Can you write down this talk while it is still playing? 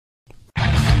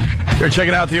You're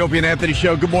checking out the Opie and Anthony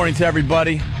Show. Good morning to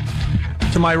everybody.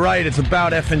 To my right, it's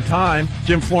about effing time.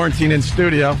 Jim Florentine in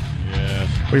studio. Yes.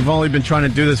 We've only been trying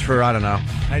to do this for, I don't know,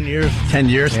 10 years. 10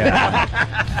 years?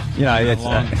 Yeah. You know, it's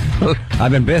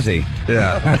I've been busy.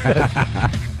 Yeah.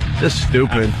 Just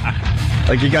stupid.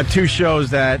 Like, you got two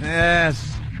shows that,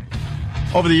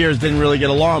 over the years didn't really get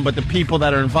along, but the people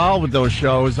that are involved with those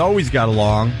shows always got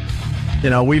along. You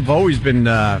know, we've always been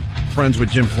friends with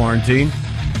Jim Florentine.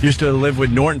 Used to live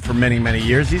with Norton for many, many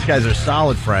years. These guys are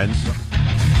solid friends.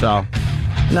 So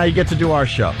now you get to do our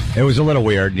show. It was a little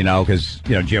weird, you know, because,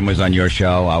 you know, Jim was on your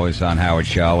show, I was on Howard's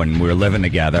show, and we were living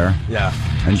together. Yeah.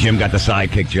 And Jim got the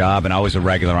sidekick job, and I was a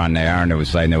regular on there, and it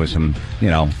was like there was some, you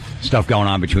know, stuff going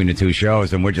on between the two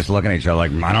shows, and we're just looking at each other like,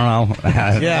 I don't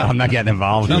know. Yeah. I'm not getting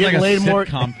involved. Sounds like a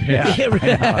sitcom pitch.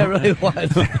 It really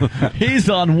was. He's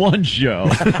on one show.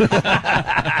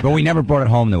 But we never brought it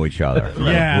home to each other.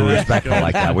 Yeah. We were respectful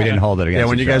like that. We didn't hold it against Yeah,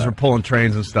 when you each guys other. were pulling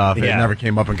trains and stuff, it Yeah. never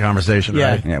came up in conversation,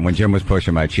 right? Yeah, when Jim was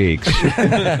pushing my cheeks,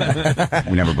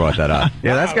 we never brought that up.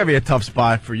 Yeah, that's got to be a tough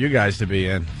spot for you guys to be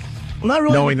in. Not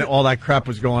really. Knowing that all that crap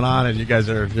was going on and you guys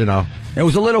are, you know, It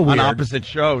was a little weird. on opposite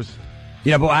shows.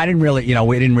 Yeah, but I didn't really, you know,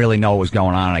 we didn't really know what was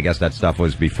going on. I guess that stuff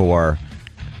was before,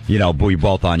 you know, we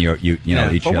both on you know,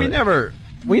 each but other.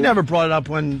 we never brought it up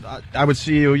when I would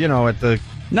see you, you know, at the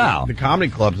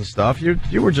comedy clubs and stuff. You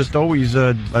were just always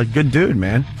a good dude,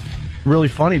 man. Really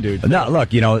funny dude. No,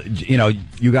 look, you know,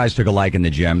 you guys took a liking to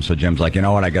Jim, so Jim's like, you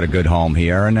know what, I got a good home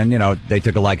here, and then, you know, they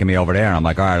took a liking to me over there, and I'm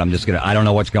like, all right, I don't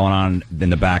know what's going on in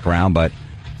the background, but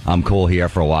I'm cool here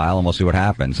for a while, and we'll see what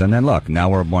happens. And then look, now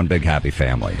we're one big happy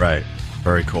family. Right.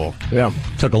 Very cool. Yeah.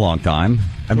 Took a long time.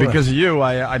 And because of you,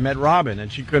 I met Robin,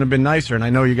 and she couldn't have been nicer. And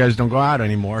I know you guys don't go out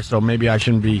anymore, so maybe I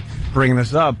shouldn't be bringing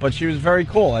this up. But she was very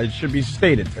cool. It should be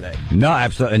stated today. No,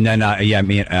 absolutely. And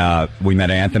then, we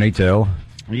met Anthony, too.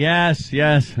 Yes.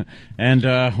 And,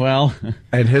 well,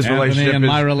 And his Anthony relationship and is-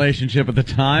 my relationship at the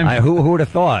time. Who would have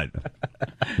thought?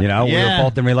 You know, we were Yeah.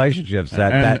 both in relationships.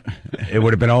 That it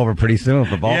would have been over pretty soon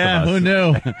for both of us. Who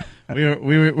knew?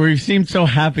 we seemed so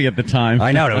happy at the time.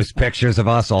 I know. There was pictures of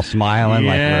us all smiling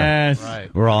Yes.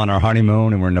 like we're all on our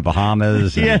honeymoon and we're in the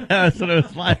Bahamas. And, Yeah, that's what it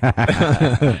was like.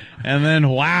 And then,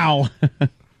 wow,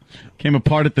 came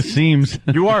apart at the seams.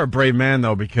 You are a brave man,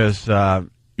 though, because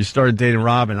you started dating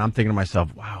Robin. I'm thinking to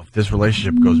myself, wow, if this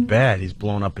relationship goes bad, he's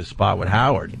blowing up his spot with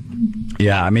Howard.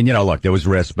 Yeah, I mean, you know, look, there was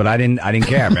risk, but I didn't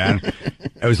care, man.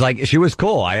 It was like, she was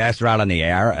cool. I asked her out on the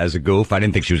air as a goof. I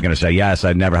didn't think she was going to say yes.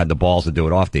 I'd never had the balls to do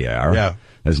it off the air. Yeah.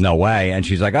 There's no way. And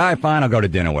she's like, all right, fine, I'll go to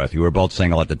dinner with you. We were both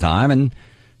single at the time. And,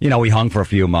 you know, we hung for a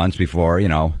few months before, you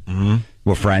know,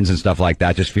 we're friends and stuff like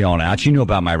that, just feeling out. She knew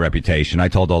about my reputation. I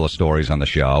told all the stories on the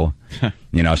show.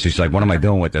 You know, she's like, what am I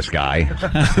doing with this guy?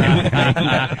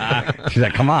 She's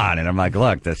like, come on. And I'm like,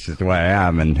 look, that's just the way I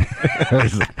am. And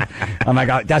I'm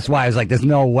like, that's why I was like, there's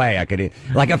no way I could.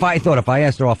 Like, if I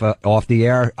asked her off the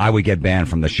air, I would get banned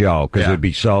from the show because it would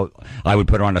be so, I would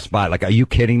put her on the spot. Like, are you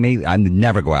kidding me? I'd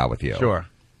never go out with you. Sure.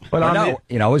 But no,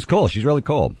 you know, it was cool. She's really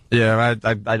cool. Yeah,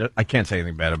 I can't say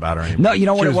anything bad about her anymore. No, you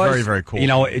know what She it was? Very, very cool. You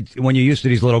know, when you're used to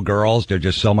these little girls, they're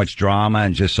just so much drama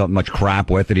and just so much crap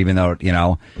with it, even though, you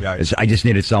know, I just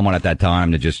needed someone at that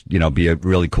time to just, you know, be a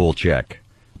really cool chick.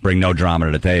 Bring no drama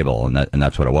to the table, and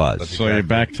that's what it was. So you're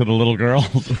back to the little girls?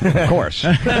 Of course.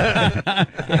 You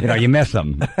know, you miss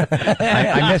them.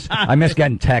 I miss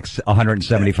getting texts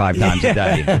 175 times a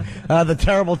day. The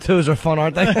terrible twos are fun,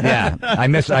 aren't they? Yeah, I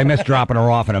miss dropping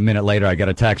her off, and a minute later I get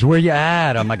a text. Where you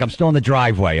at? I'm like, I'm still in the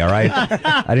driveway. All right,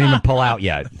 I didn't even pull out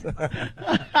yet.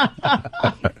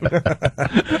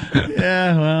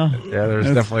 Yeah, well. Yeah,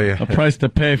 there's definitely a price to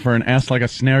pay for an ass like a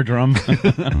snare drum.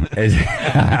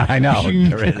 I know.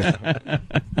 There is.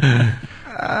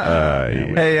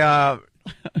 Hey,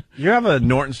 you have a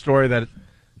Norton story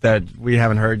that we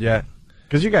haven't heard yet?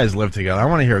 Because you guys live together. I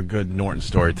want to hear a good Norton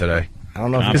story today. I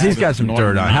don't know. Because he's got some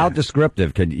dirt on How him.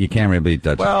 descriptive you can't really beat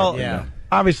that. Well, Yeah.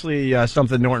 obviously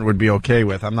something Norton would be okay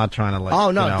with. I'm not trying to like.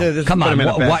 Oh, no, you know, dude, this- Come put on, him in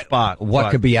a bad spot. what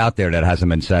but could be out there that hasn't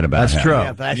been said about That's him? true.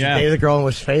 Yeah, but I should Yeah. date the girl and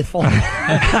was faithful. Keep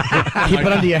it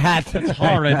under your hat. It's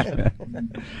horrid.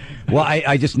 Well,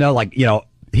 I just know, like, you know,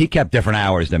 he kept different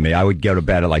hours than me. I would go to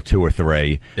bed at like 2 or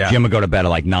 3. Yeah. Jim would go to bed at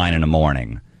like 9 in the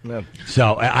morning.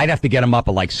 So I'd have to get him up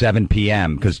at like 7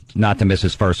 p.m. because not to miss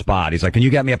his first spot. He's like, "Can you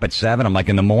get me up at 7?" I'm like,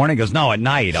 "In the morning?" He goes, "No, at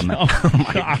night." I'm like, "Oh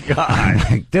my God." I'm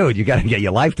like, dude, you got to get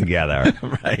your life together.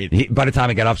 Right. By the time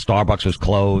I got up, Starbucks was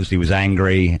closed. He was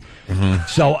angry.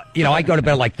 So, I go to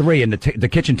bed at like 3, and the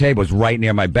kitchen table was right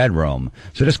near my bedroom.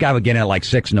 So this guy would get in at like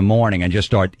 6 in the morning and just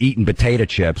start eating potato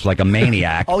chips like a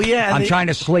maniac. Oh, yeah. I'm trying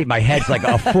to sleep. My head's like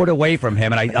a foot away from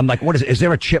him, and I'm like, "What is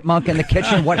there a chipmunk in the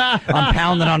kitchen?" What? I'm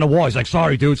pounding on the wall. He's like,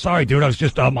 sorry, dude.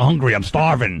 I'm hungry. I'm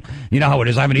starving. You know how it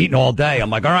is. I haven't eaten all day." I'm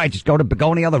like, "All right, just go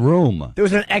in the other room." There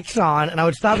was an Exxon, and I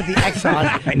would stop at the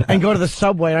Exxon and go to the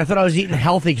Subway, and I thought I was eating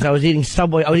healthy because I was eating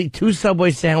Subway. I would eat 2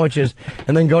 Subway sandwiches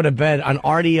and then go to bed on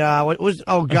Artie, not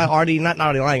Artie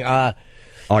Lang,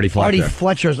 Artie Fletcher. Artie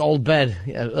Fletcher's old bed.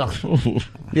 Yeah,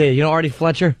 yeah, you know Artie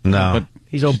Fletcher? No. But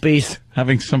He's obese.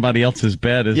 having somebody else's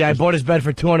bed is. Yeah, I just- bought his bed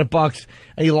for $200,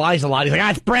 and he lies a lot. He's like,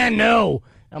 "It's brand new."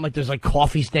 I'm like, "There's like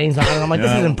coffee stains on it." I'm like,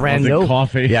 "This isn't brand was it new."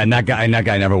 Coffee. Yeah, and that guy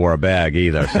never wore a bag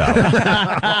either. So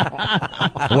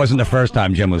it wasn't the first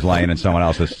time Jim was laying in someone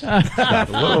else's stuff.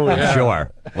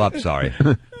 Sure. Well, sorry.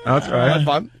 That's all right. That's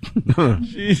fun.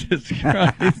 Jesus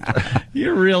Christ.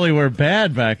 You really were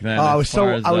bad back then. I as was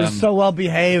far as, so well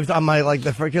behaved on my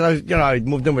the first. I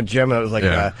moved in with Jim, and it was like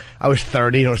I was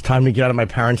 30, and it was time to get out of my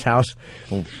parents' house.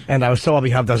 And I was so well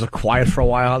behaved. I was quiet for a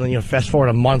while, and then fast forward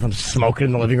a month, I'm smoking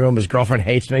in the living room. His girlfriend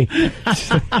hates me.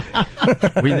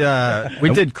 We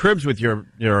did Cribs with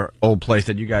your old place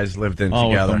that you guys lived in with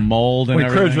together. the mold and when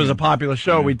Cribs everything. was a popular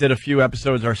show, we did a few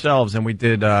episodes ourselves, and we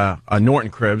did a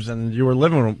Norton Cribs, and you were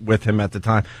living with him at the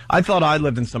time. I thought I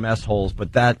lived in some S-holes,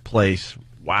 but that place,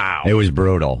 wow. It was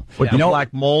brutal. With the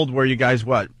black mold where you guys,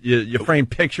 you frame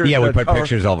pictures? Yeah, we to put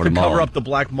pictures over to the cover mold. up the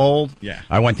black mold? Yeah.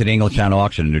 I went to the Englishtown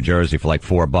auction in New Jersey for like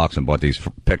 $4 and bought these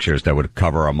pictures that would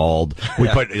cover a mold. We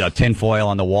put tin foil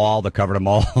on the wall to cover the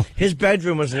mold. His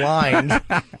bedroom was lined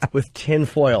with tin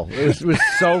foil. It was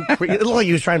so creepy. It looked like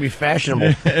he was trying to be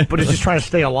fashionable, but he's just trying to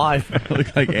stay alive. It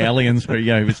looked like aliens. Or,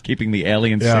 he was keeping the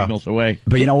alien signals away.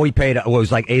 But we paid, it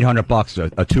was like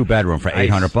 $800 a 2-bedroom for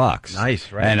 $800.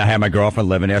 Nice, right. And I had my girlfriend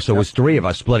living there, so it was 3 of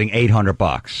us splitting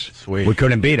 $800. Sweet. We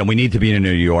couldn't beat them. We need to be in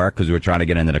New York because we were trying to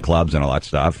get into the clubs and all that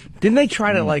stuff. Didn't they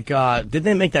try to didn't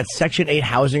they make that Section 8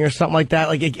 housing or something like that?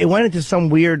 Like it went into some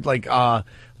weird like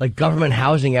government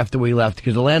housing after we left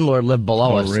because the landlord lived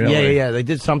below us. Really? Yeah. They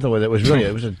did something with it.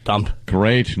 It was a dump.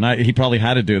 Great. He probably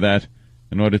had to do that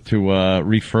in order to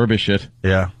refurbish it.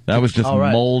 Yeah. That was just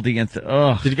right. moldy and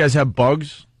ugh. Did you guys have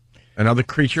bugs and other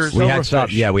creatures? We had some,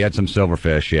 Silverfish. we had some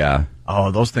silverfish, yeah. Oh,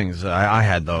 those things. I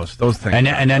had those. Those things.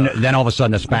 And then all of a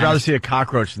sudden the I'd rather Spanish. see a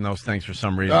cockroach than those things for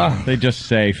some reason. They just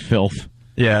say filth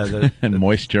Yeah. and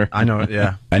moisture. I know.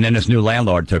 Yeah. And then this new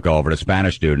landlord took over, the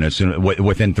Spanish dude, and as soon,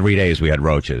 within 3 days we had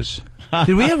roaches.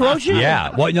 Did we have roaches? Yeah.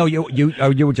 Well, no, you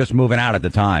were just moving out at the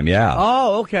time. Yeah.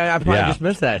 Oh, okay. I probably just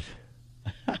missed that.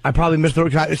 I probably missed the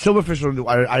silverfish.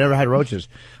 I never had roaches.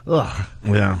 Ugh.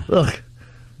 Yeah. Ugh.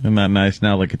 Isn't that nice?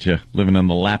 Now look at you living in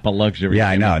the lap of luxury. Yeah,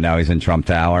 I know. Now he's in Trump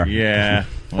Tower. Yeah.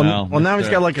 Well, now he's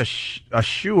got like a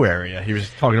shoe area. He was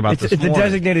talking about It's this a morning.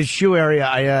 designated shoe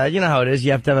area. You know how it is.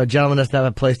 You have to have a gentleman has to have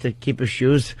a place to keep his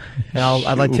shoes. And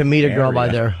I'd like to meet a girl by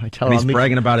there. I tell And her he's I'll meet.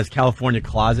 bragging about his California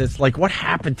closets. Like, what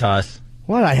happened to us?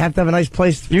 What? I have to have a nice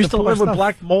place. You used to put my live with stuff.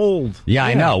 black mold. Yeah,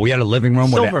 I know. We had a living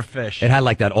room with Silverfish. It had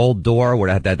like that old door where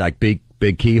it had that like big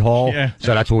keyhole. Yeah.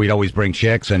 So that's where we'd always bring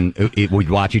chicks, and we'd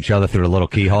watch each other through the little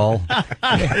keyhole.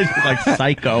 It's like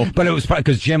Psycho. But it was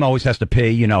because Jim always has to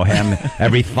pee, him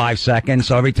every 5 seconds.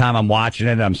 So every time I'm watching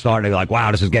it, I'm starting to be like, wow,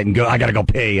 this is getting good. I got to go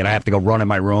pee, and I have to go run in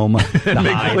my room. to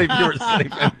Make hide. believe you were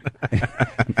sleeping.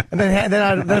 And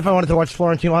then if I wanted to watch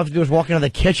Florentine, all I have to do is walk into the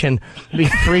kitchen. There'd be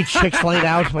 3 chicks laid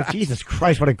out. I'm like, Jesus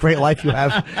Christ, what a great life you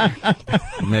have.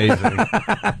 Amazing.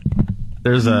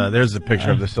 There's a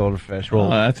picture of the silverfish. Oh,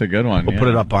 that's a good one. We'll put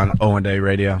it up on O&A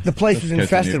Radio. The place was Let's get to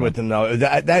infested you. with them, though.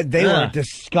 They were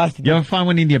disgusting. You ever find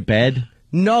one in your bed?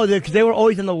 No, because they were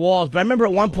always in the walls. But I remember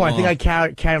at one point, I think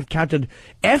I counted,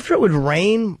 after it would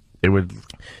rain, It would.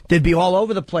 they'd be all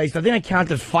over the place. I think I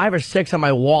counted 5 or 6 on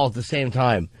my wall at the same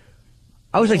time.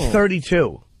 I was like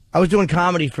 32. I was doing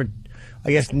comedy for,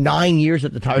 I guess, 9 years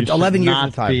at the time. You should 11 years not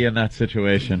at the time. be in that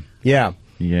situation. Yeah.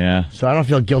 Yeah. So I don't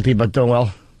feel guilty about doing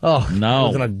well. Oh, No. I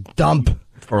was in a dump.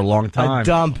 For a long time. A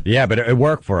dump. Yeah, but it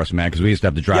worked for us, man, because we used to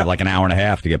have to drive like an hour and a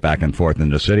half to get back and forth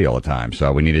into the city all the time.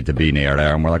 So we needed to be near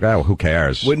there, and we're like, oh, well, who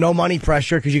cares? With no money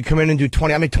pressure, because you come in and do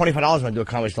 $20. I made $25 when I do a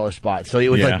Comedy Cellar spot. So it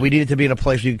was Yeah. like we needed to be in a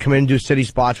place where you could come in and do city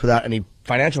spots without any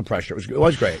financial pressure. It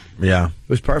was great. Yeah. It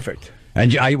was perfect.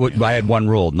 And I had one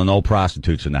rule: no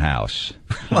prostitutes in the house.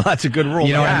 Well, that's a good rule.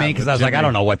 You know what I mean? Because I was like, I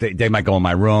don't know what they might go in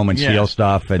my room and steal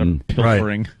stuff and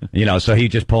pilfering. You know, so he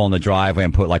just pull in the driveway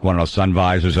and put like one of those sun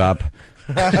visors up.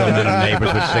 So then the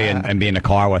neighbors would see and be in the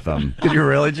car with them. Did you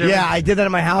really, Jim? Yeah, I did that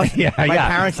at my house. My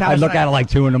parents' house. I'd look at it like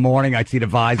 2 a.m. I'd see the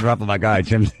visor up. I'm like, all right,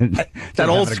 Jim's that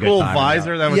old school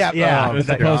visor. That was it was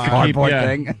supposed to cardboard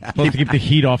thing. Supposed to keep the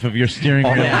heat off of your steering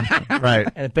wheel. Right.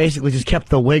 And it basically just kept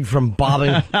the wig from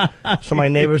bobbing, so my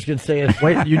neighbors could see it.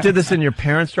 Wait, you did this in your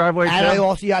parents' driveway? And I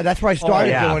also, that's where I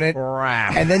started doing it.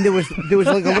 Crap. And then there was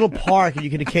like a little park, and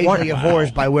you could occasionally get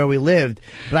whores by where we lived.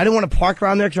 But I didn't want to park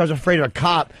around there because I was afraid of a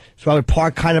cop. So I would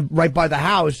park kind of right by the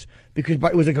house because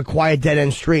it was like a quiet dead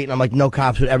end street, and I'm like, no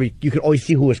cops would ever. You could always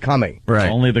see who was coming. Right.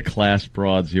 Only the class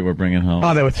broads you were bringing home.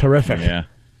 Oh, they were terrific. Yeah.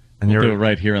 And we'll do it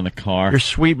right here in the car. Your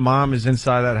sweet mom is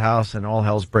inside that house, and all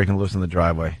hell's breaking loose in the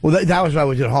driveway. Well, that was what I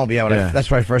would do at home. Yeah, that's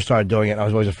where I first started doing it. I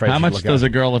was always afraid. How much does a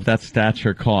girl of that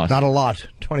stature cost? Not a lot.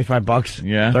 $25.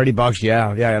 Yeah. $30.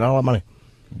 Yeah, not a lot of money.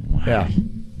 Wow. Yeah.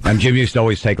 And Jim used to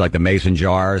always take like the mason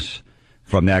jars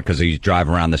from that because he's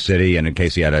driving around the city, and in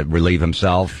case he had to relieve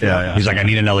himself, he's like, I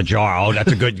need another jar. Oh,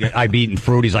 that's a good. I've eaten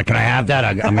fruit. He's like, can I have that?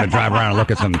 I'm going to drive around and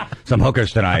look at some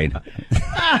hookers tonight.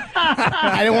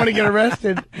 I didn't want to get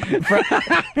arrested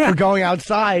for going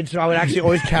outside, so I would actually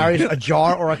always carry a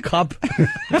jar or a cup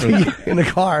in the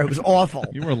car. It was awful.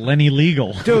 You were Lenny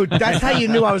Legal. Dude, that's how you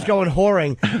knew I was going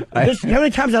whoring. How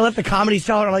many times I left the Comedy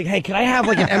Cellar and I'm like, hey, can I have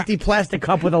like an empty plastic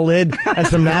cup with a lid and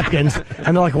some napkins?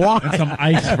 And they're like, why? And some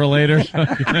ice for later.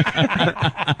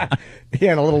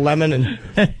 Yeah, and a little lemon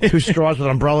and 2 straws with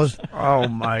umbrellas. Oh,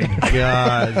 my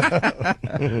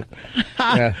God.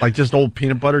 Like just old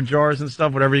peanut butter jars and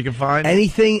stuff, whatever you can find.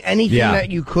 Anything that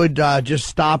you could just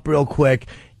stop real quick.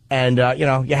 And,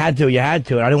 you had to. And I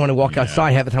didn't want to walk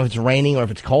outside half the time if it's raining or if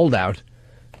it's cold out.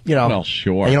 Well,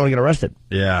 sure. And you don't want to get arrested.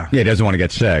 Yeah, he doesn't want to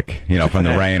get sick, from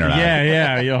the rain or not.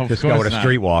 Yeah. Just go with a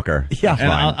streetwalker. Yeah,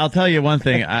 and I'll tell you one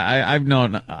thing. I've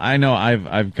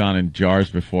gone in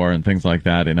jars before and things like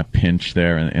that in a pinch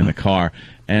there in the car,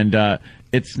 and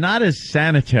it's not as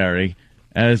sanitary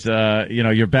as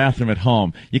your bathroom at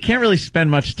home. You can't really spend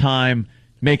much time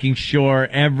making sure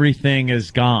everything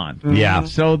is gone. Mm-hmm. Yeah.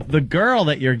 So the girl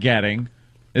that you're getting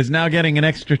is now getting an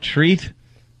extra treat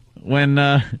when.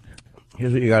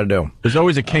 Here's what you got to do. There's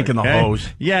always a kink in the hose.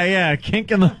 Yeah,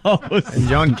 kink in the hose. And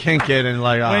you unkink it and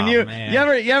like, when you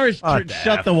ever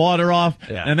shut the water off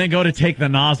and then go to take the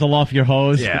nozzle off your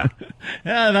hose? Yeah.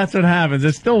 Yeah, that's what happens.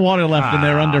 There's still water left in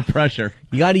there under pressure.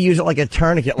 You got to use it like a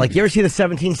tourniquet. Like, you ever see the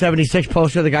 1776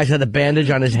 poster? The guy's had the bandage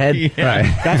on his head. Yeah.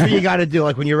 Right. That's what you got to do.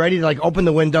 Like, when you're ready to like open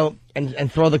the window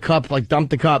and throw the cup, like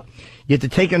dump the cup, you have to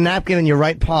take a napkin in your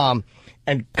right palm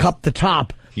and cup the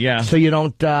top. Yeah. So you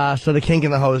don't. So the kink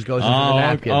in the hose goes into the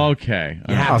napkin. Okay.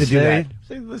 You have to do that.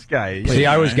 See this guy. See,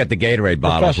 I always get the Gatorade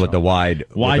bottles with the wide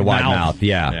mouth.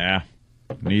 Yeah. Yeah.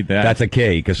 Need that. That's a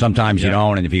key, because sometimes you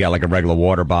don't, and if you got like a regular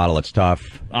water bottle, it's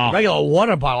tough. Regular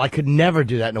water bottle, I could never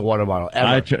do that in a water bottle,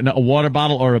 ever. A water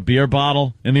bottle or a beer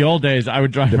bottle. In the old days, I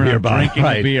would drive around drinking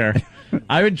a beer.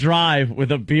 I would drive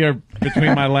with a beer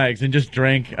between my legs and just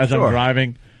drink as I'm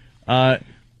driving.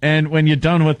 And when you're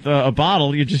done with a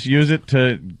bottle, you just use it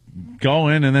to go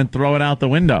in and then throw it out the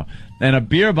window. And a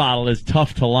beer bottle is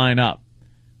tough to line up.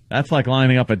 That's like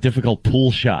lining up a difficult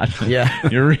pool shot. Yeah.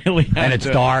 You really have And it's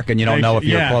dark, and you don't know if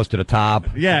you're close to the top.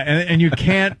 Yeah, and you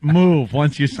can't move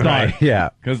once you start. Right,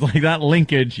 yeah. Because like that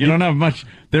linkage, you don't have much,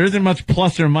 there isn't much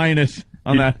plus or minus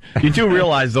on that. You do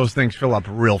realize those things fill up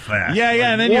real fast. Yeah,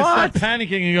 and then you start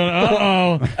panicking and go,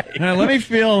 uh-oh. Let me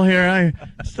feel here.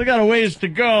 I still got a ways to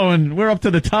go, and we're up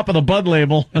to the top of the Bud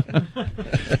label. Be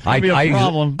a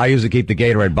problem. I usually keep the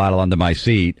Gatorade bottle under my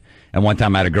seat. And one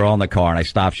time I had a girl in the car, and I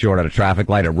stopped short at a traffic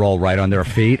light. It rolled right under her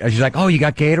feet. And she's like, oh, you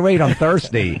got Gatorade? I'm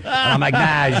thirsty. And I'm like,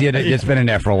 nah, it's been in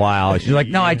there for a while. She's like,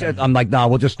 no, I'm like, no,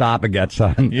 we'll just stop and get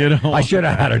some. I should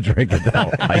have had her drink it,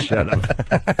 though. I should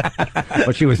have.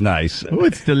 But she was nice. Oh,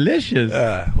 it's delicious.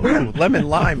 Lemon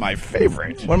lime, my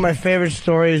favorite. One of my favorite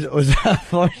stories was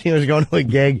Florentine was going to a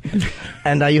gig,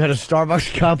 and you had a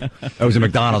Starbucks cup. It was a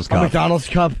McDonald's cup. A McDonald's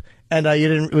cup. And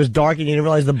it was dark, and you didn't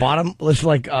realize the bottom was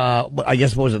like, I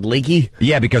guess, what was it, leaky?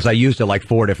 Yeah, because I used it like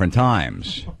 4 different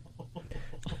times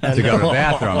to go to the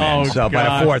bathroom. Oh, so by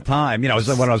the 4th time, it was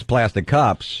like one of those plastic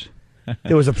cups.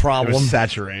 There was a problem. It was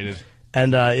saturated.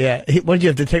 And, what did you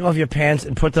have to take off your pants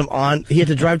and put them on? He had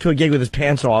to drive to a gig with his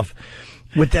pants off.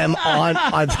 with them on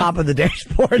top of the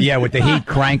dashboard. Yeah, with the heat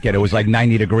cranking. It was like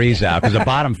 90 degrees out because the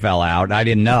bottom fell out. And I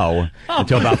didn't know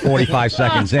until about 45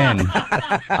 seconds in.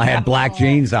 I had black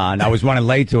jeans on. I was running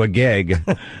late to a gig.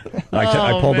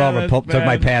 I pulled over, took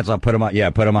my pants off, put them on. Yeah,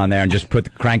 put them on there, and just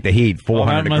cranked the heat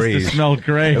 400 degrees. Must have smelled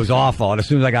great. It was awful. And as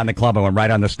soon as I got in the club, I went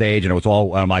right on the stage, and it was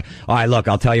all. I'm like, all right, look,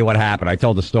 I'll tell you what happened. I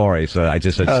told the story, so I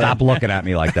just said, stop looking at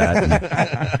me like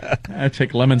that. I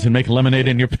take lemons and make lemonade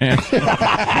in your pants.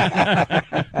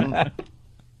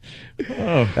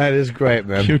 That is great,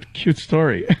 man. Cute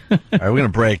story. All right, we're gonna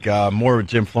break more with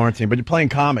Jim Florentine, but you're playing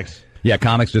comics. Yeah,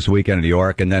 comics this weekend in New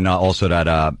York, and then also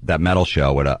that metal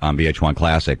show on VH1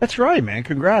 Classic. That's right, man.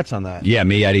 Congrats on that. Yeah,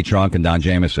 me, Eddie Trunk, and Don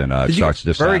Jameson. Starts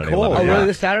this very Saturday. Cool. 11. Oh, really?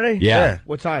 This Saturday? Yeah.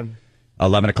 What time?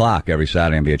 11 o'clock every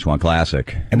Saturday on VH1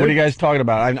 Classic. And what are you guys talking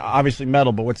about? Obviously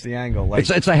metal, but what's the angle? Like,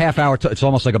 It's a half hour. It's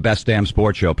almost like a best damn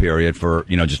sports show period for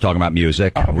just talking about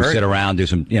music. We sit around, do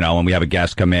some and we have a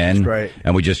guest come in, great.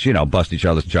 And we just bust each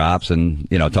other's chops and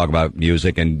talk about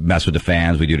music and mess with the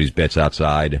fans. We do these bits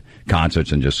outside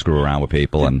concerts and just screw around with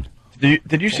people. And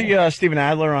did you see Steven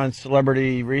Adler on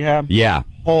Celebrity Rehab? Yeah.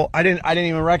 Oh, I didn't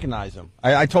even recognize him.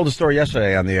 I told the story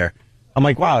yesterday on the air. I'm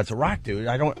like, wow, it's a rock dude.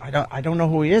 I don't know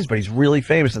who he is, but he's really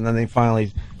famous. And then they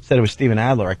finally said it was Steven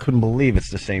Adler. I couldn't believe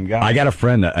it's the same guy. I got a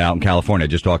friend out in California. I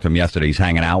just talked to him yesterday. He's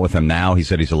hanging out with him now. He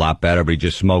said he's a lot better, but he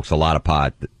just smokes a lot of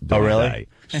pot. Oh, really?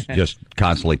 Just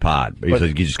constantly pot. He said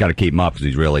you just got to keep him up because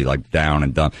he's really like down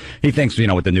and done. He thinks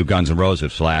with the new Guns N'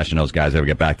 Roses, Slash and those guys ever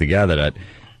get back together that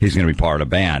he's going to be part of the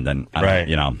band. And right.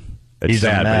 It's He's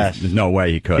sad, a mess. but there's no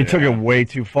way he could. He took it way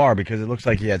too far because it looks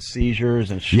like he had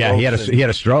seizures and strokes. Yeah, he had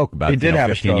a stroke about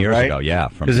 15 years ago. Yeah,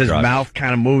 because his mouth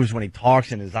kind of moves when he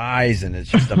talks and his eyes, and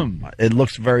it's just it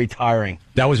looks very tiring.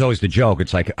 That was always the joke.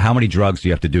 It's like, how many drugs do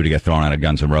you have to do to get thrown out of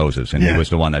Guns N' Roses? And he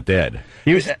was the one that did.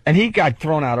 He got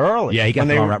thrown out early. Yeah, he got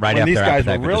thrown right after these guys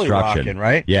Appetite were for really Destruction. rocking,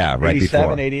 right? Yeah, right 87,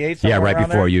 before. 88, yeah, right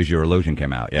before there? Use Your Illusion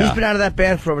came out. Yeah, He's been out of that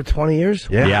band for over 20 years?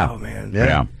 Yeah. Oh, man.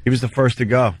 Yeah. He was the first to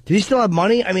go. Did he still have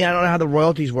money? I mean, I don't know how the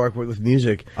royalties work with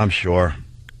music. I'm sure.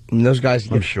 And those guys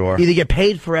either get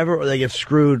paid forever or they get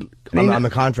screwed on the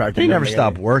contract. He never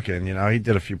stopped working. He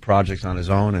did a few projects on his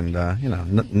own, and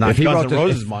not Guns N'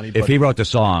 Roses money. If he wrote the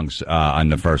songs on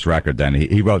the first record, then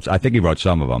he wrote. I think he wrote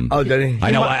some of them. Oh, did he?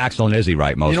 I know Axl and Izzy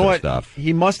write most of the stuff.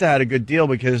 He must have had a good deal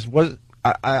because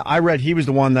I read he was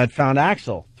the one that found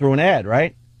Axl through an ad,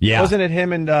 right? Yeah. Wasn't it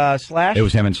him and Slash? It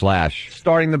was him and Slash.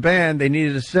 Starting the band, they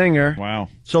needed a singer. Wow.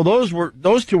 So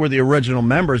those two were the original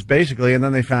members, basically, and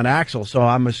then they found Axl. So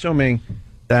I'm assuming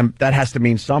that has to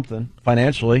mean something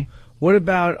financially. What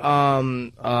about,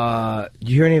 did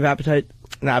you hear any of Appetite?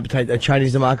 Not Appetite,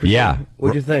 Chinese Democracy? Yeah.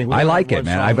 What'd you think? I like it,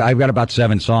 man. I've got about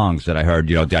 7 songs that I heard,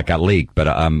 that got leaked, but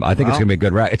I think it's going to be a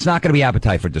good record. It's not going to be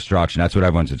Appetite for Destruction. That's what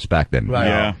everyone's expecting. Right.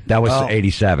 Yeah. That was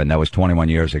 87. That was 21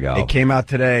 years ago. It came out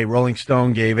today. Rolling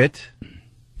Stone gave it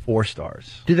 4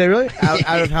 stars. Did they really?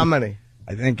 Out of how many?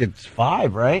 I think it's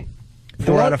 5, right?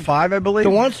 4 out of 5, I believe. The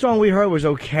one song we heard was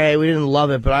okay. We didn't love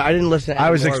it, but I didn't listen to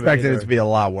I was expecting it to be a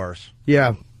lot worse.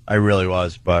 Yeah. I really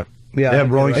was, but... Yeah,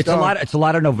 Rolling Stone. It's a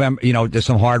lot of November. There's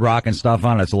some hard rock and stuff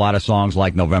on it. It's a lot of songs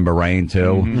like November Rain too.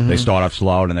 Mm-hmm. They start off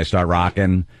slow and then they start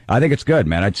rocking. I think it's good,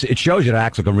 man. It shows you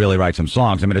that Axl can really write some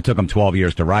songs. I mean, it took him 12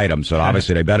 years to write them, so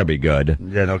obviously they better be good.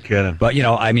 Yeah, no kidding. But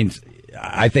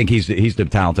I think he's the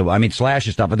talented. I mean,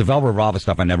 Slash's stuff, but the Velvet Revolver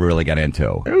stuff, I never really got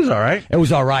into. It was all right. It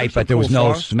was all right, but there was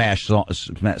no smash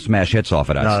hits off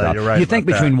of that stuff. You're right. You think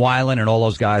between Weiland and all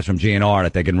those guys from GNR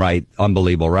that they can write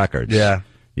unbelievable records? Yeah.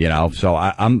 So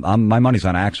I'm my money's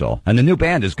on Axl. And the new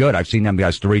band is good. I've seen them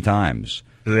guys 3 times.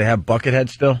 Do they have Buckethead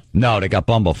still? No, they got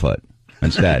Bumblefoot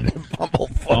instead.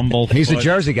 Bumblefoot. He's a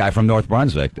Jersey guy from North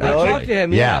Brunswick. I talked to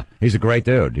him, yeah. He's a great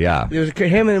dude, yeah. There was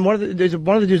him and one of the dudes,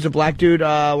 a black dude,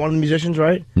 one of the musicians,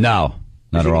 right? No,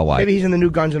 they're all white. Maybe he's in the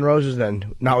new Guns N' Roses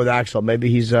then, not with Axl. Maybe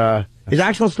he's, is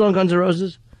Axl still in Guns N'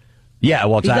 Roses? Yeah,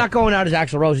 well, he's not going out as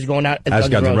Axl Rose. He's going out as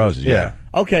Guns N' Roses. Yeah.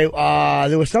 Okay.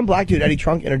 There was some black dude Eddie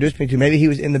Trunk introduced me to. Maybe he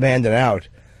was in the band and out,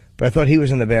 but I thought he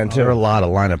was in the band too. There are a lot of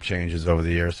lineup changes over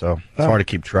the years, so it's hard to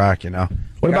keep track.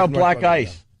 What about Black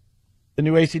Ice? The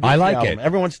new AC/DC I like album. it.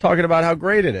 Everyone's talking about how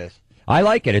great it is. I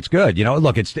like it. It's good.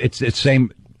 Look, it's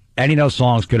same. Any of those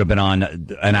songs could have been on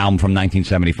an album from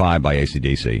 1975 by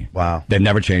AC/DC. Wow. They've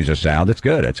never changed their sound. It's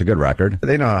good. It's a good record.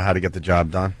 They know how to get the job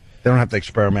done. They don't have to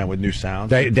experiment with new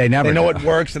sounds. They never. They know it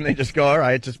works, and they just go, all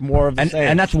right, it's just more of the same.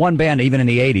 And that's one band, even in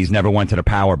the 80s, never went to the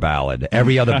power ballad.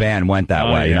 Every other band went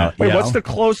that way. Yeah. Wait, what's the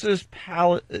closest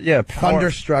power?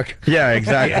 Thunderstruck. Yeah,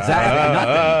 exactly.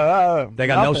 Exactly. They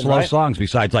got no slow songs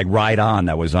besides like Ride On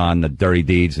that was on the Dirty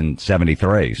Deeds in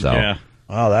 73. So. Yeah.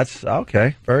 Oh, that's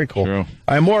okay. Very cool. True.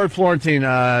 I'm more at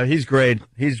Florentine. He's great.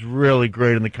 He's really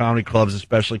great in the comedy clubs,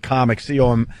 especially comics.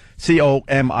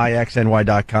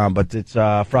 COMIXNY.com. But it's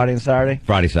Friday and Saturday?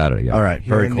 Friday, Saturday, yeah. All right.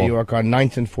 Here Very in cool. New York on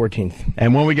 9th and 14th.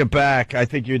 And when we get back, I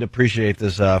think you'd appreciate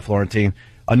this, Florentine.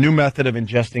 A new method of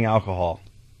ingesting alcohol.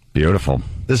 Beautiful.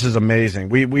 This is amazing.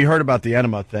 We heard about the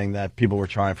enema thing that people were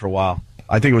trying for a while.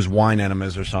 I think it was wine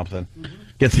enemas or something.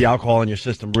 Gets the alcohol in your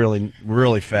system really,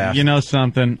 really fast. You know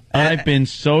something? I've been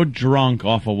so drunk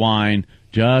off of wine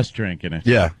just drinking it.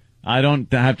 Yeah. I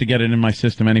don't have to get it in my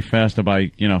system any faster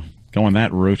by, going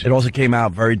that route. It also came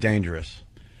out very dangerous.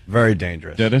 Very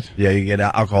dangerous. Did it? Yeah, you get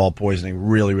alcohol poisoning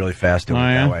really, really fast doing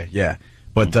it that way. Yeah.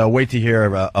 But wait to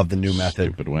hear of the new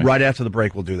method. Stupid way. Right after the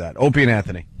break, we'll do that. Opie and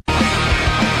Anthony.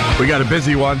 We got a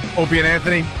busy one. Opie and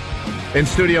Anthony. In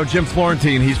studio, Jim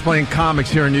Florentine. He's playing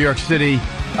comics here in New York City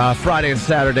Friday and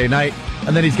Saturday night.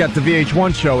 And then he's got the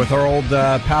VH1 show with our old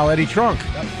pal Eddie Trunk.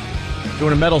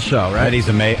 Doing a metal show, right? Eddie's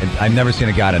amazing. I've never seen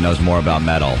a guy that knows more about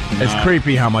metal. It's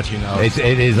creepy how much he knows.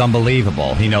 It is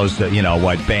unbelievable. He knows,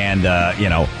 what band,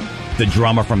 the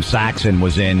drummer from Saxon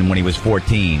was in when he was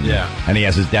 14. Yeah. And he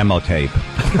has his demo tape.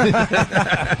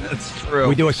 That's true.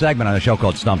 We do a segment on a show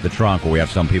called Stump the Trunk where we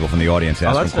have some people from the audience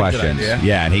ask that's some a good questions. idea.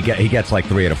 Yeah, and he gets like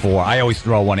 3 out of 4. I always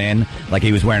throw one in. Like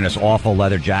he was wearing this awful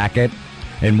leather jacket.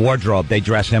 In wardrobe, they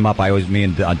dress him up. Me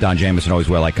and Don Jameson always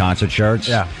wear like concert shirts.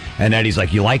 Yeah. And Eddie's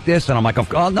like, "You like this?" And I'm like,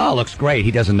 "Oh no, it looks great."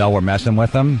 He doesn't know we're messing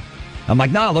with him. I'm like,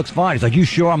 "No, it looks fine." He's like, "You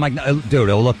sure?" I'm like, no, "Dude,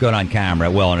 it'll look good on camera.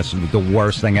 It will." And it's the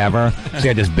worst thing ever. So he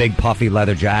had this big puffy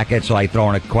leather jacket. So I throw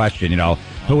in a question,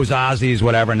 who was Ozzy's,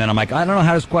 whatever. And then I'm like, I don't know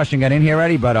how this question got in here,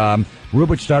 Eddie, but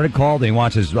Rubik started called and he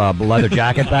wants his leather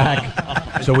jacket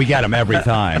back. So we get him every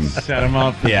time. Set him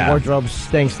up. Yeah. Wardrobe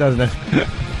stinks, doesn't it?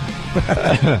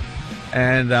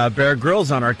 And Bear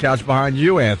Grylls on our couch behind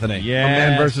you, Anthony. Yeah. From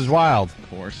Man vs. Wild. Of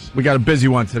course. We got a busy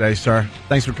one today, sir.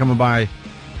 Thanks for coming by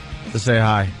to say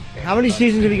hi. How many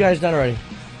seasons have you guys done already?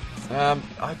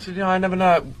 Actually, I never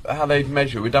know how they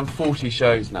measure it. We've done 40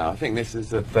 shows now. I think this is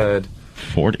the third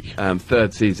 40.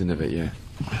 third season of it, yeah.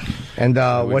 And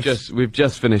We've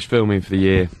just finished filming for the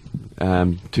year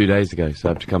 2 days ago, so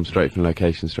I've to come straight from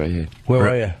location straight here. where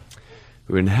were you?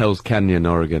 We were in Hell's Canyon,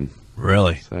 Oregon.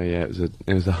 Really? So yeah,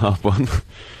 it was a hard one.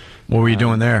 What were you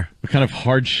doing there? What kind of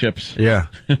hardships? Yeah.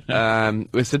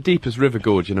 It's the deepest river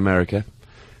gorge in America,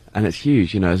 and it's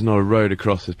huge. There's not a road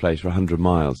across this place for 100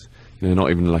 miles.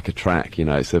 Not even like a track.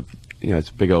 It's a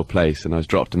big old place. And I was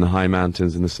dropped in the high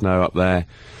mountains in the snow up there.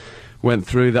 Went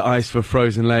through the ice for a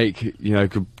frozen lake.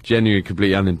 Genuinely,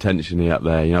 completely unintentionally up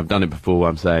there. I've done it before.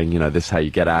 I'm saying, this is how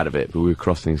you get out of it. But we were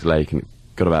crossing this lake and it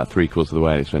got about 3/4 of the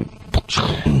way. And it went.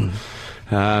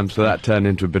 So that turned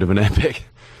into a bit of an epic.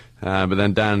 But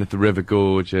then down at the river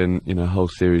gorge and, a whole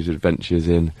series of adventures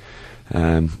in.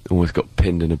 Almost got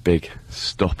pinned in a big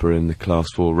stopper in the Class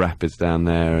 4 rapids down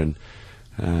there. And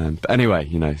but anyway,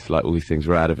 it's like all these things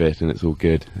are out of it and it's all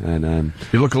good. And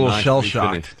You look a little nice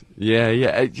shell-shocked.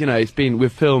 Yeah.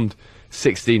 We've filmed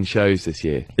 16 shows this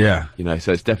year. Yeah.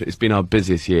 So it's been our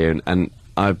busiest year, and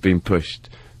I've been pushed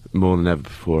more than ever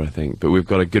before, I think. But we've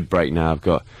got a good break now. I've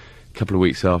got a couple of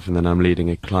weeks off, and then I'm leading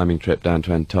a climbing trip down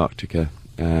to Antarctica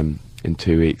in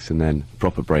 2 weeks, and then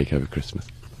proper break over Christmas.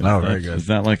 Oh, very good. Is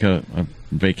that like a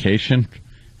vacation?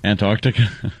 Antarctica?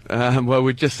 Well,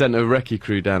 we just sent a recce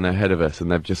crew down there ahead of us,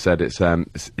 and they've just said it's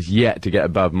yet to get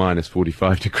above minus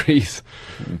 45 degrees.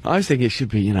 I was thinking it should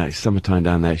be, it's summertime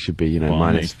down there. It should be,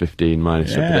 minus 15,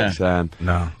 minus. Yeah. But it's,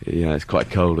 No. It's quite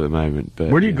cold at the moment. But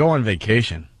Where do you go on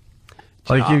vacation?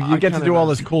 Like, you get to do all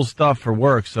this cool stuff for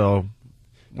work, so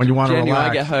when you want to Genuinely,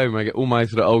 relax. I get home, I get all my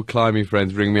sort of old climbing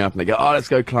friends ring me up, and they go, "Oh, let's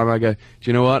go climb." I go, "Do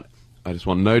you know what? I just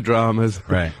want no dramas.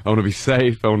 Right. I want to be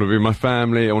safe. I want to be with my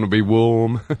family. I want to be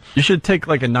warm." You should take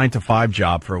like a 9-to-5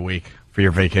 job for a week for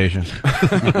your vacation.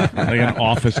 Like an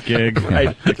office gig?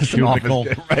 Right. Just an office Cubicle?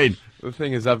 gig. Right. The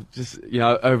thing is, I've just,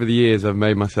 over the years, I've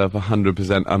made myself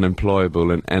 100%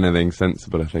 unemployable in anything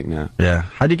sensible, I think, now. Yeah.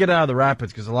 How do you get out of the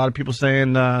rapids? Because a lot of people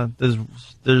saying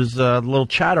there's a little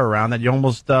chatter around that you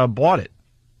almost bought it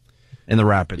in the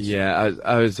rapids. Yeah,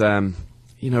 I was,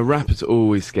 rapids are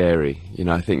always scary.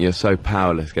 I think you're so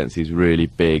powerless against these really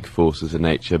big forces of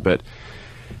nature, but,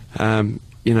 it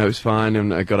was fine,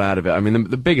 and I got out of it. I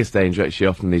mean, the biggest danger, actually,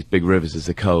 often in these big rivers is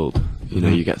the cold.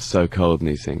 You get so cold in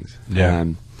these things. Yeah.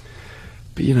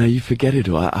 But, you forget it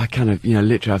all. I kind of,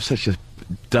 literally have such a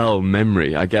dull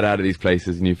memory. I get out of these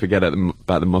places and you forget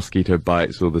about the mosquito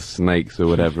bites or the snakes or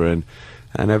whatever, and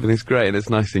and everything's great, and it's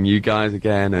nice seeing you guys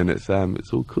again, and it's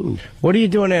all cool. What are you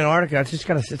doing in Antarctica? It's just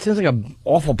it seems like an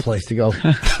awful place to go.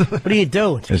 What do you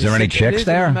do? Is there any chicks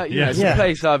there? It's a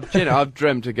place I've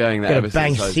dreamt of going there ever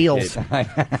bang since seals.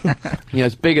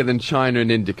 It's bigger than China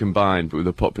and India combined, but with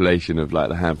a population of like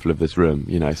the handful of this room.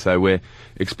 So we're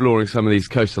exploring some of these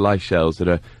coastal ice shelves that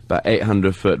are about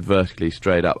 800 foot vertically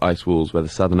straight up ice walls where the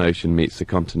Southern Ocean meets the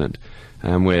continent,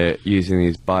 and we're using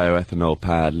these bioethanol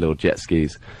powered little jet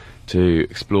skis to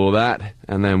explore that,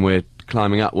 and then we're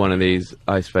climbing up one of these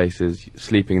ice faces,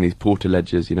 sleeping in these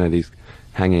portaledges, these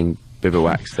hanging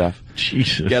bivouac stuff.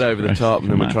 Jesus Get over Christ, the top,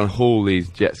 and then we're trying to haul these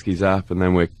jet skis up, and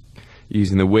then we're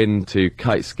using the wind to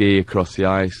kite ski across the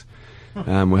ice.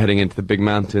 We're heading into the big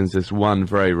mountains. There's one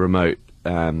very remote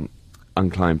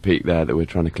unclimbed peak there that we're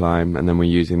trying to climb, and then we're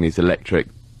using these electric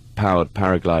powered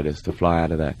paragliders to fly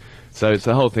out of there. So it's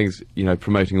the whole thing's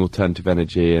promoting alternative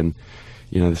energy and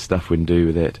the stuff we can do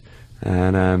with it.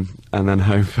 And then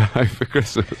home for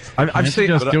Christmas. I've seen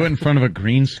just do it in front of a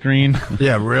green screen.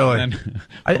 Yeah, really. And then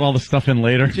put all the stuff in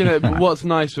later. But what's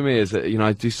nice for me is that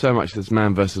I do so much of this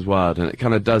Man vs. Wild, and it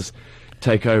kind of does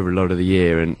take over a lot of the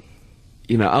year. And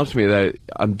ultimately though,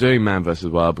 I'm doing Man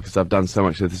vs. Wild because I've done so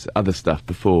much of this other stuff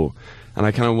before, and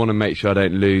I kind of want to make sure I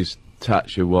don't lose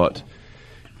touch with what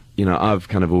I've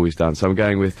kind of always done. So I'm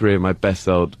going with 3 of my best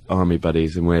old army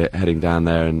buddies, and we're heading down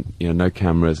there, and no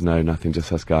cameras, no nothing,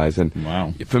 just us guys. And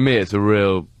wow, for me, it's a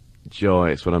real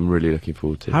joy. It's what I'm really looking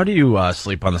forward to. How do you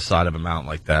sleep on the side of a mountain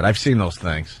like that? I've seen those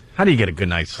things. How do you get a good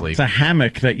night's sleep? it's a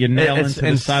hammock that you nail into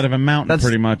the side of a mountain,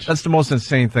 pretty much. That's the most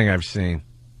insane thing I've seen.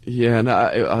 Yeah, no,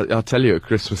 I'll tell you at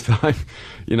Christmas time.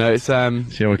 It's see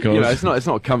how it goes. it's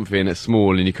not comfy, and it's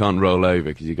small, and you can't roll over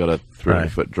because you've got a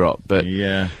 300-foot drop. But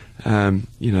yeah.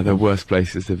 there are worse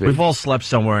places to be. We've all slept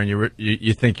somewhere, and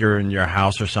you think you're in your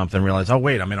house or something. Realize, oh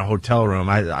wait, I'm in a hotel room.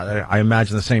 I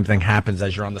imagine the same thing happens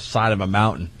as you're on the side of a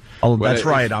mountain. Oh, well, that's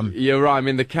right. You're right. I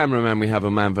mean, the cameraman we have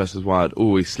on Man vs. Wild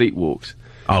always sleepwalks.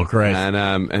 Oh, great.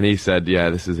 And he said, yeah,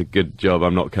 this is a good job.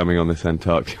 I'm not coming on this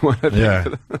Antarctic one. Yeah.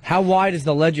 How wide is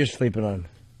the ledge you're sleeping on?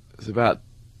 It's about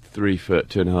 3 foot,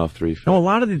 2.5, 3 foot. No, a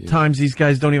lot of the times these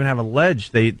guys don't even have a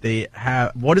ledge. They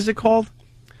have, what is it called?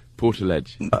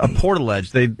 Portaledge. A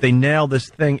portaledge. They nail this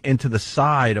thing into the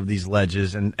side of these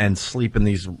ledges and sleep in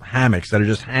these hammocks that are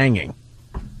just hanging.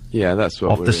 Yeah, that's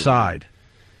what off the side.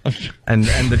 and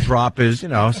the drop is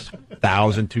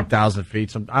 1,000, 2,000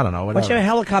 feet. I don't know. Why should a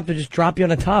helicopter just drop you on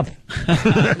the top? What's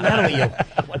the matter with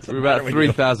you? We're about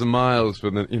 3,000 miles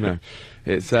from the.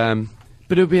 It's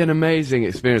but it would be an amazing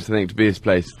experience, I think, to be this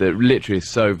place that literally is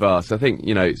so vast. I think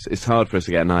it's hard for us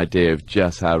to get an idea of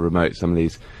just how remote some of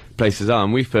these places are.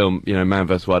 And we film Man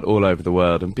vs. Wild all over the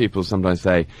world, and people sometimes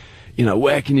say,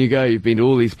 where can you go? You've been to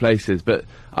all these places, but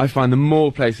I find the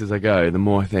more places I go, the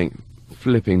more I think,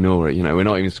 flipping Nora, we're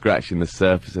not even scratching the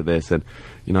surface of this, and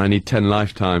I need 10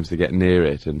 lifetimes to get near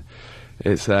it. And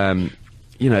it's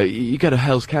you go to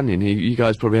Hell's Canyon. You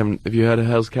guys probably haven't. Have you heard of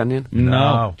Hell's Canyon?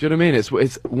 No. Do you know what I mean? It's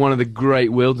one of the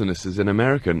great wildernesses in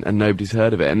America, and nobody's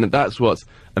heard of it. And that's what's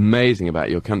amazing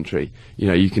about your country.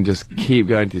 You can just keep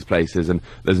going to these places, and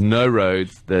there's no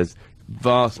roads. There's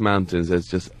vast mountains. There's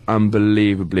just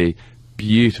unbelievably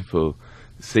beautiful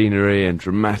scenery and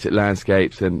dramatic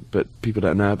landscapes, but people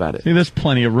don't know about it. See, there's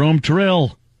plenty of room.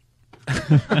 Drill.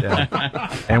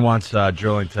 Yeah. And wants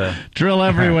drilling to drill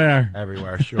everywhere.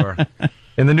 Everywhere, sure.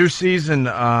 In the new season,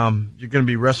 you're going to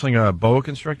be wrestling a boa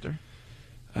constrictor?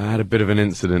 I had a bit of an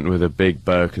incident with a big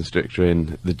boa constrictor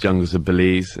in the jungles of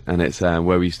Belize, and it's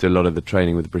where we used to do a lot of the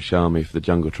training with the British Army for the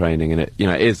jungle training, and it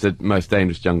is the most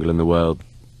dangerous jungle in the world,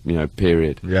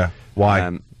 period. Yeah.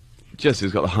 Why? Just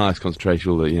it's got the highest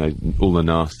concentration, all the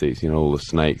nasties, all the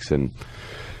snakes and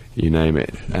you name it.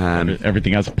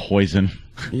 Everything has poison.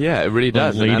 Yeah, it really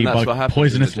does. And that's what happens.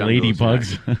 Poisonous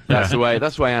ladybugs. That's the way.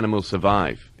 That's why animals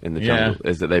survive in the jungle.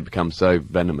 Is that they become so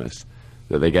venomous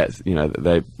that they get,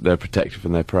 they're protected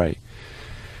from their prey.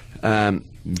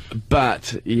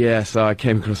 But yeah, so I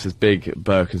came across this big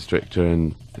boa constrictor,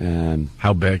 and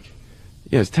how big?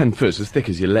 Yeah, it's 10 foot. It's as thick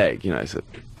as your leg. It's a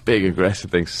big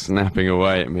aggressive thing snapping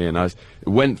away at me, and it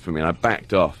went for me, and I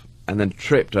backed off, and then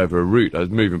tripped over a root. I was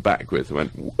moving backwards and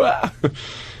went, wah!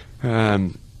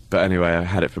 But anyway, I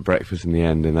had it for breakfast in the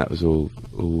end, and that was all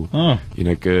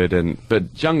good.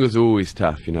 But jungles are always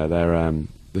tough. They're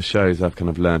the shows I've kind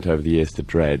of learnt over the years to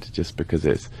dread, just because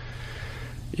it's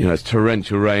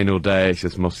torrential rain all day. It's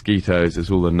just mosquitoes.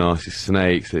 There's all the nasty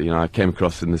snakes. I came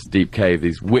across in this deep cave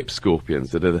these whip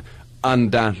scorpions that are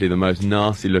undoubtedly the most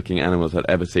nasty-looking animals I'd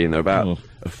ever seen. They're about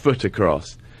a foot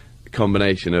across,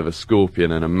 combination of a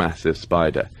scorpion and a massive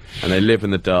spider, and they live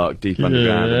in the dark, deep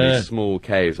underground, in these small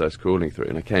caves I was crawling through,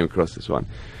 and I came across this one.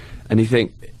 And you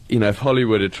think, you know, if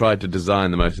Hollywood had tried to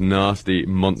design the most nasty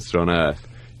monster on Earth,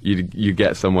 you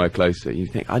get somewhere closer. You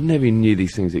think, I never even knew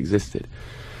these things existed.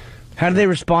 How do they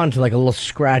respond to like a little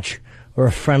scratch or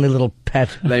a friendly little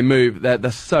pet? They move.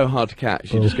 They're so hard to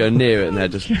catch. You just go near it and they're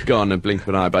just gone in a blink of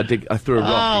an eye. But I threw a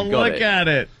rock and got it. Look at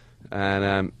it.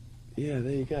 And yeah,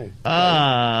 there you go.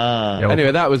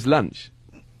 Anyway, that was lunch.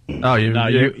 Oh,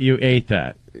 you ate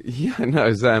that. Yeah, no, it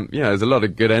was, there's a lot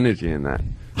of good energy in that.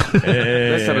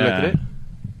 Let's have a look at it.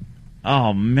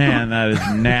 Oh man, that is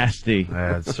nasty.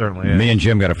 Yeah, it certainly is. Me and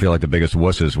Jim got to feel like the biggest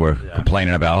wusses. We're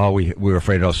complaining about, we were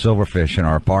afraid of those silverfish in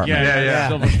our apartment.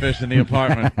 Yeah. Silverfish in the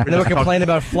apartment. And then we're complaining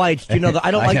about flights. Do you know that I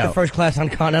don't like the first class on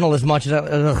Continental as much as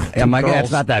I'm like,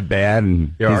 it's not that bad.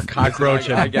 And our cockroach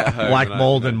and I get home black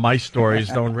mold and mice stories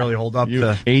don't really hold up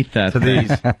to ate that to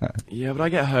these. Yeah, but I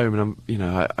get home and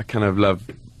I kind of love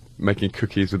making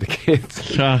cookies with the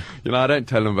kids. I don't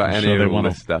tell them about any of all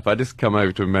this stuff. I just come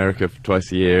over to America for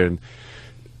twice a year and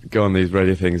go on these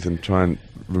radio things and try and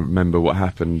remember what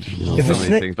happened. Some of these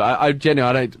things. But I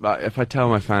genuinely, if I tell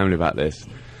my family about this,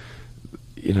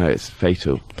 it's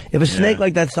fatal. If a snake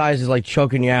like that size is like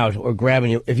choking you out or grabbing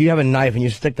you, if you have a knife and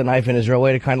you stick the knife in, is there a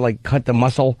way to kind of like cut the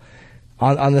muscle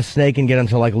on the snake and get them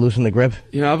to like loosen the grip?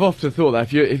 I've often thought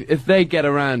that if they get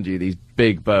around you, these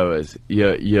big boas,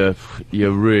 you're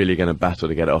really going to battle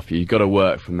to get it off you. You've got to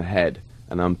work from the head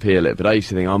and unpeel it. But I used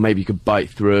to think, maybe you could bite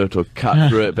through it or cut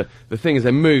through it. But the thing is,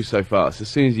 they move so fast. As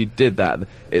soon as you did that,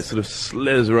 it sort of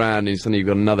slithers around, and suddenly you've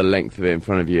got another length of it in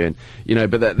front of you.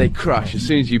 And but they crush. As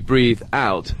soon as you breathe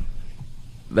out,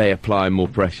 they apply more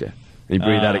pressure. And you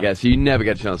breathe out again, so you never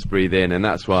get a chance to breathe in, and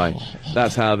that's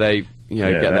how they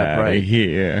get that break.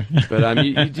 Here. But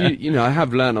I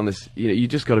have learned on this. You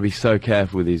just got to be so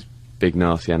careful with these big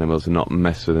nasty animals and not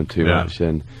mess with them too much.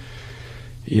 And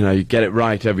you get it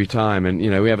right every time. And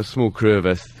we have a small crew of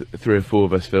us, 3 or 4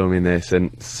 of us filming this,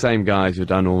 and same guys who've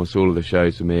done almost all of the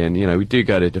shows with me. And we do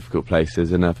go to difficult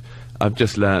places, and I've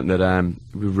just learned that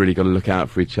we've really got to look out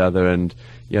for each other. And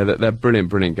that they're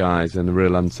brilliant guys and the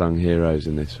real unsung heroes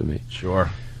in this for me. Sure.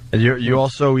 And you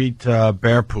also eat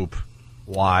bear poop.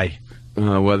 Why?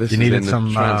 Well, this is in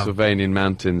the Transylvanian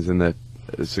mountains, and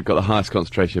it's got the highest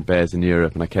concentration of bears in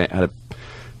Europe. And I had a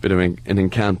bit of an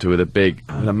encounter with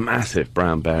a massive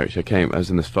brown bear. Which I was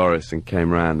in this forest and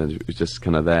came around, and it was just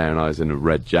kind of there, and I was in a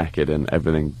red jacket and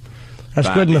everything. That's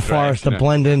good in the forest to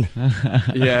blend in.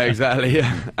 Yeah, exactly.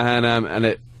 Yeah. And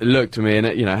it looked to me, and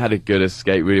it had a good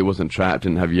escape. Really wasn't trapped,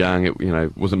 didn't have young.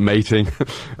 It wasn't mating,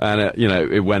 and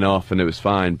it went off, and it was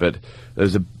fine. But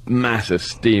there's a massive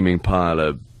steaming pile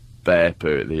of bear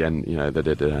poo at the end. That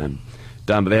it done.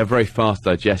 But they have very fast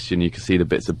digestion. You can see the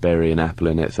bits of berry and apple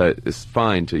in it, so it's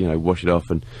fine to wash it off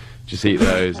and just eat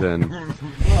those. And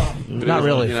not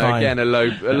really fine. Again, a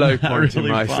low point in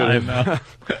my sort of.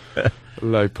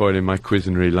 Low point in my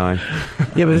Cuisinary life.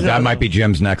 Yeah, but that might be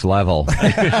Jim's next level.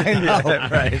 I know,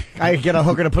 right? I get a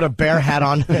hooker to put a bear hat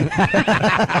on.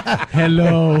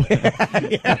 Hello.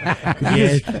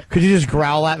 Could you just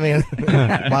growl at me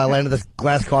while I land at this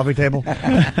glass coffee table?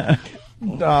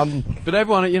 But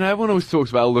everyone always talks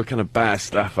about all the kind of bad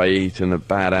stuff I eat and the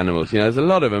bad animals. There's a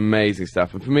lot of amazing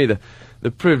stuff, and for me,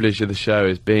 the privilege of the show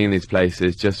is being in these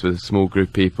places just with a small group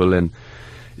of people and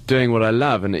doing what I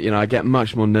love. And I get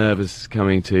much more nervous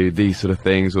coming to these sort of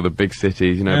things or the big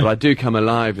cities, but I do come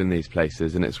alive in these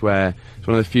places, and it's one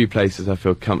of the few places I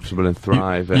feel comfortable and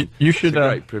thrive. You should, it's a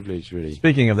great privilege, really.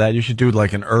 Speaking of that, you should do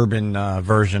like an urban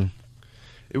version.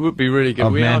 It would be really good.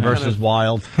 Of Man vs.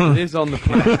 Wild. It is on the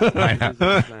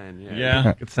plan. Yeah.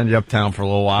 I could send you uptown for a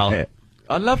little while.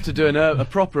 I'd love to do a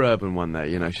proper urban one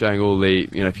there, showing all the,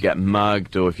 if you get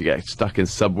mugged or if you get stuck in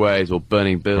subways or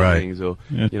burning buildings or,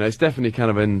 it's definitely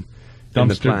kind of in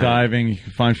dumpster diving. You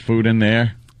can find food in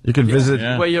there. You can visit.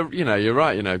 Well, you're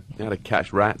right, how to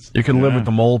catch rats. You can live with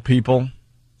the mole people.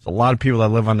 There's a lot of people that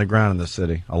live underground in the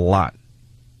city. A lot.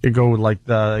 You go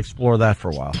explore that for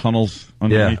a while. Tunnels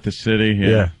underneath the city.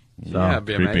 Yeah. So, that'd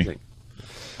be amazing.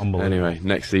 Anyway,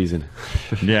 next season.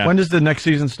 Yeah. When does the next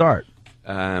season start?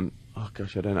 Oh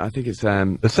gosh, I don't know. I think it's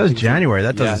It says January.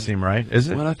 That doesn't seem right, is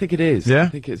it? Well, I think it is. Yeah. I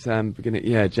think it's beginning.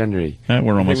 Yeah, January. We're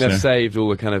almost I think they've there. saved all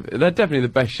the kind of. They're definitely the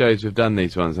best shows we've done.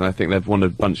 These ones, and I think they've wanted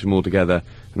to bunch them all together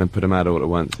and then put them out all at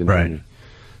once. In January.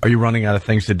 Are you running out of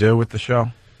things to do with the show?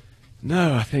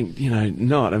 No, I think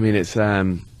not. I mean, it's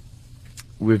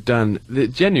we've done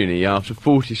genuinely after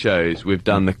 40 shows, we've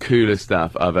done the coolest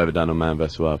stuff I've ever done on Man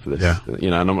vs. Wild for this. Yeah.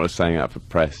 And I'm not saying that for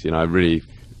press. I really.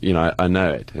 I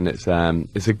know it, and it's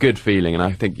a good feeling, and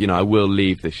I think I will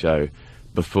leave the show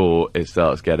before it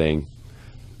starts getting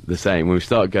the same. When we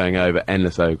start going over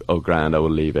endless old ground, I will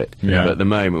leave it. Yeah. But at the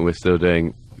moment, we're still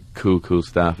doing cool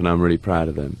stuff, and I'm really proud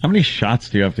of them. How many shots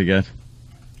do you have to get?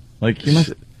 Like, you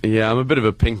must... Yeah, I'm a bit of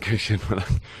a pincushion.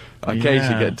 I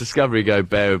occasionally get Discovery Go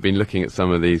Bear. We've been looking at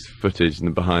some of these footage and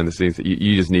the behind the scenes that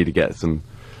you just need to get some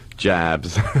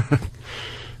jabs.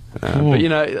 But you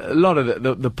know, a lot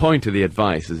of the point of the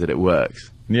advice is that it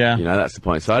works. Yeah. You know, that's the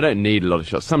point. So I don't need a lot of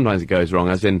shots. Sometimes it goes wrong.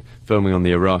 I was in filming on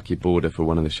the Iraqi border for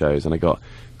one of the shows, and I got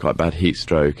quite a bad heat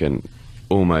stroke and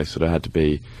almost sort of had to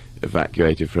be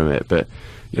evacuated from it. But,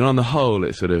 you know, on the whole,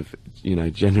 it sort of, you know,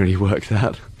 generally works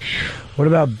out. What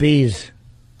about bees?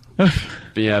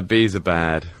 Yeah, bees are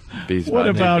bad. Bees are What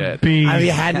bad. about bees?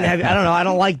 I don't know. I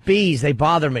don't like bees. They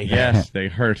bother me. Yes, they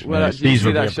hurt. Well, man. did you see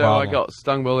would be that a show problem. I got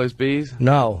stung by all those bees?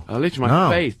 No. Oh, literally my No.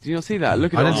 face. Did you not see that?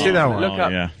 Look at I it. didn't see that one. Look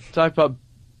up, yeah. type up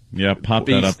Yeah, pop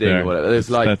bee that up sting there. or whatever. There's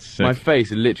like, That's sick. my face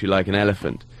is literally like an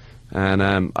elephant. And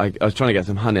I was trying to get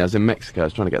some honey. I was in Mexico. I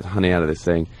was trying to get some honey out of this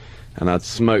thing. And I'd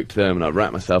smoked them and I'd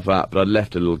wrapped myself up, but I'd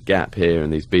left a little gap here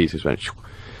and these bees just went shoo.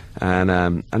 And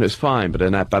it was fine, but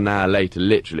about an hour later,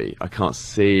 literally, I can't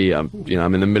see. I'm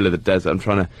in the middle of the desert. I'm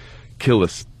trying to kill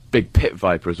this big pit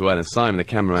viper as well. And Simon, the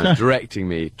cameraman, is directing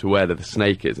me to where the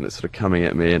snake is, and it's sort of coming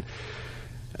at me. And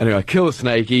anyway, I kill the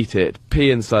snake, eat it, pee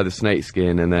inside the snake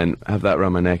skin, and then have that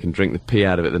around my neck and drink the pee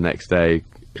out of it the next day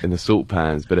in the salt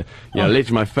pans. But you know,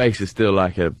 literally, my face is still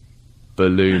like a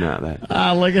balloon out there.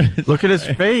 Ah, look at it. Look at his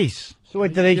face. So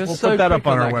wait, do they? We'll so put that quick up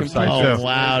on on our that website Oh, too.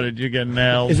 wow, did you get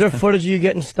nailed? Is there footage of you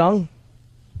getting stung?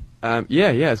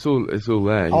 Yeah, it's all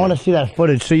there. I want to see that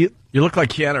footage. So you. You look like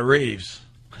Keanu Reeves.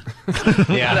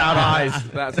 Yeah, Without eyes.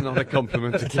 That's not a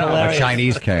compliment to A tell.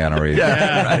 Chinese Keanu Reeves.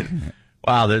 Yeah, right.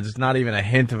 Wow, there's not even a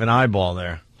hint of an eyeball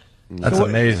there. That's So what-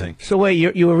 amazing. So wait,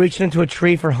 you were reaching into a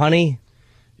tree for honey?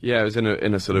 Yeah, it was in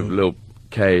a sort of little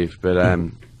cave, but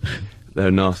they're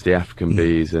nasty African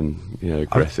bees and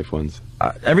aggressive ones.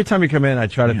 Every time you come in, I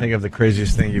try to think of the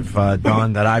craziest thing you've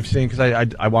done that I've seen, because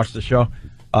I watched the show.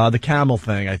 The camel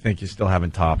thing, I think you still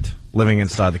haven't topped. Living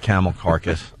inside the camel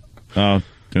carcass. Oh,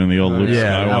 doing the old Luke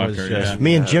Yeah, that was Skywalker. just- Yeah.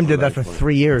 Me and Jim did that for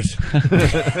 3 years.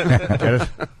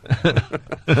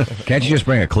 Can't you just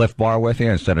bring a Cliff Bar with you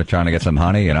instead of trying to get some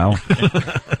honey, you know?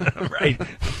 Right.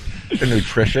 They're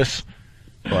nutritious.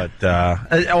 But,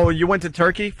 you went to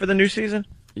Turkey for the new season?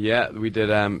 Yeah, we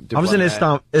did. I was in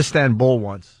Istanbul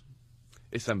once.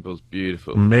 Istanbul's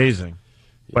beautiful. Amazing.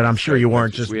 But I'm sure you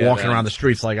weren't gorgeous. just We had, walking around the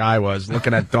streets like I was,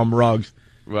 looking at dumb rugs.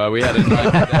 Well, we had a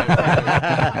nice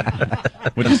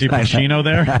Would you see Pacino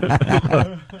there?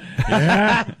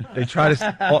 Yeah. They try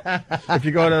to. If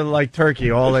you go to like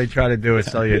Turkey, all they try to do is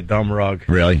sell you a dumb rug.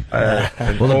 Really? Well,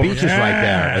 the beach is right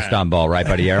there, Istanbul, right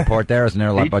by the airport there. Isn't there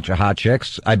a bunch of hot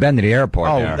chicks? I've been to the airport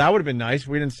Oh, there. that would have been nice.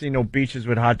 We didn't see no beaches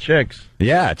with hot chicks.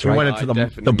 Yeah, it's We right. went I into the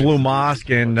definitely Blue missed Mosque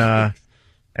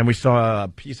and we saw a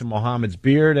piece of Muhammad's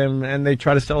beard, and they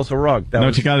try to sell us a rug. That Know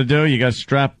was, what you got to do? You got to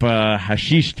strap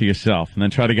hashish to yourself and then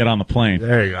try to get on the plane.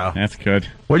 There you go. That's good.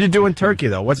 What do you do in Turkey,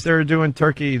 though? What's there to do in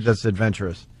Turkey that's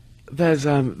adventurous? There's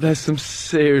some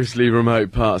seriously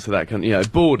remote parts of that country.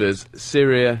 Borders: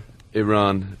 Syria,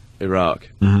 Iran, Iraq.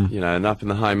 And up in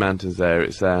the high mountains there,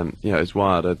 it's it's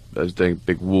wild. I was doing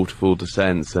big waterfall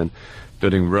descents and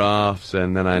building rafts,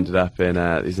 and then I ended up in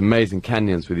these amazing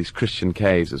canyons with these Christian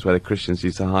caves. It's where the Christians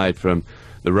used to hide from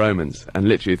the Romans, and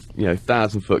literally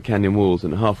 1,000-foot canyon walls,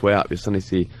 and halfway up you suddenly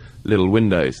see little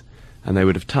windows, and they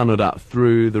would have tunneled up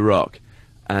through the rock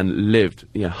and lived.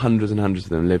 Hundreds and hundreds of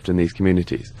them lived in these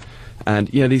communities, and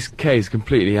these caves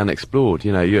completely unexplored.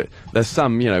 There's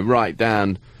some right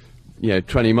down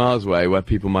 20 miles away where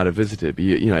people might have visited,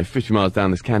 but 50 miles down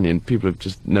this canyon, people have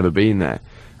just never been there.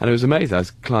 And it was amazing. I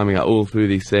was climbing up all through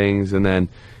these things and then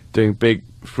doing big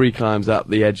free climbs up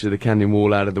the edge of the canyon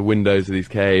wall out of the windows of these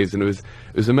caves. And it was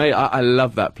amazing. I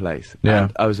love that place. Yeah.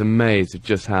 And I was amazed at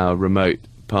just how remote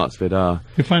parts of it are.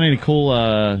 You find any cool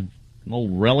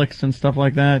old relics and stuff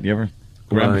like that? You ever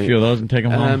grab a few of those and take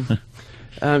them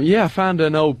home? Yeah, I found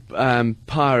an old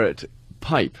pirate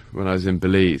pipe when I was in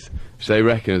Belize, which they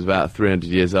reckon is about 300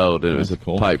 years old, and it was a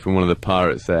cool. pipe from one of the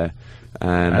pirates there.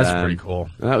 And That's pretty cool.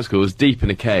 That was cool. It was deep in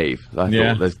a cave. I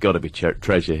Yeah. thought there's got to be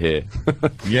treasure here.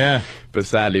 Yeah. But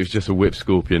sadly, it was just a whip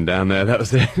scorpion down there. That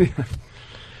was it.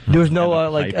 There was no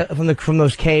from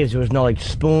those caves. There was no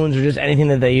spoons or just anything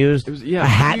that they used. It was a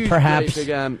hat, huge, perhaps.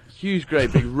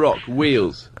 Great big rock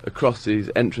wheels across these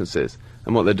entrances.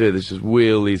 And what they do is just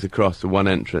wheel these across to one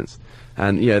entrance.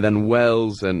 And then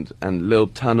wells and little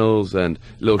tunnels and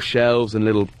little shelves and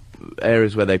little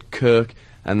areas where they'd cook.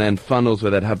 And then funnels where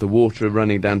they'd have the water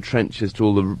running down trenches to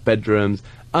all the bedrooms.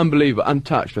 Unbelievable,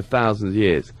 untouched for thousands of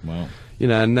years. Wow.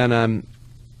 And then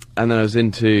and then I was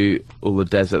into all the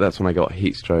desert. That's when I got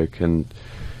heat stroke and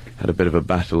had a bit of a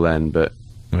battle then, but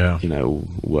you know, all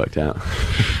worked out.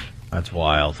 That's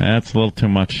wild. That's a little too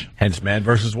much. Hence Man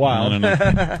vs. Wild. I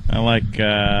don't know. I like,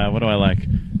 what do I like?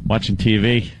 Watching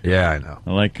TV. Yeah, I know.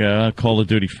 I like Call of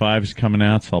Duty 5 is coming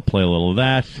out, so I'll play a little of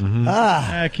that.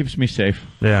 It keeps me safe.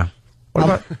 Yeah. What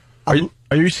about,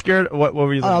 are you scared? What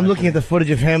were you looking I'm looking at the footage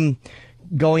of him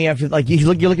going after, like,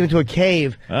 you're looking into a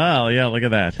cave. Oh, yeah, look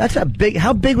at that. That's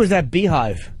how big was that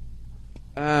beehive?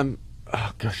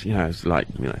 Oh gosh, you know, it's like,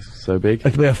 you know, so big.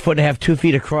 Like a foot and a half, 2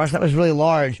 feet across. That was really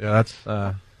large. Yeah, that's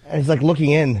And he's like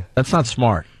looking in. that's not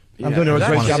smart. I'm doing a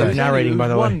great job of narrating, by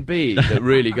the way. One bee that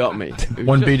really got me.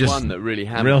 One bee just one that really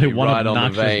hammered really me one right on the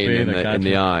obnoxious vein bee in that got the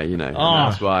you. eye, you know.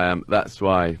 Oh. And that's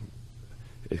why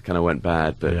it kind of went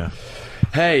bad. But Yeah.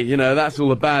 hey, you know, that's all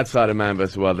the bad side of Man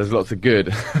vs. Wild. There's lots of good.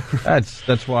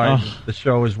 That's why the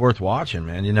show is worth watching,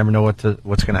 man. You never know what's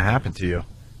going to happen to you.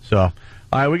 So, all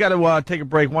right, we got to take a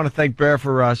break. Want to thank Bear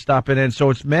for stopping in.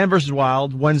 So it's Man vs.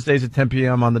 Wild Wednesdays at 10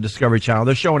 p.m. on the Discovery Channel.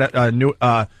 They're showing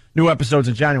new episodes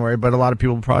in January, but a lot of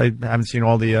people probably haven't seen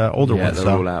all the older Yeah, ones. they're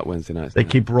So all out Wednesday nights. they now.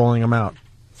 keep rolling them out.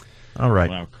 All right.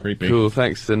 Wow, creepy. Cool,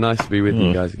 thanks. Nice to be with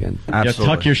you guys again. Yeah,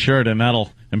 Absolutely. tuck your shirt and that'll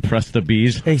impress the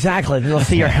bees. Exactly. They'll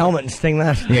see your helmet and sting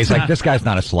that. Yeah, he's like, this guy's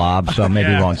not a slob, so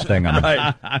maybe he won't sting him.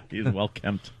 He's well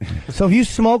kempt. So if you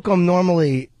smoke them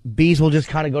normally, bees will just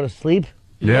kind of go to sleep?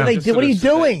 Yeah. What, Just what are you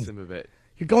sort of doing? sets them a bit.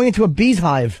 You're going into a bee's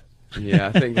hive.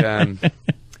 Yeah, I think.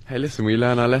 Hey, listen, we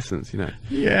learn our lessons, you know.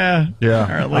 Yeah. Yeah.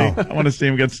 Apparently. I want to see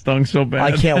him get stung so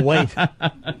bad. I can't wait.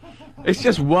 It's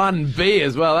just one bee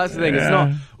as well. That's the thing. It's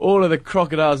not all of the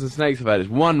crocodiles and snakes I've had. It's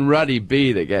one ruddy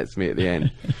bee that gets me at the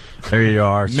end. There you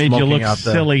are. Made you smoking look out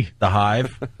silly. The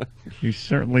hive. You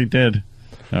certainly did.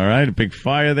 All right, a big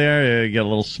fire there. You get a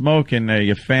little smoke, and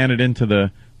you fan it into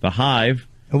the hive.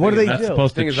 And what do they That's do?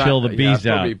 supposed to Thing is chill that- the bees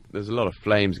yeah, out. probably, there's a lot of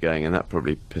flames going, and that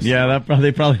probably pisses Yeah, them off.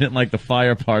 they probably didn't like the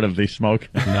fire part of the smoke.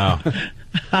 No.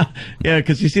 Yeah,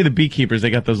 because you see the beekeepers, they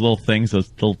got those little things,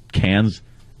 those little cans,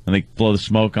 and they blow the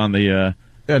smoke on the.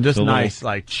 Yeah, just the nice.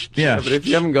 little- Like, Yeah, But if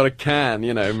you haven't got a can,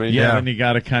 you know, I mean, yeah, then you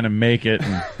got to kind of make it.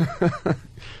 And,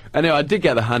 Anyway, I did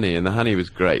get the honey, and the honey was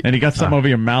great. and you got something over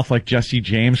your mouth like Jesse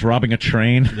James robbing a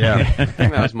train. yeah. I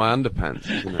think that was my underpants.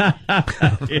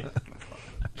 You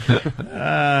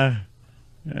know.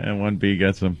 And one bee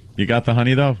gets them. You got the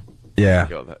honey, though? Yeah.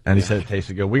 Got that. And he said it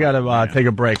tasted good. We got to take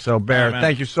a break. So, Bear, All right, man.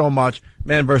 thank you so much.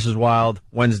 Man vs. Wild,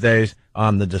 Wednesdays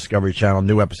on the Discovery Channel.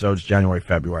 New episodes January,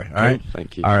 February. All right?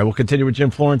 Thank you. All right, we'll continue with Jim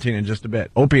Florentine in just a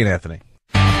bit. Opie and Anthony.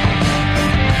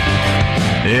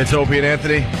 It's Opie and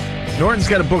Anthony. Norton's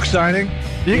got a book signing.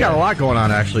 You got a lot going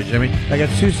on, actually, Jimmy. I got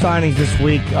 2 signings this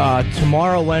week.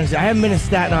 Tomorrow, Wednesday. I haven't been to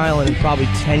Staten Island in probably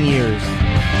 10 years.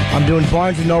 I'm doing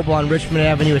Barnes & Noble on Richmond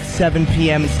Avenue at 7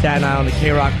 p.m. in Staten Island. The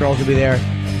K-Rock girls will be there.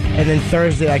 And then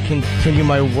Thursday, I continue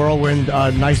my whirlwind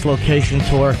nice location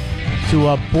tour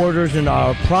to Borders in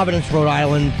Providence, Rhode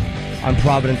Island on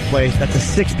Providence Place. That's a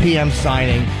 6 p.m.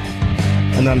 signing.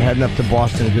 And then I'm heading up to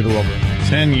Boston to do the Wilbur.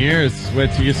 10 years.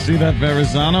 Wait till you see that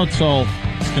Verrazano toll.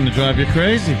 It's going to drive you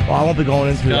crazy. Well, I won't be going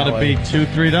into Got that to way. be $2,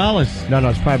 $3. No,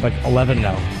 it's probably like 11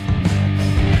 now.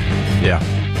 Yeah,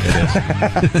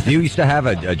 it is. You used to have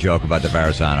a joke about the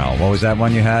Verrazano. What was that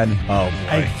one you had? Oh,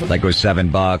 boy. Like it was $7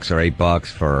 or $8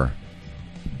 for.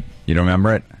 You don't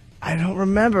remember it? I don't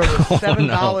remember. It was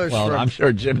 $7 Well, for I'm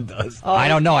sure Jim does. I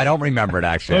don't know. I don't remember it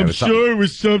actually. It was it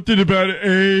was something about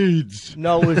AIDS.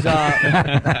 No, it was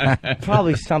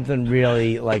probably something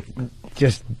really like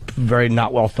just very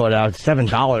not well thought out.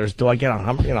 $7. Do I get a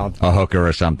hooker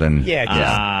or something. Yeah, just,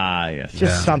 Yes.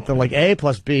 just something like A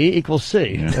plus B equals C.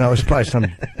 You know, it's probably some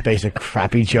basic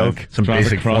crappy joke. Some Drive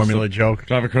basic across formula the- joke.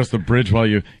 Drive across the bridge while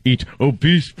you eat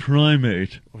obese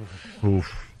primate.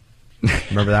 Oof.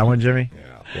 Remember that one, Jimmy?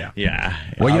 Yeah.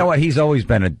 Well, you know what? He's always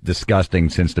been disgusting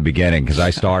since the beginning because I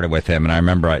started with him, and I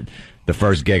remember the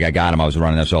first gig I got him, I was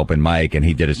running this open mic, and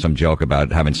he did some joke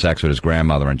about having sex with his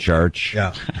grandmother in church.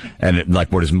 Yeah. And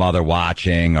like with his mother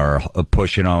watching or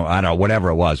pushing on, I don't know, whatever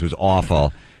it was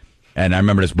awful. And I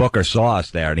remember this booker saw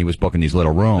us there, and he was booking these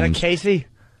little Is that rooms. Casey?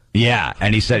 Yeah,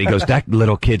 and he goes, that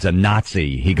little kid's a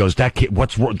Nazi. He goes, that kid,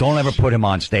 don't ever put him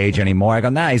on stage anymore. I go,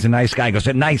 nah, he's a nice guy. He goes,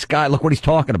 a nice guy, look what he's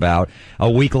talking about. A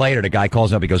week later, the guy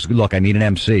calls up, he goes, look, I need an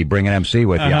MC, bring an MC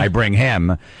with you. I bring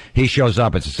him. He shows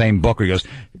up, it's the same booker. He goes,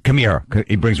 come here.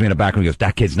 He brings me in the back room, he goes,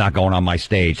 that kid's not going on my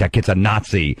stage. That kid's a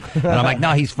Nazi. And I'm like,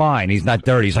 no, he's fine. He's not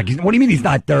dirty. He's like, what do you mean he's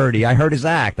not dirty? I heard his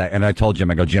act. And I told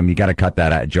Jim, I go, Jim, you got to cut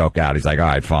that joke out. He's like, all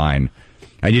right, fine.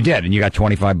 And you did, and you got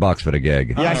 $25 for the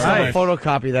gig. Yeah, I saw a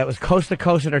photocopy that was Coast to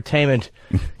Coast Entertainment.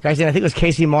 Guy's name, I think it was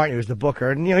Casey Martin, who was the booker,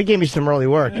 and he gave me some early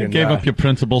work. You gave up your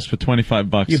principals for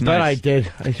 $25. You bet I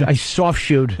did. I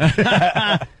soft-shoed.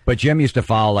 But Jim used to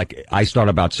follow, like, I started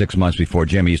about 6 months before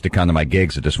Jim. He used to come to my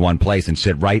gigs at this one place and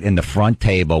sit right in the front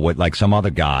table with, like, some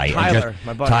other guy. Tyler,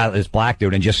 my buddy. Tyler, this black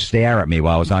dude, and just stare at me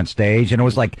while I was on stage. And it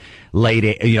was like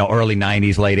early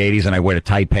 90s, late 80s, and I wore the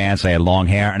tight pants, I had long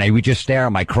hair, and he would just stare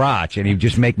at my crotch, and he would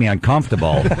just make me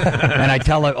uncomfortable. And I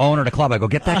tell the owner of the club, I go,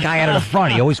 get that guy out of the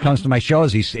front. He always comes to my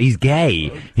shows. He's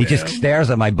gay. He just stares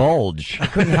at my bulge. I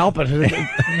couldn't help it.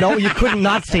 No, you could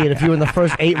not see it if you were in the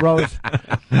first 8 rows.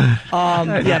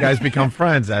 You guys become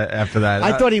friends after that.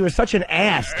 I thought he was such an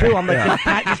ass, too. I'm like,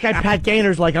 this guy Pat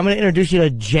Gaynor's like, I'm going to introduce you to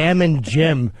Jammin'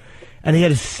 Jim. And he had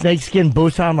his snakeskin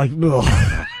boots on. I'm like,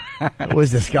 ugh. Who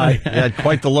is this guy? He had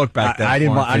quite the look back then. I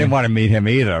didn't want to meet him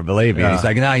either, believe me. Yeah. He's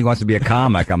like, no, he wants to be a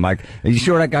comic. I'm like, are you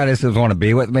sure that guy doesn't want to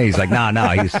be with me? He's like, no,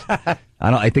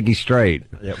 I think he's straight.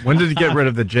 Yeah. When did you get rid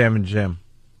of the Jammin' Jim?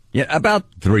 Yeah, about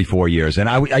 3-4 years. And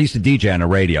I used to DJ on the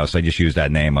radio, so I just used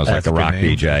that name. I was like a rock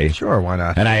DJ. Sure, why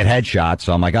not? And I had headshots,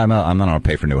 so I'm like, I'm not going to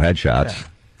pay for new headshots.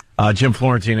 Yeah. Jim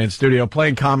Florentine in studio,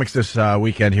 playing comics this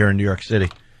weekend here in New York City.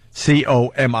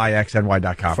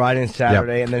 COMIXNY.com. Friday and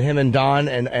Saturday, yep. And then him and Don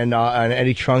and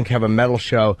Eddie Trunk have a metal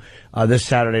show this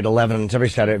Saturday at 11. It's every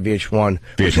Saturday at VH1.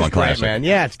 VH1 Classic. Great, man.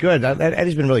 Yeah, it's good.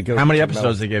 Eddie's been really good. How many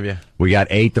episodes did they give you? We got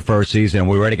 8 the first season, and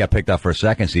we already got picked up for a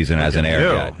second season as an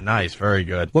air yet. Nice, very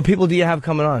good. What people do you have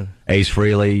coming on? Ace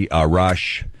Frehley,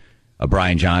 Rush,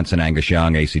 Brian Johnson, Angus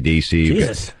Young, AC/DC,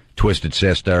 Jesus. Twisted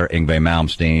Sister, Yngwie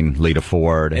Malmsteen, Lita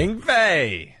Ford.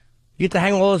 Yngwie! You get to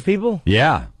hang with all those people?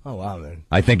 Yeah. Oh, wow, man.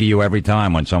 I think of you every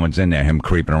time when someone's in there, him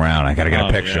creeping around. I got to get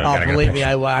a picture. Yeah. Believe me,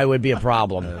 I would be a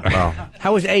problem. Well,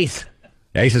 how was Ace?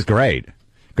 Ace is great.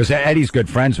 Because Eddie's good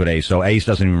friends with Ace, so Ace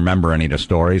doesn't even remember any of the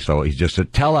stories, so he's just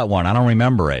said, tell that one, I don't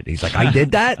remember it. He's like, I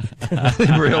did that?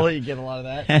 Really? You get a lot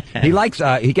of that?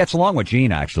 He gets along with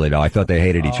Gene, actually, though. I thought they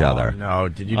hated each other. No,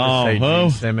 did you just say Gene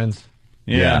Simmons?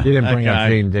 Yeah. You didn't bring up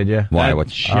Gene, did you? Why? What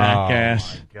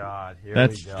jackass? Oh, my God.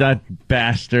 That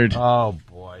bastard. Oh,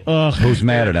 boy. Ugh. Who's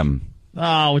mad at him?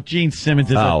 Oh, Gene Simmons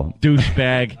is a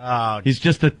douchebag. He's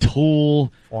just a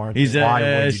tool. He's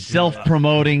a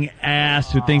self-promoting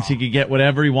ass who thinks he could get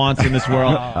whatever he wants in this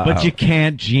world. But you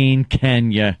can't, Gene,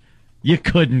 can you? You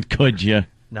couldn't, could you?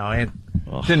 No, he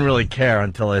didn't really care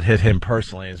until it hit him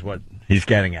personally, is what he's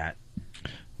getting at.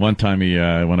 One time he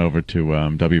went over to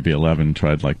WB11 and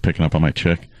tried picking up on my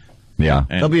chick. Yeah.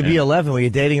 WB11, were you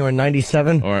dating her in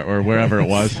 97? Or wherever it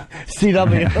was.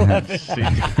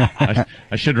 CW11.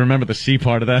 I should remember the C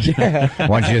part of that. Yeah.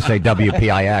 Why don't you just say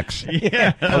WPIX?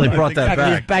 Yeah. Well, they brought that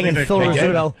back. He's banging Phil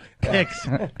Rizzuto.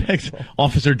 Picks.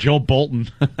 Officer Joe Bolton.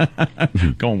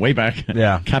 Going way back.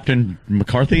 Yeah. Captain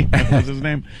McCarthy was his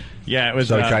name. Yeah, it was.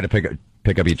 So he tried to pick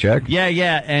up your chick? Yeah.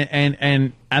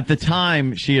 And at the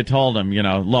time, she had told him,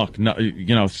 look,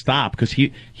 no, stop. Because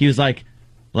he was like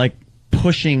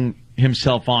pushing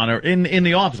himself on her in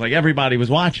the office, like everybody was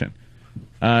watching,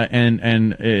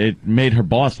 and it made her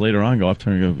boss later on go up to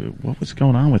her and go, what was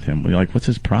going on with him? Like, what's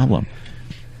his problem?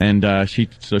 And she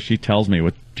tells me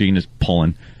what Gene is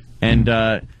pulling, and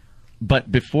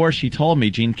but before she told me,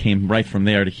 Gene came right from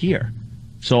there to here.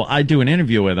 So I do an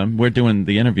interview with him. We're doing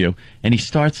the interview, and he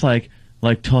starts like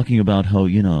talking about how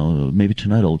maybe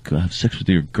tonight I'll have sex with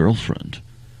your girlfriend.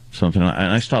 Something, and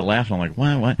I start laughing. I'm like,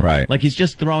 what? Right. Like he's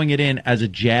just throwing it in as a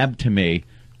jab to me,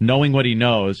 knowing what he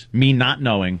knows, me not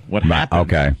knowing what happened.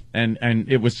 Okay. And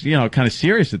it was kind of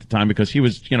serious at the time because he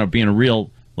was being a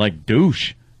real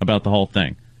douche about the whole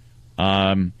thing,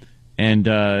 and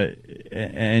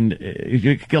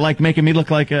making me look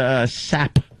like a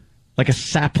sap, like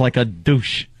a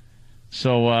douche.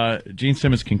 So Gene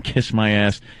Simmons can kiss my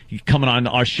ass. He's coming on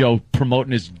our show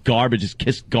promoting his garbage, his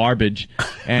Kiss garbage,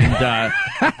 and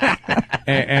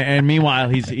and meanwhile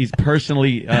he's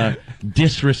personally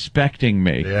disrespecting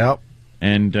me. Yep.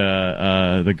 And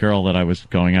the girl that I was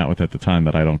going out with at the time,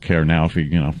 that I don't care now if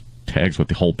he tags with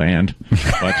the whole band,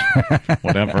 but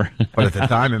whatever. But at the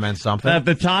time, it meant something. At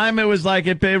the time, it was like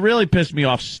it really pissed me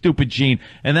off. Stupid Gene.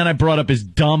 And then I brought up his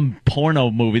dumb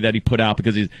porno movie that he put out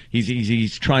because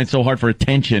he's trying so hard for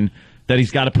attention that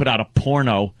he's got to put out a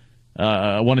porno.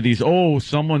 One of these.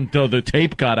 The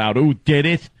tape got out. Oh, did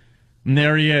it? And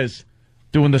there he is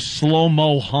doing the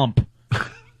slow-mo hump.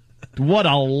 What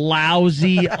a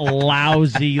lousy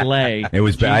lay. It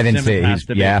was bad. I didn't see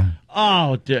it. Yeah.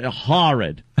 Oh,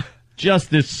 horrid.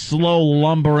 Just this slow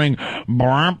lumbering.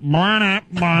 Mix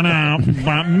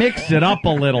it up a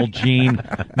little, Gene.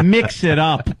 Mix it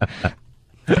up.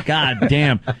 God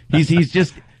damn. He's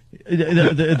just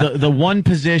The one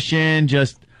position,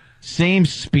 just same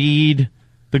speed.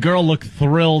 The girl looked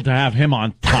thrilled to have him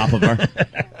on top of her.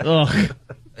 Ugh.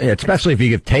 Yeah, especially if you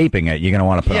give taping it, you're going to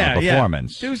want to put on a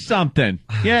performance. Yeah. Do something.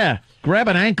 Yeah. Grab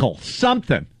an ankle.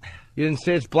 Something. You didn't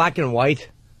say it's black and white?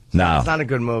 No. It's not a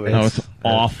good movie. No, it's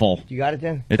awful. You got it,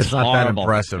 Dan? It's not horrible. that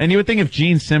impressive. And you would think if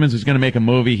Gene Simmons was going to make a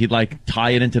movie, he'd like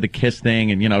tie it into the Kiss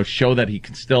thing and, show that he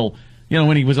could still,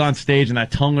 when he was on stage and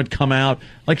that tongue would come out,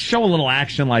 like show a little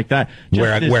action like that.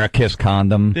 Wear a Kiss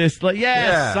condom.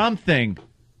 Something.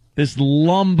 This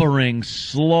lumbering,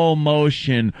 slow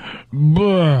motion.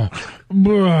 Bruh,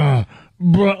 bruh,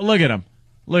 bruh. Look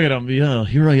at him. Yeah,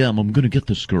 here I am. I'm going to get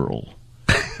this girl.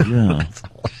 Yeah.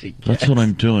 That's what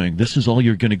I'm doing. This is all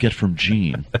you're going to get from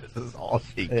Gene. This is all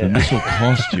she gets. And this will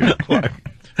cost you.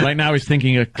 Right now he's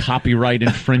thinking of copyright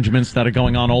infringements that are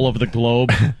going on all over the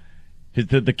globe.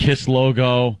 The Kiss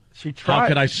logo. She tried. How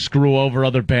could I screw over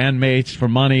other bandmates for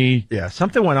money? Yeah,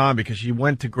 something went on because she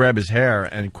went to grab his hair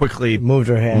and quickly moved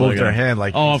her hand.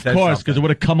 Like of course, because it would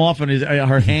have come off on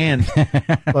her hand.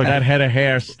 Look, that head of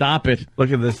hair. Stop it.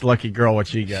 Look at this lucky girl, what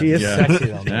she gets. She is sexy,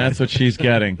 though. That's what she's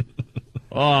getting.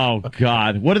 Oh,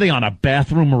 God. What are they on, a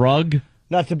bathroom rug?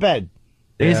 No, it's a bed.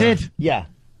 Is it? Yeah.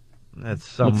 That's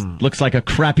some... Looks like a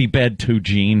crappy bed, too,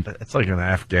 Gene. It's like an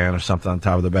Afghan or something on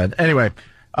top of the bed. Anyway,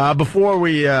 before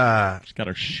we... She's got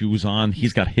her shoes on.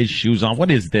 He's got his shoes on.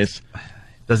 What is this?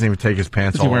 Doesn't even take his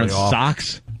pants all the way off. Is he wearing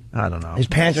socks? I don't know. His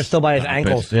pants are still by his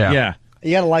ankles. Yeah.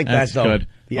 You gotta like That's that, though. Good.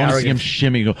 The I want to see him arrogance.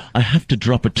 shimmy. Go, I have to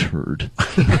drop a turd.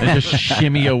 And just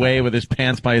shimmy away with his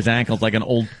pants by his ankles like an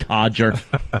old codger.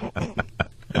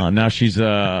 Now she's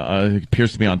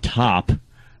appears to be on top.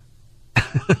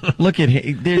 Look at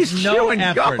him. There's He's no chewing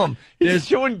effort. gum. He's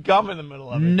chewing gum in the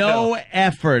middle of it. No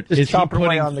effort Just is he chopping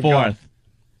away putting on the gum. forth.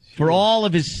 For all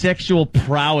of his sexual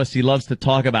prowess he loves to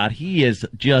talk about, he is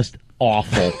just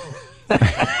awful.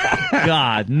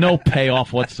 God, no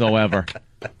payoff whatsoever.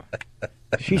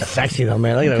 She's sexy, though,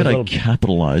 man. Look at How her could I little...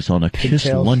 capitalize on a Kiss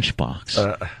pigtails.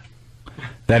 lunchbox?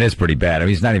 That is pretty bad. I mean,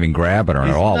 he's not even grabbing her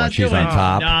at all when she's on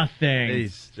top. Nothing.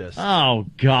 He's just... Oh,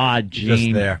 God, Gene.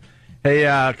 Just there.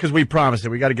 Hey, because we promised it.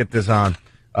 We got to get this on.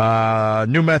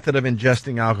 New method of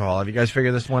ingesting alcohol. Have you guys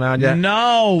figured this one out yet?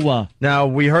 No. Now,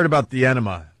 we heard about the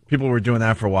enema. People were doing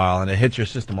that for a while, and it hits your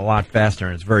system a lot faster,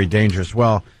 and it's very dangerous.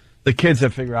 Well, the kids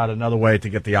have figured out another way to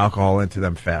get the alcohol into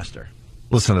them faster.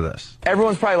 Listen to this.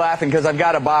 Everyone's probably laughing because I've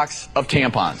got a box of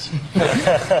tampons.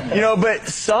 But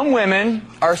some women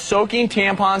are soaking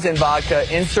tampons in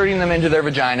vodka, inserting them into their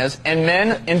vaginas, and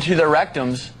men into their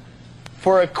rectums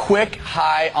for a quick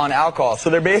high on alcohol. So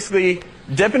they're basically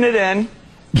dipping it in,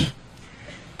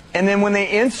 and then when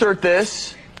they insert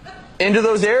this into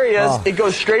those areas, it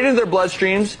goes straight into their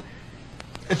bloodstreams.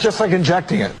 It's just like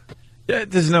injecting it.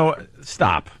 There's no...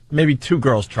 Stop. Maybe 2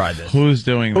 girls tried this. Who's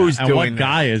doing Who's that? doing And what this?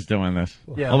 guy is doing this?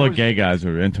 Yeah, Although who's- gay guys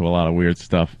are into a lot of weird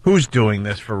stuff. Who's doing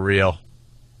this for real?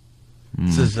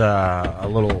 This is a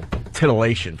little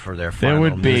titillation for their final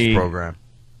would be- news program.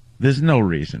 There's no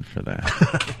reason for that.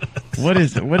 What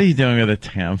are you doing with a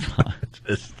tampon?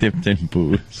 Just dipped in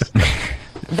booze.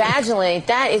 Vaginally,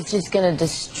 that is just going to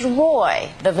destroy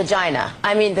the vagina.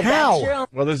 I mean, the bacterial.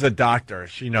 Well, there's a doctor.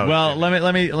 She knows. Well,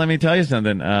 let me tell you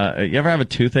something. You ever have a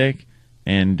toothache?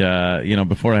 And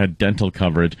before I had dental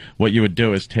coverage, what you would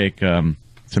do is take some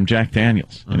Jack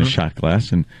Daniels in a shot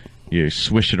glass and you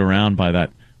swish it around by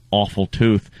that awful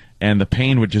tooth, and the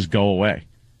pain would just go away,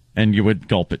 and you would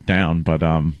gulp it down. But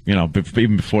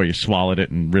even before you swallowed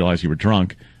it and realized you were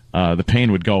drunk, the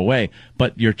pain would go away.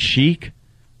 But your cheek,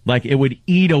 like it would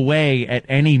eat away at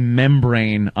any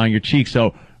membrane on your cheek.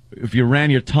 So if you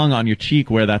ran your tongue on your cheek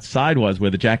where that side was,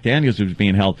 where the Jack Daniels was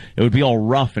being held, it would be all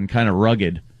rough and kind of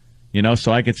rugged.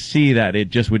 So I could see that it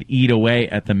just would eat away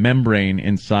at the membrane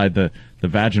inside the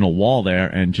vaginal wall there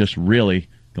and just really,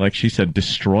 like she said,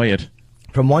 destroy it.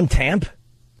 From one tamp?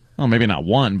 Well, maybe not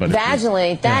one, but...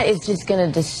 Vaginally, that is just going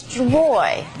to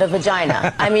destroy the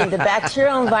vagina. I mean, the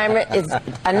bacterial environment is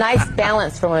a nice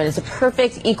balance for women. It's a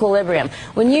perfect equilibrium.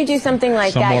 When you do something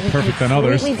like Some that, more you perfect than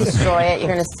others. completely destroy it.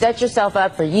 You're going to set yourself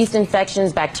up for yeast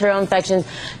infections, bacterial infections,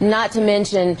 not to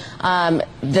mention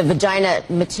the vagina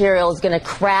material is going to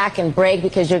crack and break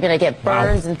because you're going to get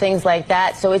burns and things like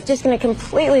that. So it's just going to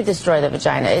completely destroy the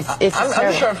vagina. It's I'm just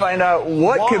terrible. trying to find out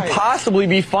what could possibly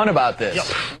be fun about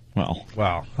this. Well,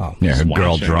 wow. Yeah, a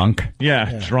girl watching. drunk.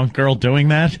 Yeah, drunk girl doing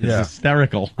that? It's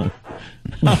hysterical.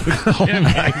 Jimmy.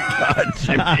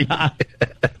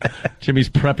 Jimmy's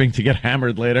prepping to get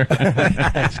hammered later.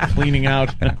 He's cleaning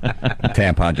out.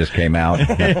 Tampon just came out.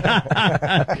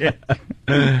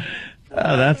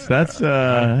 That's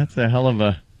a hell of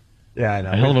a Yeah, I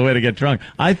know. A hell of a way to get drunk.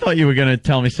 I thought you were going to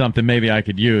tell me something maybe I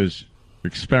could use,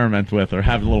 experiment with, or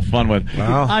have a little fun with.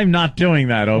 Well, I'm not doing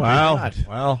that, Opie.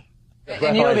 Well.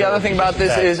 And you know the other thing about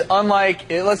this is, unlike,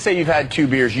 let's say you've had 2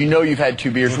 beers, you know you've had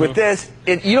 2 beers. With this,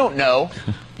 you don't know.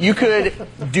 You could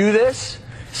do this,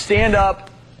 stand up,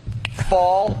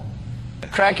 fall,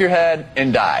 crack your head,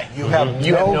 and die. You have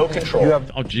no control.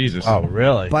 Oh, Jesus. Oh,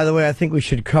 really? By the way, I think we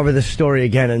should cover this story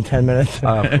again in 10 minutes.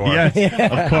 Of course.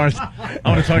 Yes, of course. I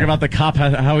want to talk about the cop,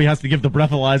 how he has to give the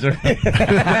breathalyzer.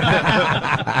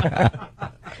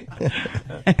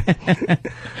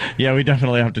 Yeah, we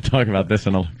definitely have to talk about this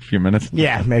in a few minutes.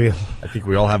 Yeah, maybe. I think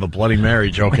we all have a Bloody Mary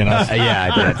joke in us.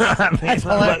 Yeah, I did. That's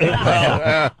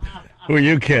hilarious. Who are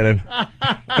you kidding?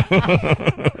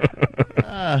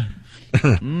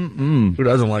 Who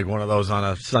doesn't like one of those on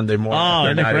a Sunday morning? Oh,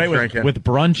 isn't it great with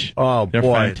brunch? Oh, they're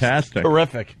boy, fantastic.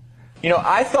 Terrific. You know,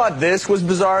 I thought this was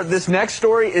bizarre. This next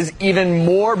story is even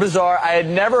more bizarre. I had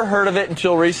never heard of it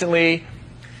until recently.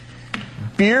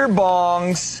 Beer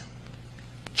bongs.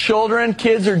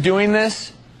 Kids are doing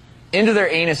this into their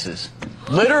anuses.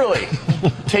 Literally.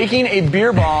 Taking a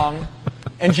beer bong.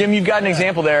 And Jim, you've got an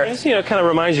example there. It kind of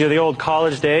reminds you of the old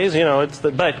college days.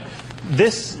 But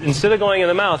this, instead of going in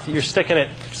the mouth, you're sticking it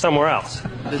somewhere else.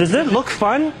 Does it look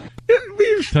fun?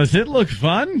 Does it look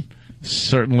fun?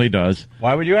 Certainly does.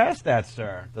 Why would you ask that,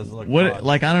 sir? Does it look fun?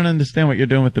 Like, I don't understand what you're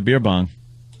doing with the beer bong.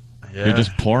 Yeah, You're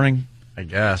just pouring? I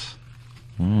guess.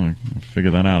 I'll figure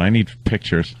that out. I need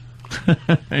pictures.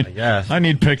 I guess. I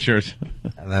need pictures.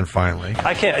 And then finally.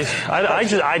 I can't.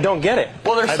 I don't get it.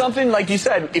 Well, there's something, like you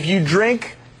said, if you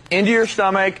drink into your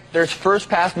stomach, there's first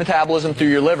pass metabolism through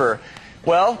your liver.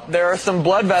 Well, there are some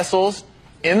blood vessels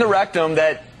in the rectum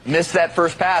that miss that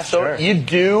first pass, so you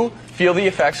do feel the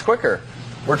effects quicker.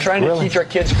 We're trying to teach our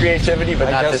kids creativity,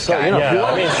 but not this kind.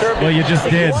 Well, you just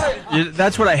did.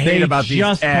 That's what I hate about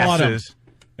these asses.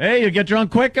 Hey, you get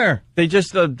drunk quicker. They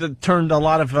just turned a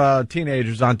lot of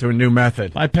teenagers onto a new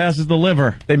method. Bypasses the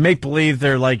liver. They make believe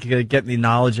they're like getting the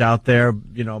knowledge out there,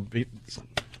 to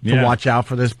watch out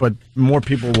for this, but more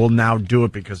people will now do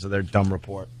it because of their dumb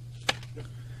report.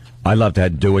 I'd love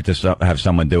to have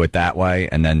someone do it that way,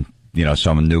 and then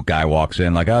some new guy walks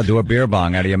in like, "Oh, do a beer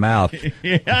bong out of your mouth."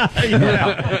 Yeah. Hey,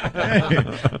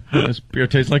 this beer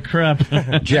tastes like crap.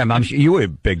 Jim, you were a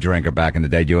big drinker back in the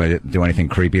day. Do you do anything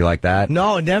creepy like that?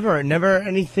 No, never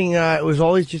anything. It was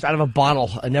always just out of a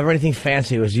bottle. Never anything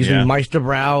fancy. It was using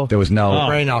Meisterbrow. There was no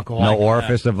grain alcohol. No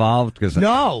orifice involved.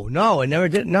 No, I never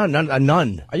did.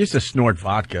 None. I used to snort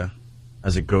vodka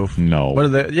as a goof. No. What are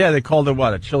they? Yeah, they called it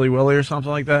what? A Chili Willy or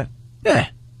something like that. Yeah.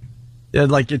 Yeah,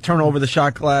 like you turn over the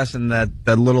shot glass and that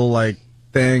little like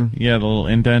thing. Yeah, the little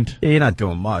indent. Yeah, you're not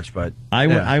doing much, but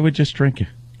I would just drink it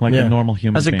like a normal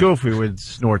human. As a being. goof, we would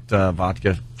snort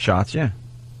vodka shots. Yeah,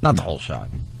 not the whole shot.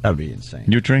 That would be insane.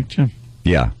 You drink, Jim?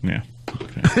 Yeah. Yeah.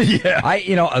 Okay. Yeah.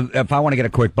 If I want to get a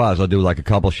quick buzz, I'll do like a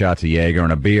couple shots of Jaeger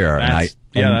and a beer.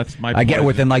 That's my. I get it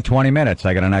within like 20 minutes.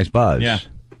 I get a nice buzz. Yeah.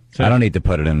 So I don't need to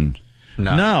put it in.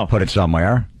 No. Put it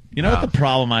somewhere. You know what the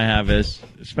problem I have is,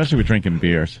 especially with drinking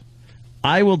beers.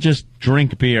 I will just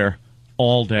drink beer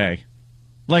all day.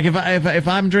 Like if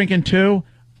I'm drinking 2,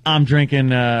 I'm drinking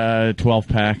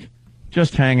 12-pack,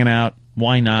 just hanging out.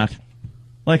 Why not?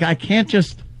 Like I can't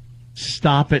just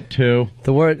stop at 2.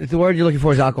 The word you're looking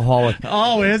for is alcoholic.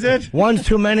 Oh, is it? 1's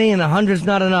too many and 100's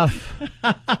not enough.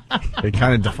 They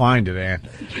kind of defined it, Ann.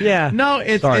 Yeah. No,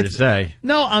 it's sorry to say.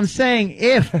 No, I'm saying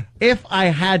if I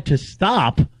had to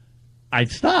stop, I'd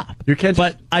stop. You can't.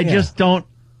 But I just don't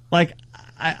like.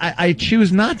 I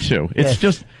choose not to. It's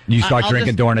just you start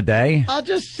drinking during the day. I'll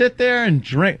just sit there and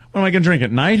drink. What am I going to drink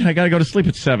at night? I got to go to sleep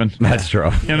at 7. That's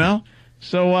true.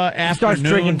 So afternoon. Starts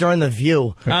drinking during the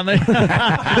View on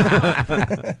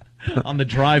the on the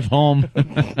drive home.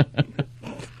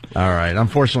 All right.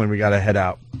 Unfortunately, we got to head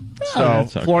out. So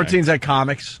okay. Florentine's at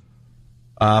Comics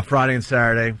Friday and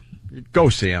Saturday. Go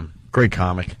see him. Great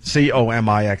comic.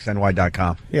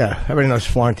 COMIXNY.com. Yeah, everybody knows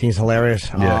Florentine's hilarious.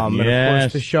 Yeah. And of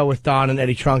course, the show with Don and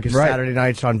Eddie Trunk is Saturday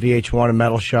nights on VH1, a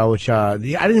metal show, which I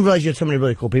didn't realize you had so many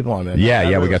really cool people on there.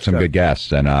 Yeah, we got some good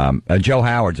guests. And Joe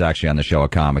Howard's actually on the show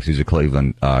at Comics. He's a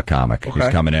Cleveland comic. Okay. He's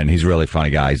coming in. He's a really funny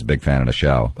guy. He's a big fan of the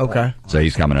show. Okay. So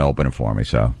he's coming and opening for me.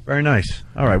 So very nice.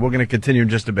 All right, we're going to continue in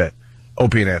just a bit.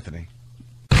 Opie and Anthony.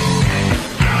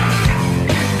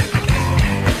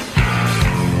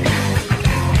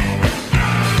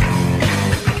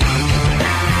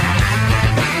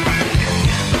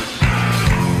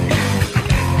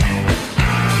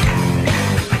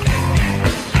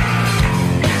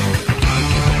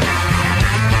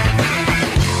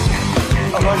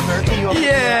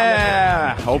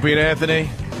 Yeah! Opie and Anthony.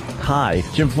 Hi.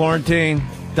 Jim Florentine.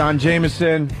 Don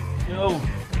Jameson. Yo.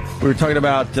 We were talking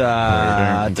about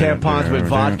tampons with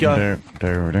vodka,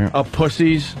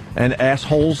 pussies and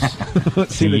assholes.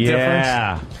 See the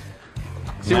difference?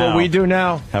 See what we do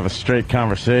now? Have a straight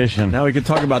conversation. Now we can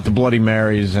talk about the Bloody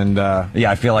Marys and... Yeah,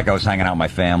 I feel like I was hanging out with my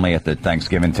family at the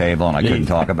Thanksgiving table and I couldn't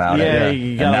talk about it.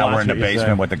 And now we're in the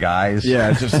basement with the guys.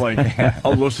 Yeah, it's just like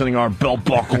loosening our belt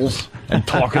buckles and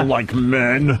talking like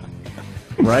men.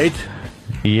 Right?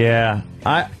 Yeah.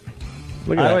 I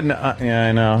would. Yeah,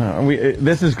 I know.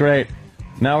 This is great.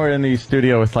 Now we're in the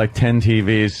studio with like 10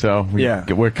 TVs, so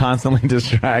we're constantly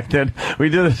distracted. We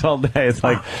do this all day. It's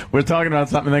like we're talking about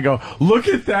something, and they go, "Look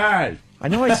at that!" I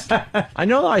know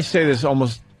I say this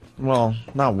almost, well,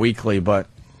 not weekly, but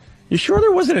you sure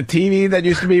there wasn't a TV that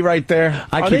used to be right there?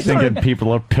 I keep thinking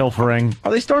people are pilfering.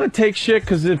 Are they starting to take shit?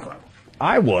 Because if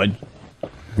I would,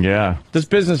 this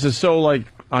business is so like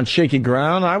on shaky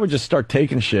ground, I would just start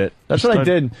taking shit. That's what I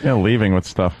did. Yeah, leaving with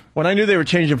stuff. When I knew they were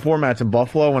changing formats in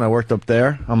Buffalo when I worked up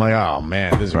there, I'm like, oh,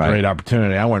 man, this is a great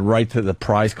opportunity. I went right to the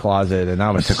prize closet, and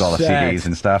I took all the CDs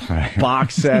and stuff.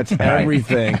 Box sets,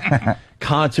 everything.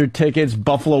 Concert tickets,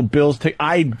 Buffalo Bills tickets.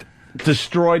 I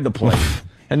destroyed the place,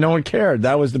 and no one cared.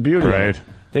 That was the beauty of it.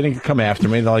 They didn't come after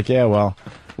me. They're like, yeah, well,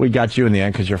 we got you in the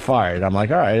end because you're fired. I'm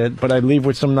like, all right, but I leave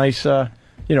with some nice...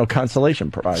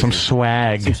 consolation prize. Some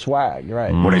swag. Some swag,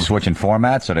 right. Were they switching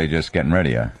formats, or are they just getting rid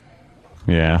of you?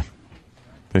 Yeah.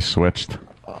 They switched.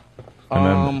 And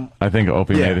then I think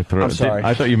Opie made it through. I'm sorry.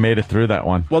 I thought you made it through that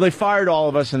one. Well, they fired all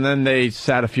of us, and then they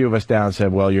sat a few of us down and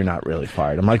said, well, you're not really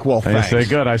fired. I'm like, well, thanks. They say,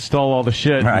 good, I stole all the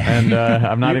shit, and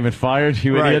I'm not even fired,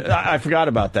 you idiot. I forgot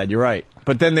about that. You're right.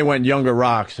 But then they went younger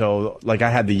rock, so, like, I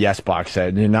had the Yes box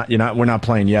set. We're not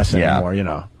playing Yes anymore,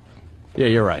 Yeah,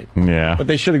 you're right. Yeah. But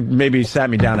they should have maybe sat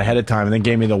me down ahead of time and then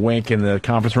gave me the wink in the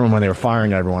conference room when they were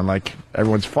firing everyone. Like,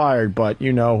 everyone's fired, but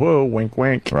you know who. Wink,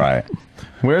 wink. Right.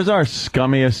 Where's our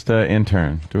scummiest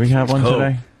intern? Do we have one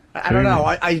today? I don't know.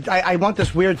 I want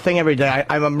this weird thing every day.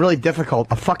 I'm really difficult.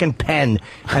 A fucking pen,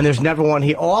 and there's never one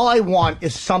here. All I want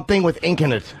is something with ink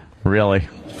in it. Really?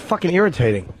 It's fucking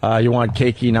irritating. You want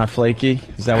cakey, not flaky?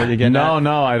 Is that what you're getting No, at?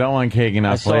 no, I don't want cakey,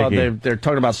 not flaky. They're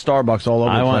talking about Starbucks all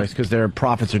over the place because their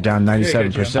profits are down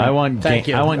 97%. I want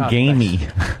gamey.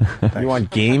 You want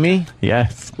gamey?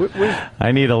 Yes.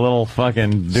 I need a little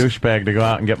fucking douchebag to go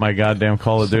out and get my goddamn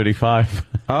Call of Duty 5.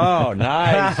 Oh,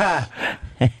 nice.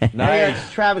 Hey,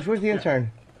 Travis, where's the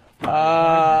intern?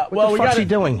 What the fuck's he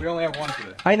doing? We only have one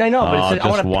today. I know, but it said, I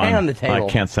want a pen on the table. I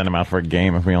can't send him out for a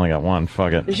game if we only got one.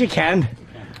 Fuck it. Yes, you can.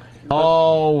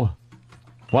 Oh.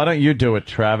 Why don't you do it,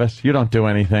 Travis? You don't do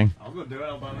anything. I'll go do it.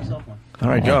 I'll buy myself one. All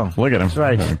right, go. Look at him. That's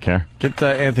right. I don't care. Get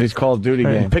Anthony's Call of Duty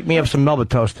game. Pick me up some Melba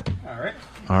toast. All right.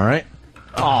 All right.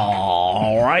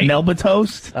 All right. Melba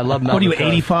toast? I love Melba What are you, toast.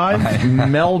 85?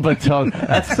 Melba toast.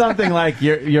 That's something like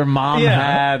your mom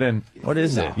had, and what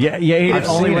is it? Yeah, you ate it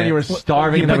only when you were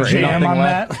starving. You and there put was jam nothing on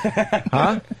left. that?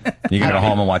 Huh? You can go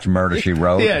home and watch Murder, She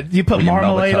Wrote. Yeah, you put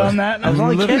marmalade on that? I was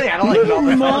only kidding. I don't like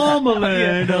Melba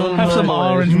Marmalade. Have some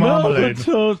orange marmalade.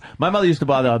 Toast. My mother used to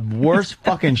buy the worst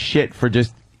fucking shit for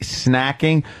just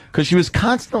snacking because she was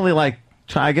constantly like,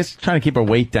 trying to keep her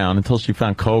weight down until she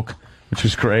found Coke, which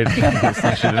was great. She didn't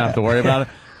have to worry about it.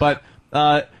 But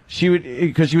she would,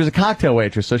 because she was a cocktail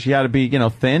waitress, so she had to be,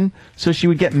 thin. So she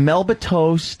would get Melba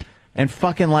toast and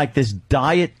fucking like this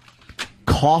diet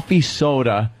coffee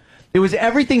soda. It was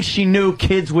everything she knew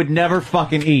kids would never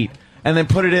fucking eat, and then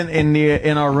put it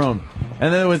in our room.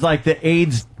 And then it was like the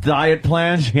AIDS diet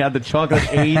plan. She had the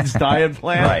chocolate AIDS diet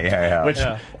plan, Right, yeah. which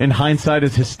in hindsight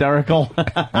is hysterical. You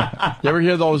ever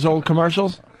hear those old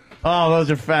commercials? Oh, those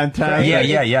are fantastic.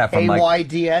 Yeah. From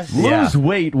AYDS. Lose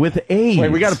weight with AIDS. Wait,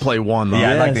 we got to play one, though.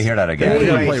 Yeah, I'd like to hear that again. We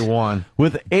got to play one.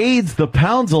 With AIDS, the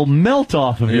pounds will melt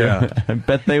off of you. Yeah. I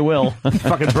bet they will.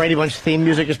 Fucking Brady Bunch theme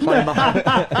music is playing behind.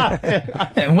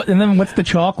 And then what's the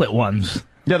chocolate ones?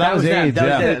 Yeah, that was AIDS. That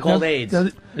was yeah. it, called AIDS.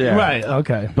 Yeah. Right,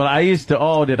 okay. But I used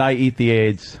to, did I eat the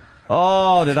AIDS?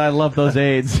 Oh, did I love those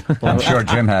AIDS? I'm sure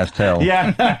Jim has too.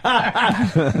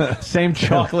 Yeah. Same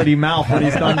chocolatey mouth when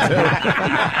he's done too.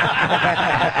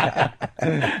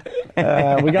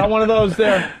 We got one of those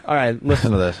there. All right,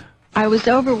 listen to this. I was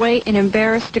overweight and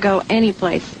embarrassed to go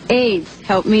anyplace. AIDS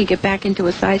helped me get back into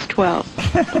a size 12.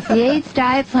 The AIDS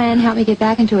diet plan helped me get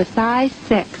back into a size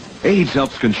 6. AIDS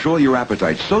helps control your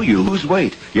appetite so you lose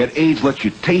weight. Yet AIDS lets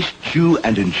you taste, chew,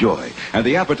 and enjoy. And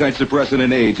the appetite suppressant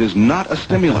in AIDS is not a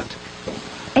stimulant.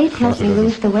 AIDS helps me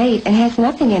lose the weight and has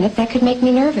nothing in it that could make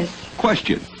me nervous.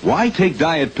 Question: why take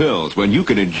diet pills when you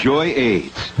can enjoy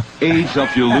AIDS? AIDS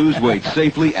helps you lose weight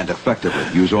safely and effectively.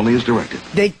 Use only as directed.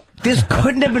 They This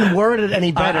couldn't have been worded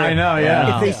any better. I know,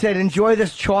 yeah. If they said, enjoy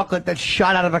this chocolate that's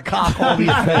shot out of a cock all over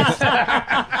your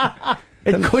face.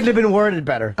 It couldn't have been worded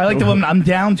better. I like the one, I'm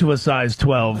down to a size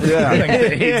 12.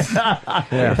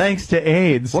 Yeah. Thanks to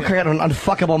AIDS. What kind of an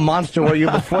unfuckable monster were you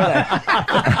before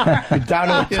that? You're down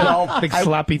to a 12. Big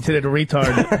sloppy-titted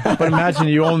retard. But imagine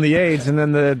you own the AIDS, and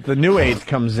then the new AIDS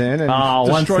comes in and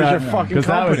destroys your fucking company. Because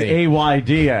that was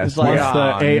AIDS. Like,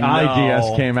 once the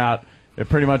AIDS came out, it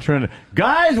pretty much ruined it.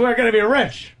 Guys, we're going to be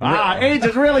rich. AIDS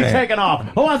is really taking off.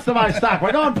 Who wants to buy stock?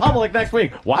 We're going public next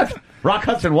week. What? Rock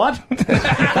Hudson, what?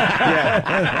 Yeah.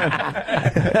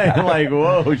 Like,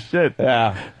 whoa, shit.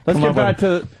 Yeah. Let's get back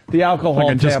to the alcohol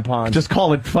tampons. Just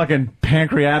call it fucking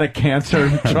pancreatic cancer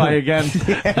and try again.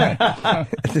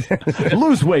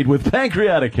 Lose weight with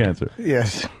pancreatic cancer.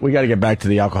 Yes. We got to get back to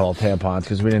the alcohol tampons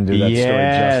because we didn't do that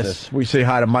story justice. We say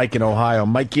hi to Mike in Ohio.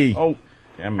 Mikey. Oh.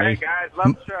 Yeah, hey, guys.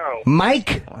 Love the show.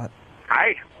 Mike?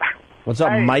 Hi. What's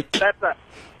up, Mike?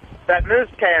 That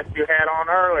newscast you had on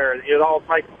earlier, you all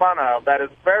making fun of, that is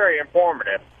very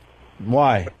informative.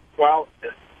 Why? Well,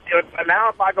 now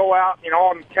if I go out,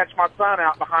 and catch my son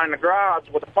out behind the garage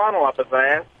with a funnel up his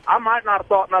ass, I might not have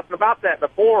thought nothing about that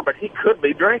before, but he could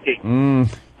be drinking.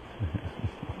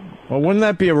 Well, wouldn't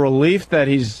that be a relief that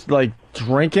he's, like,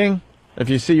 drinking? If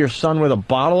you see your son with a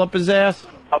bottle up his ass?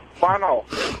 A funnel.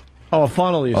 Oh, a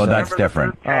funnel, you said. Oh, that's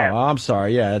different. Oh, I'm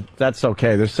sorry. Yeah, that's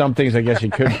okay. There's some things I guess you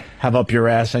could have up your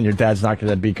ass and your dad's not going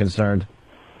to be concerned.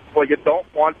 Well, you don't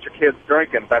want your kids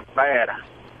drinking. That's bad.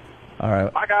 All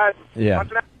right. Bye, guys. Yeah.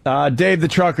 Dave the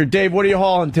trucker. Dave, what are you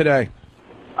hauling today?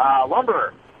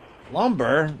 Lumber.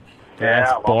 Lumber? Yeah,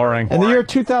 that's boring. In the year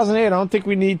 2008, I don't think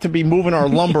we need to be moving our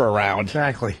lumber around.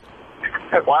 Exactly.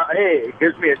 Well, hey, it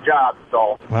gives me a job,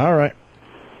 so. All right.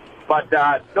 But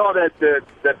no, the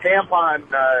tampon,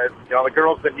 the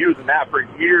girls been using that for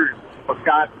years.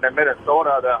 Wisconsin and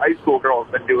Minnesota, the high school girls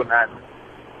been doing that.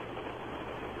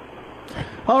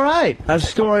 All right. That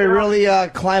story really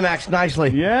climaxed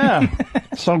nicely. Yeah.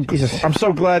 I'm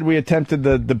so glad we attempted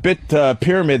the bit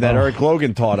pyramid that Eric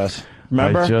Logan taught us.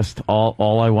 Remember?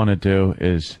 All I want to do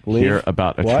is hear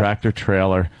about a tractor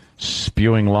trailer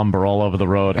spewing lumber all over the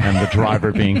road and the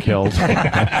driver being killed.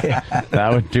 That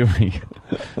would do me.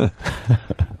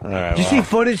 Did you see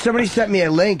footage? Somebody sent me a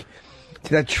link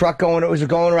to that truck going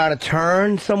around a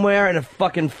turn somewhere and it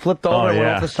fucking flipped over and went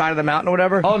off the side of the mountain or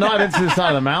whatever. Oh, no, I didn't see the side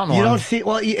of the mountain. You don't see,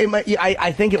 well,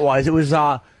 I think it was. It was,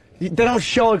 they don't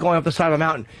show it going up the side of a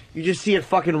mountain. You just see it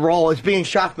fucking roll. It's being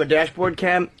shot from a dashboard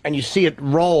cam and you see it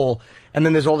roll. And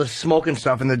then there's all this smoke and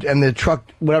stuff, and the truck,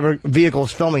 whatever vehicle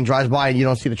is filming, drives by, and you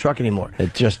don't see the truck anymore.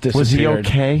 It just disappeared. Was he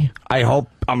okay? I hope.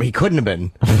 He couldn't have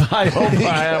been. I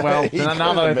hope. Well,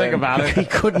 now that I think about it, he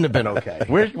couldn't have been okay.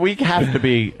 We have to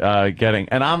be getting,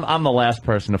 and I'm the last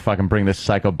person to fucking bring this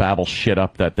psychobabble shit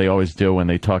up that they always do when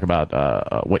they talk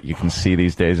about what you can see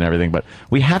these days and everything. But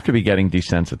we have to be getting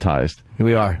desensitized.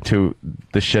 We are to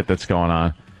the shit that's going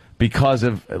on. Because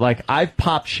of, like, I've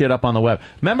popped shit up on the web.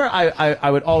 Remember,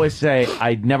 I would always say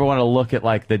I never want to look at,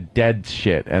 like, the dead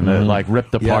shit and the, like,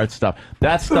 ripped apart stuff.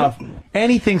 That stuff,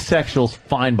 anything sexual's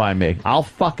fine by me. I'll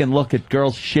fucking look at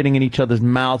girls shitting in each other's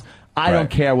mouths. I don't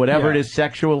care. Whatever it is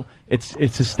sexual, it's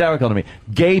hysterical to me.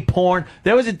 Gay porn.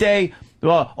 There was a day,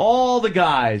 all the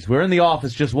guys were in the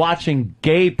office just watching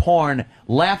gay porn,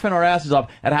 laughing our asses off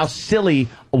at how silly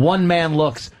one man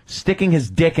looks sticking his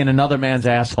dick in another man's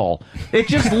asshole. It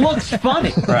just looks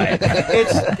funny. Right.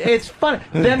 It's funny.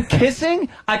 Them kissing,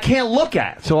 I can't look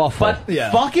at. It's awful. But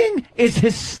fucking is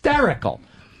hysterical.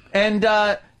 And,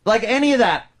 like, any of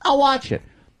that, I'll watch it.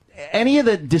 Any of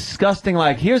the disgusting,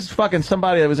 like, here's fucking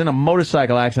somebody that was in a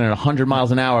motorcycle accident at 100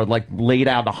 miles an hour, like, laid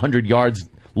out 100 yards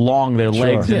long, their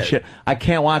legs and shit. I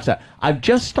can't watch that. I've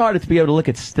just started to be able to look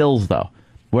at stills, though,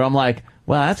 where I'm like,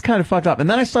 well, that's kind of fucked up. And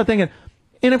then I start thinking,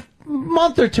 in a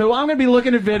month or two, I'm going to be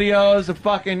looking at videos of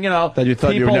fucking, that you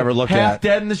thought you would never look half at.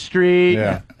 Dead in the street.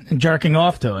 Yeah. And jerking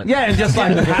off to it. Yeah, and just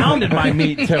like pounded my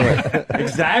meat to it.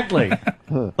 Exactly.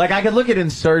 Like I could look at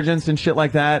insurgents and shit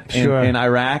like that in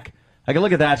Iraq. I can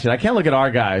look at that shit. I can't look at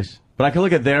our guys, but I can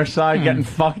look at their side getting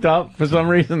fucked up for some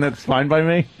reason. That's fine by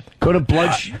me. Go to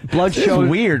Blood Shows.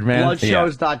 Weird, man.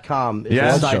 Bloodshows.com.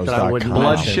 Yeah. The site that I wouldn't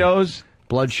Blood mention. Shows?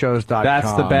 Bloodshows.com.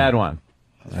 That's the bad one.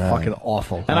 Fucking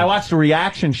awful. And I watched a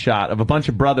reaction shot of a bunch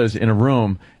of brothers in a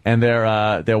room, and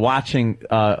they're watching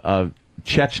a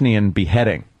Chechnyan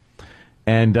beheading,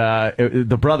 and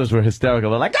the brothers were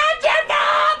hysterical. They're like,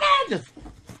 just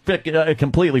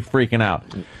completely freaking out.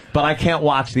 But I can't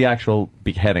watch the actual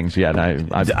beheadings yet.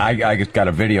 I just got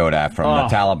a video of that from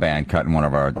the Taliban cutting one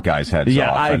of our guys' heads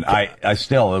off. And I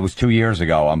still, it was 2 years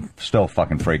ago. I'm still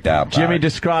fucking freaked out. Jimmy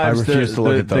describes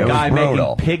the guy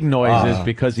making pig noises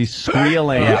because he's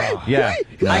squealing. Yeah.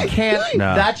 I can't.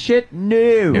 No. That shit, no.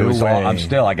 It was all,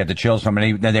 I get the chills from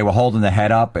it. They were holding the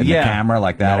head up in the camera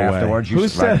like that afterwards. Who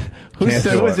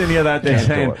said was any of that? They're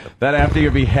saying that after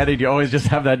you're beheaded, you always just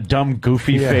have that dumb,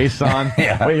 goofy face on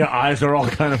where your eyes are all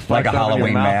kind of like a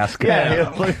Halloween mask. Yeah,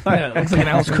 it looks like an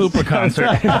Alice Cooper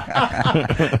concert.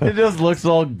 It just looks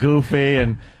all goofy,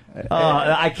 and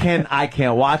I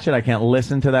can't watch it. I can't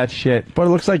listen to that shit. But it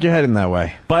looks like you're heading that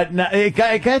way. But it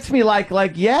gets me like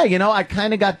yeah, you know, I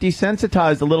kind of got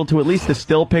desensitized a little to at least the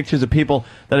still pictures of people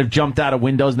that have jumped out of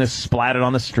windows and they're splattered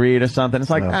on the street or something. It's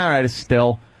like, all right, it's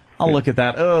still. I'll look at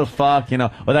that. Oh, fuck, you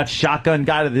know. Or that shotgun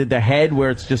guy that did the head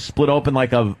where it's just split open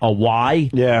like a Y.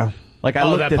 Yeah. Like I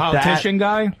looked that at politician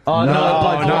guy? Oh, no,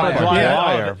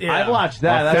 Liar. I've watched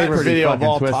that. My favorite video of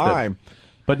all time.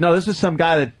 But no, this is some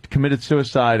guy that committed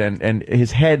suicide and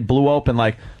his head blew open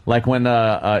like when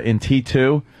in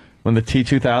T2 when the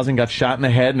T-2000 got shot in the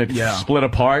head and it split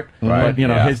apart. Right. But, you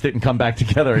know, his didn't come back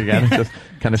together again. It just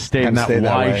kind of stayed in that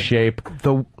Y shape.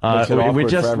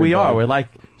 We're like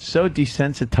so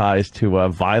desensitized to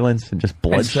violence and just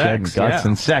bloodshed and guts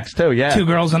and sex too. Yeah. 2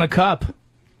 girls in a cup.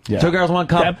 Yeah. 2 girls, 1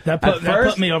 cup. That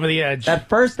put me over the edge. At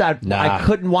first, I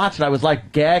couldn't watch it. I was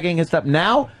like gagging and stuff.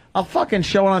 Now, I'll fucking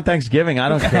show it on Thanksgiving. I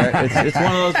don't care. It's one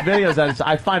of those videos that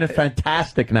I find it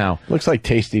fantastic now. Looks like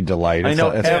Tasty Delight. I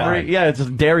know it's a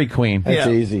Dairy Queen. That's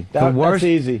easy. That's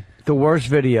easy. The worst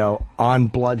video on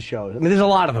blood shows. I mean, there's a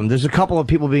lot of them. There's a couple of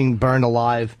people being burned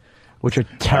alive, which are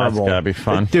terrible. That's gotta be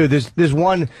fun, dude. There's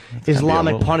one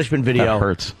Islamic punishment video that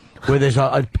hurts. Where there's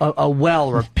a well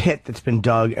or a pit that's been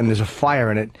dug and there's a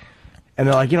fire in it. And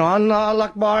they're like, you know, Allah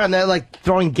Akbar, and they're like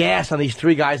throwing gas on these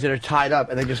 3 guys that are tied up,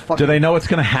 and they just fucking. Do they know what's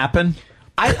going to happen?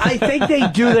 I think they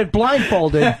do. They're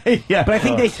blindfolded. But I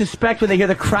think they suspect when they hear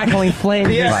the crackling flames,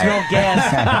 they smell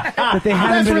gas. But they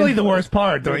haven't. That's really the worst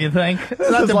part, don't you think?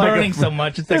 It's not the burning so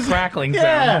much; it's the crackling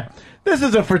sound. This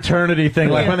is a fraternity thing,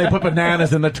 like when they put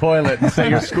bananas in the toilet and say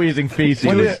you're squeezing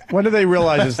feces. When do they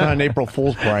realize it's not an April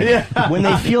Fool's prank? When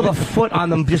they feel the foot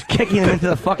on them just kicking them into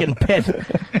the fucking pit.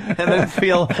 And then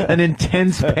feel an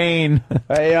intense pain.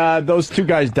 Hey, those 2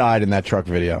 guys died in that truck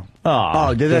video.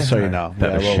 Oh, did they? Just so you know.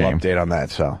 A little update on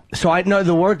that, So I know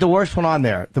the worst one on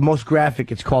there, the most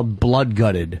graphic, it's called Blood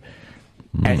Gutted.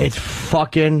 And it's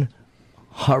fucking...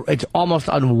 It's almost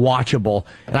unwatchable,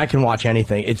 and I can watch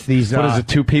anything. It's these. What is it?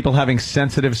 2 people having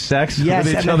sensitive sex with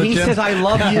each and other? He says, "I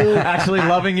love you." Actually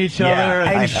loving each other,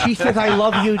 and she says, "I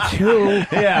love you too."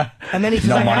 Yeah, and then he says,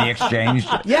 "No money exchanged."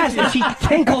 Yes, and she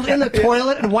tinkled in the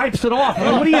toilet and wipes it off.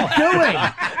 What are you doing?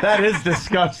 That is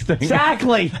disgusting.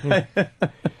 Exactly.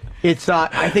 It's.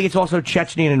 I think it's also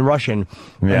Chechnyan and Russian.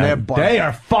 Yeah. And they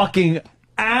are fucking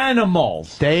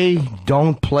animals. They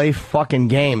don't play fucking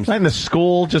games. In the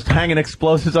school, just hanging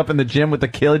explosives up in the gym with the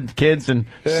kids and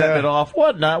setting it off.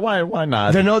 What not? Why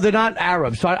not? They're not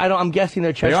Arab, so I'm guessing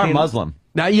they're Chechen. They are Muslim.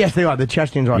 Now, yes, they are. The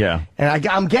Chechens are. Yeah. And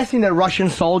I'm guessing they're Russian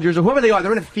soldiers or whoever they are.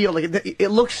 They're in a field. Like it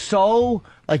looks so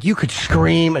like you could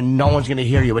scream and no one's going to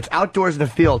hear you. It's outdoors in a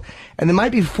field, and there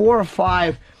might be 4 or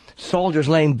 5 soldiers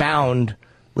laying bound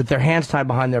with their hands tied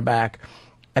behind their back,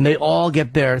 and they all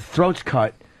get their throats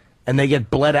cut. And they get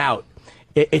bled out.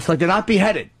 It's like they're not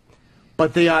beheaded,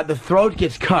 but the throat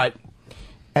gets cut,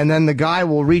 and then the guy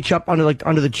will reach up under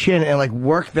the chin and like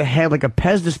work the head like a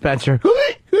Pez dispenser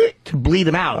to bleed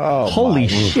him out. Oh, holy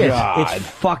shit! God. It's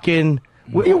fucking.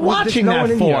 What are you watching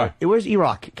that for? Where's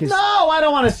Iraq? No, I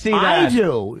don't want to see that. I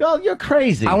do. Well, you're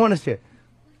crazy. I want to see it.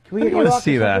 I want to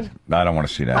see that. I don't want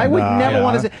to see that. I would never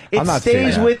want to see it. It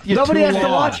stays with you. Nobody has to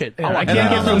long. watch it. I can't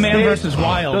get through Man vs.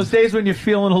 Wild. Those days when you're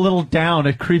feeling a little down,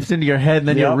 it creeps into your head, and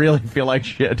then you really feel like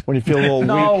shit. When you feel a little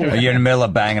weak. Or you're in the middle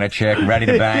of banging a chick, ready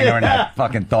to bang her, and that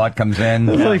fucking thought comes in.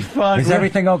 It's like, fuck. Is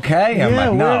everything okay? I'm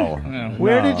like, no.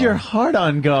 Where did your heart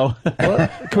on go? Can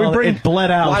we bring it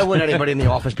bled out? Why would anybody in the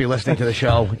office be listening to the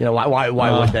show? You know, why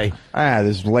would they?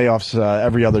 There's layoffs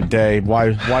every other day. Why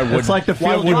would? It's like the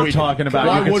field you were talking about.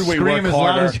 Why you can would we scream work as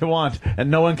harder? loud as you want,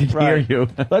 and no one can hear you.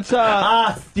 Let's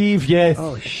Steve, yes.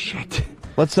 Oh shit.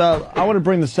 Let's I want to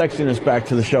bring the sexiness back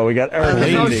to the show. We got Eric.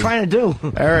 That's what I was trying to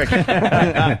do. Eric.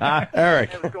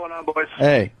 Eric. What's going on, boys?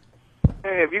 Hey. Hey,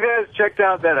 Hey, have you guys checked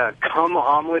out that cum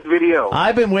omelet video?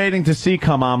 I've been waiting to see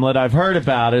cum omelet. I've heard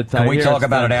about it. Can we talk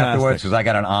about it afterwards? Because I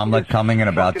got an omelet coming in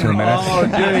about 2 minutes. Oh, do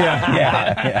you?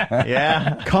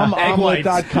 Yeah.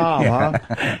 Cumomelet.com,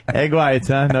 huh? Egg whites,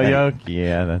 huh? No yolk?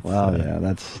 Yeah, that's... Well, yeah,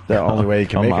 that's the only way you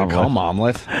can make a cum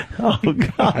omelet. Oh,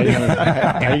 God. How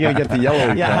are you going to get the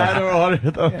yellow? Yeah, how do I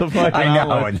order the fucking I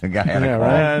know. omelet? The guy had a Yeah, call.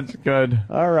 right. That's good.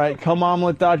 All right,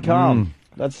 cumomelet.com.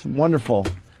 That's wonderful.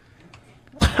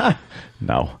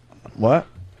 No. What?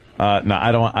 No,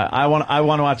 I don't. I want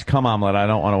to watch cum omelet. I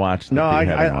don't want to watch the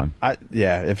beheading one.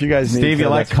 Yeah. If you guys need Steve, to, you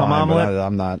like that's cum fine, but omelet?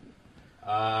 I'm not.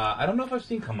 I don't know if I've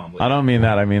seen cum omelet. I don't mean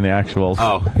that. I mean the actual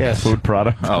food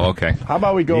product. Oh, okay. How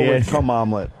about we go Yes. with cum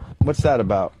omelet? What's that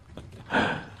about?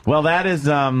 Well, that is.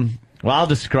 Well, I'll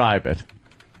describe it.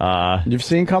 You've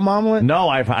seen cum omelet? No,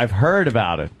 I've heard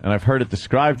about it, and I've heard it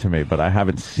described to me, but I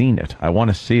haven't seen it. I want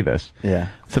to see this. Yeah.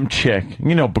 Some chick,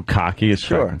 bukkake is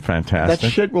fucking fantastic. That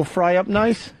shit will fry up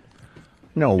nice?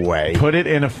 No way. Put it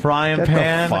in a frying Get the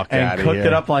pan fuck and outta cook here.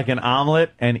 it up like an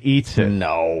omelet and eats it.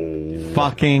 No.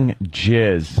 Fucking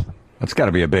jizz. That's got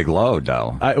to be a big load,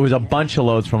 though. It was a bunch of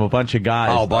loads from a bunch of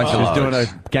guys. Oh, a bunch of She was doing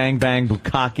loads. a gangbang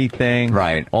bukkake thing.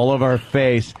 Right. All over her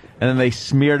face. And then they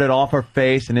smeared it off her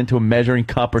face and into a measuring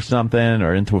cup or something,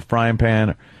 or into a frying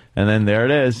pan. And then there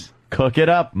it is. Cook it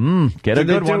up. Get a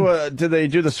good one. Did they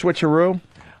do the switcheroo?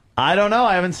 I don't know.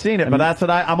 I haven't seen it, but that's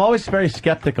what I'm always very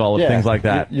skeptical of things like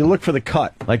that. You look for the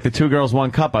cut. Like the 2 girls,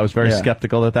 1 cup. I was very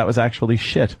skeptical that was actually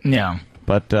shit. Yeah.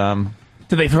 But,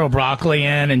 do they throw broccoli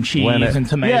in and cheese and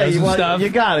tomatoes and stuff? You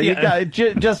got it. You got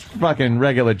it. Just fucking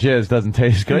regular jizz doesn't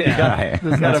taste good. You got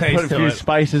to put a few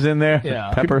spices in there.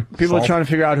 Yeah. Pepper. People salt. are trying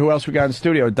to figure out who else we got in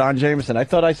studio. Don Jameson. I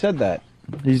thought I said that.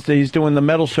 He's doing the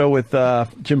metal show with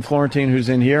Jim Florentine, who's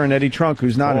in here, and Eddie Trunk,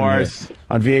 who's not in here,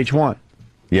 on VH1.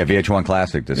 Yeah, VH1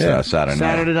 Classic this Saturday night.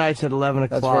 Saturday nights at 11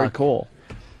 o'clock. That's very cool.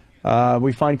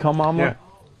 We find cum omelet?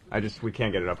 We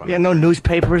can't get it up on Yeah, no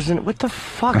newspapers and what the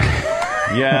fuck?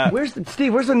 Yeah. Where's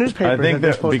the newspaper? I think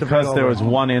that because there was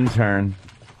one intern.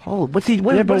 Oh, what's he?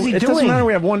 What Yeah, is but he it doing? doesn't matter.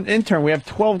 We have one intern. We have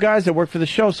 12 guys that work for the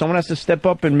show. Someone has to step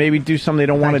up and maybe do something they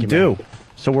don't want to do.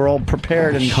 So we're all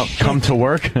prepared and come to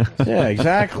work. Yeah,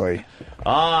 exactly.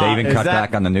 They even cut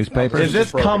back on the newspapers? Is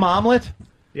this cum omelet?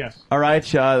 Yes. All right.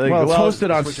 Well, it's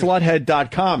hosted on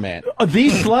sluthead.com, man. The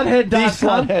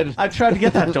sluthead.com? The Sluthead. I tried to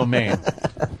get that domain.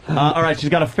 All right. She's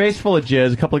got a face full of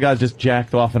jizz. A couple of guys just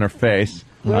jacked off in her face.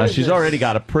 She's already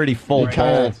got a pretty full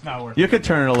bowl. You could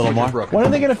turn it a little more. When are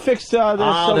they going to fix this?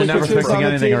 They're never fixing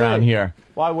anything around here.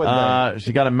 Why would they?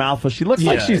 She got a mouthful. She looks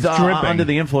like she's under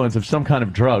the influence of some kind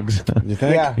of drugs. You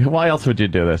think? Yeah. Why else would you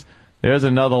do this? There's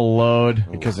another load.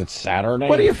 Because it's Saturday.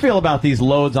 What do you feel about these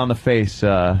loads on the face,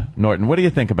 Norton? What do you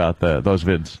think about those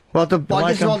vids? Well,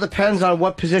 I guess it all depends on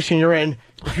what position you're in.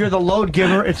 If you're the load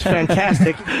giver, it's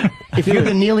fantastic. If you're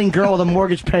the kneeling girl with a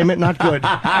mortgage payment, not good.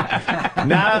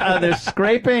 Now they're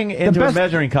scraping into a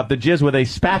measuring cup the jizz with a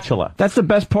spatula. That's the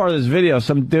best part of this video.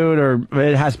 Some dude, or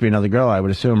it has to be another girl, I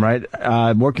would assume, right?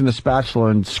 Working the spatula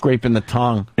and scraping the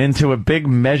tongue into a big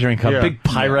measuring cup, big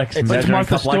Pyrex measuring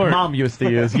cup like Mom used to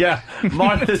use. Yeah,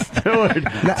 Martha Stewart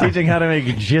teaching how to make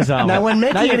jizz omelet. Now, when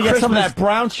making now you're a gonna get some of Christmas- that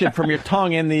brown shit from your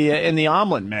tongue in the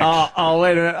omelet mix. Oh,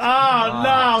 wait a minute. Oh,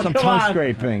 no, some come tongue on.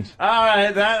 scrapings. All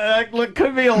right, that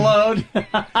could be a load.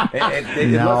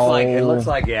 It looks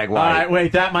like egg white. All right,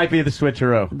 wait, that might be the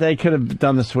switcheroo. They could have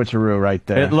done the switcheroo right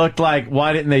there. It looked like,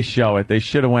 why didn't they show it? They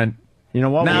should have went, you know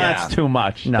what? no, that's too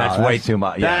much. No, that's way too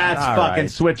much. Yeah. That's All fucking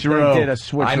right. switcheroo. They did a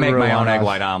switcheroo. I make my own on egg us.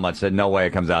 white omelet. Said no way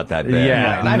it comes out that big.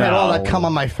 Yeah. And I've had all that cum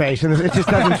on my face, and it just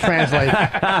doesn't translate.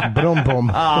 Boom,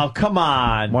 boom. Oh, come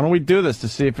on. Why don't we do this to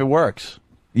see if it works?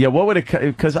 Yeah, what would it?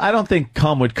 Because I don't think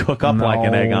cum would cook up like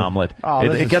an egg omelet. Oh,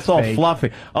 this it is gets all fake.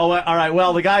 fluffy. Oh, all right.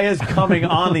 Well, the guy is coming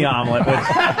on the omelet, which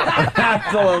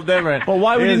that's a little different. Well,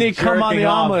 why would you He is need cum on the jerking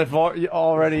off. omelet if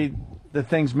already the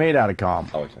thing's made out of cum?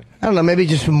 I don't know, maybe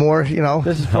just more,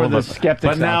 This is for the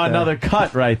skeptics. But now out there. another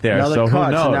cut right there. Another so cut.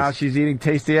 who knows? So now she's eating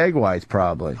tasty egg whites,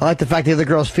 probably. I like the fact the other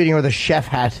girl's feeding her with a chef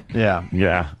hat, Yeah.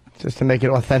 yeah. just to make it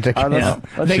authentic. They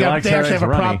likes her actually have a eggs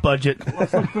runny. prop budget.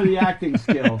 Let's look for the acting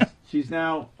skills. She's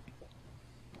now.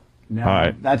 No, All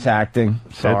right. that's acting.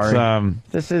 Sorry. I'm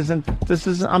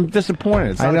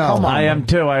disappointed. It's not I know. a cum I omelet. am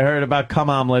too. I heard about cum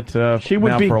omelet. She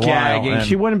would now be for a while, gagging. and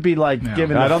She wouldn't be like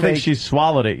giving. I the don't think fake- she's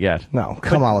swallowed it yet. No,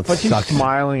 come on, it But she's sucks.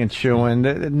 smiling and chewing.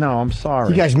 No, I'm sorry.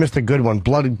 You guys missed a good one.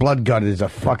 Blood Gut is a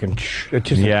fucking. It's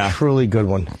just Yeah. a truly good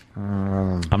one.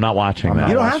 I'm not watching that.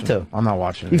 You don't have to. I'm not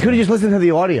watching. You could have just listened to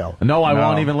the audio. No, I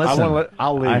won't even listen.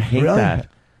 I'll leave. I hate Really? that.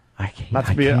 I can't. Not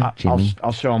to be.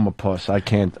 I'll show him a puss. I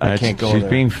can't. I can't go She's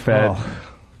there. being fed, Oh.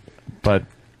 but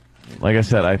like I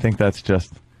said, I think that's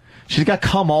just. She's got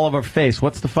cum all over her face.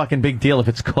 What's the fucking big deal if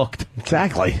it's cooked?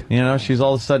 Exactly. You know, she's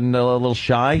all of a sudden a little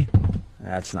shy.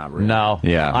 That's not real. No.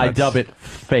 Yeah, I dub it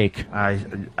fake. I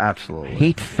absolutely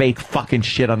hate fake fucking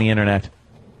shit on the internet.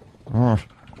 Oh,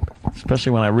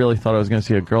 especially when I really thought I was going to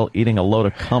see a girl eating a load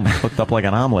of cum cooked up like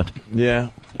an omelet. Yeah.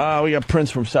 We got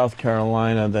Prince from South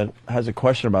Carolina that has a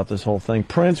question about this whole thing.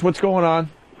 Prince, what's going on?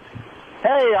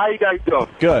 Hey, how you guys doing?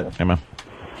 Good. Hey, man.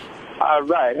 All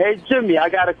right. Hey, Jimmy, I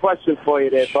got a question for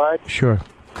you there, bud. Sure.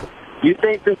 You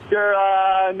think this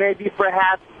girl maybe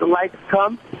perhaps likes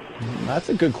cum? That's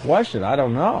a good question. I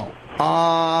don't know.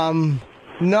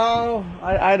 No,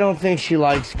 I don't think she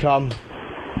likes cum.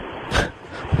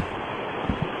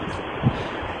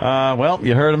 Well,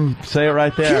 you heard him say it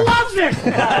right there. She loves it!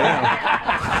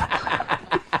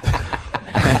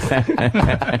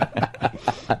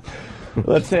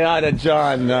 Let's say hi to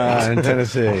John in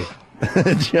Tennessee.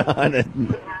 John.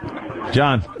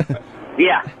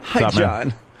 Yeah. Hi, What's up,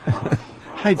 John.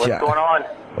 Hi, John. What's going on?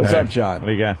 What's up, John? What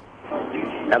do you got?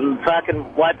 I'm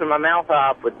fucking wiping my mouth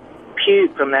off with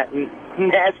puke from that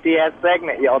nasty-ass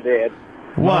segment y'all did.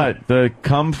 What? The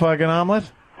cum fucking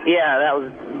omelet? Yeah, that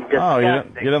was disgusting. Oh, you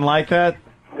didn't like that?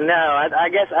 No, I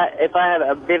guess if I had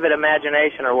a vivid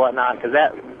imagination or whatnot, because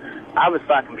I was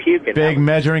fucking puking. Big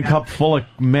measuring cup full of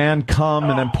man cum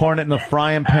and then pouring it in the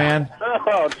frying pan.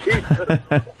 Oh, Jesus.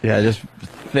 Yeah, just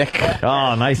thick.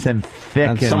 Oh, nice and thick.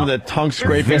 And some of the tongue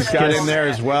scrapings got in there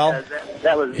as well.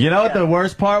 That was. You know what the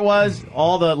worst part was?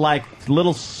 All the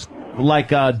little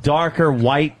darker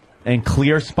white and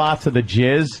clear spots of the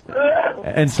jizz,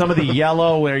 and some of the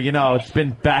yellow where it's been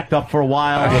backed up for a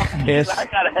while with piss. I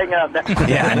gotta hang up.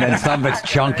 Yeah, and then some of it's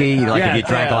chunky. Like if you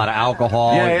drank a lot of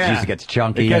alcohol, it just gets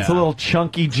chunky. It gets a little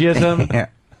chunky jism.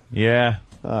 Yeah.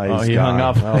 Oh, he hung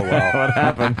up. Oh, well. What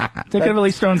happened? They could at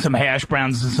least throw in some hash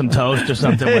browns and some toast or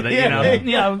something with it.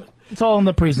 Yeah. It's all in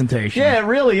the presentation. Yeah, it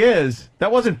really is.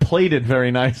 That wasn't plated very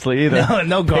nicely either.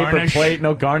 No garnish. Paper plate,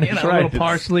 no garnish. A little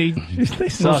parsley,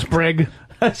 little sprig.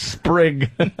 A sprig.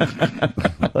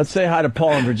 Let's say hi to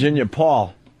Paul in Virginia.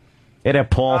 Paul. Hey there,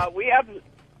 Paul. We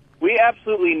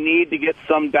absolutely need to get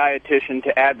some dietitian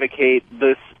to advocate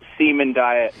this semen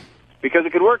diet because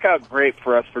it could work out great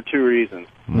for us for two reasons.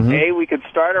 Mm-hmm. A, we could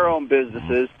start our own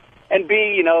businesses, and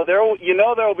B, there will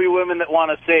be women that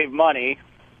want to save money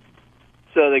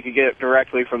so they could get it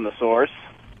directly from the source.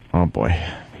 Oh boy,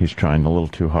 he's trying a little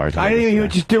too hard. I didn't even hear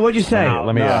what you do. What'd you say?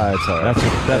 Let me. It's all right.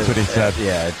 That's what he said.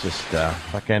 Yeah, it's just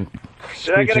Fucking Did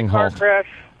I get a screeching car halt. crash?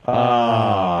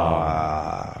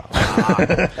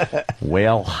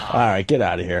 Well, all right, get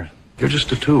out of here. You're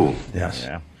just a tool. Yes.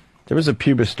 Yeah. There was a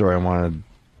pubis story I wanted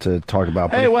to talk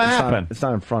about. But Hey, what it's not- happened? it's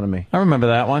not in front of me. I remember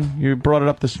that one. You brought it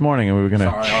up this morning, and we were going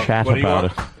to chat what do you about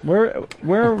it.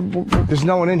 want? There's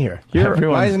no one in here.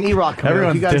 Why isn't E-Rock coming?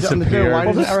 Everyone's You got something to do. disappeared. Why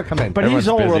Well, doesn't Eric come in? But Everyone's he's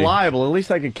all busy. reliable. At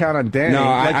least I could count on Danny. No,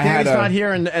 like I had Danny's a- not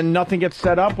here and nothing gets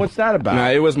set up. What's that about?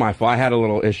 No, it was my fault. I had a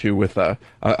little issue with a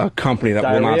company that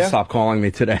will not Diarrhea? stop calling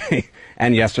me today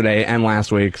and yesterday and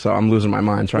last week, so I'm losing my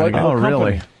mind trying to get... Oh,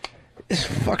 really? It's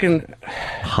fucking...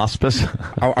 Hospice?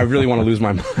 I really want to lose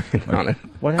my mind on it.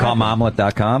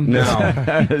 Cumomelet.com?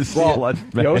 No.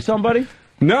 You know somebody?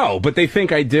 No, but they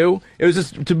think I do. It was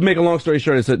just, to make a long story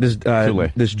short, it's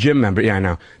this gym member. Yeah, I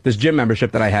know. This gym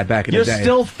membership that I had back in You're the day.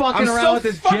 still fucking I'm around still with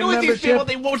this fucking gym with these membership? people.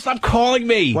 They won't stop calling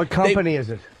me. What company is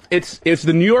it? It's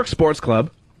the New York Sports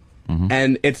Club.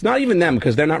 And it's not even them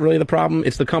because they're not really the problem.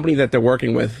 It's the company that they're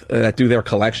working with that do their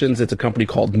collections. It's a company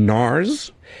called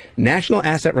NARS, National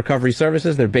Asset Recovery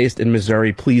Services. They're based in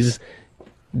Missouri. Please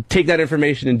take that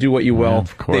information and do what you will. Yeah,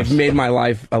 of course. They've made my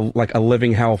life like a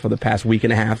living hell for the past week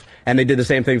and a half. And they did the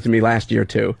same thing to me last year,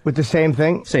 too. With the same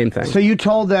thing? Same thing. So you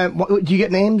told them, do you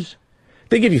get names?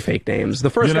 They give you fake names. The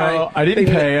first guy, I didn't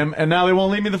pay him, and now they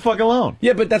won't leave me the fuck alone.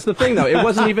 Yeah, but that's the thing, though. It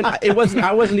wasn't even.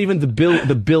 I wasn't even the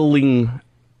billing.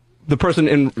 The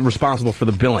person responsible for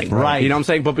the billing, Right. You know what I'm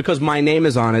saying? But because my name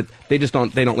is on it, they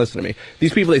don't listen to me.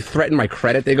 These people, they threaten my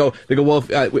credit. They go, well,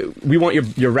 we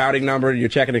want your routing number, your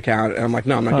checking account. And I'm like,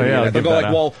 no, I'm not giving you that. They go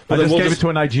like, well, I then just we'll gave it to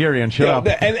a Nigerian. Shut up.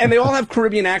 And they all have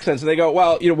Caribbean accents. And they go,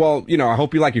 well, I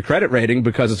hope you like your credit rating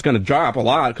because it's going to drop a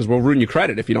lot because we'll ruin your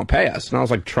credit if you don't pay us. And I was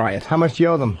like, try it. How much do you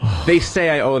owe them? They say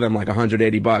I owe them like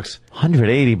 $180.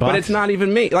 $180. But it's not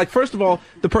even me. Like, first of all,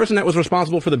 the person that was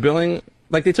responsible for the billing,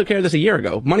 like, they took care of this a year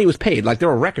ago. Money was paid. Like, there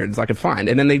were records I could find.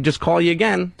 And then they just call you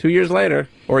again 2 years later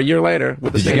or a year later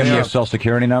with the Did you same give me your stuff. Social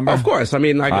Security number? Of course. I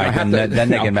mean, All right, I have then they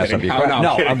no, can mess up kidding. your credit.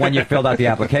 No, kidding. When you filled out the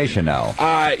application, no.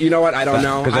 You know what? I don't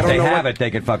know. Because I if don't they know have what- it,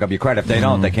 they can fuck up your credit. If they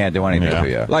don't, they can't do anything to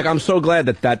you. Like, I'm so glad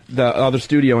that the other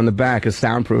studio in the back is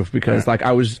soundproof because, like,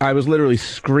 I was literally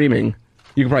screaming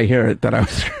You can probably hear it that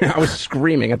I was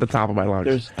screaming at the top of my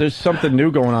lungs. There's something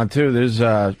new going on too. There's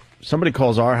somebody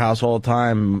calls our house all the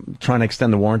time trying to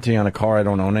extend the warranty on a car I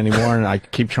don't own anymore, and I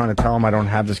keep trying to tell them I don't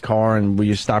have this car, and will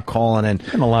you stop calling? And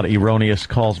a lot of erroneous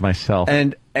calls myself.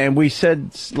 And we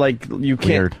said, like, you can't.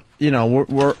 Weird. You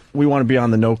know, we want to be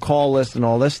on the no call list and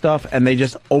all this stuff, and they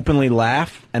just openly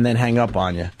laugh and then hang up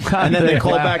on you, and then they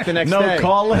call back the next day. No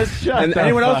call list. And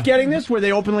anyone else getting this? Where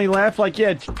they openly laugh, like,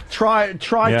 yeah, try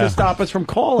to stop us from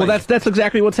calling. Well, that's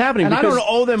exactly what's happening. And I don't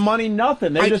owe them money,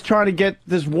 nothing. They're just trying to get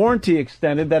this warranty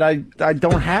extended that I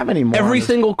don't have anymore. Every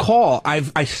single call,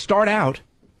 I start out.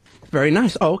 Very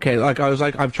nice. Oh, okay. Like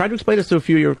I've tried to explain this to a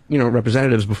few of your,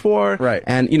 representatives before. Right.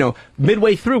 And,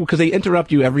 midway through, because they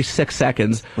interrupt you every 6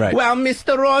 seconds. Right. Well,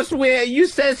 Mr. Ross, you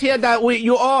says here that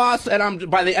you owe us, and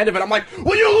by the end of it, I'm like,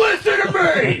 will you listen to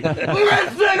me?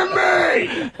 Listen to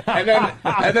me!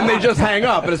 And then they just hang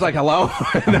up, and it's like, hello?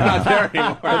 They're not there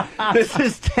anymore. This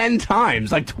is 10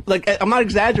 times. Like I'm not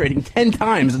exaggerating. 10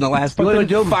 times in the last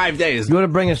 5 days. You want to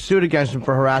bring a suit against him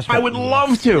for harassment? I would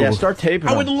love to. Yeah, start taping.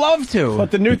 I would love to.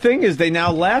 But the new thing is they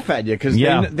now laugh at you because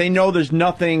they know there's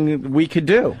nothing we could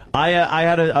do. I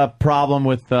had a problem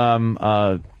with some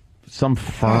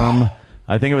firm.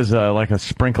 I think it was like a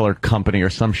sprinkler company or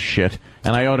some shit,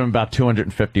 and I owed them about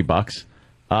 $250.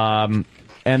 And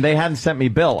they hadn't sent me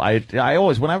bill. I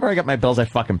always, whenever I get my bills, I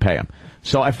fucking pay them.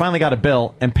 So I finally got a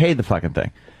bill and paid the fucking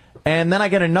thing. And then I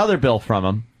get another bill from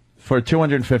them for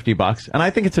 $250, and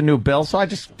I think it's a new bill, so I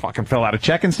just fucking fill out a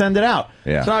check and send it out.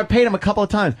 Yeah. So I paid him a couple of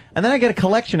times, and then I get a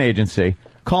collection agency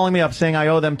calling me up saying I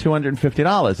owe them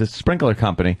 $250. It's a sprinkler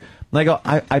company. And I go,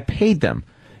 I paid them.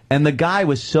 And the guy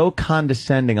was so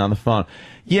condescending on the phone.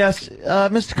 Yes,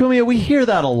 Mr. Cumia, we hear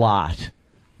that a lot.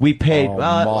 We paid.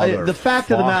 The fact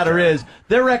of the matter is,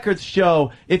 their records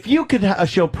show, if you could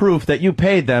show proof that you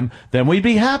paid them, then we'd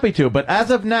be happy to. But as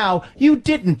of now, you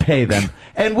didn't pay them.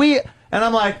 And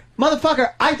I'm like,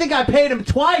 motherfucker, I think I paid him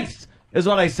twice, is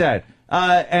what I said.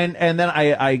 And then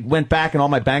I went back and all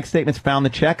my bank statements, found the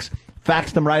checks,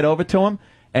 faxed them right over to him,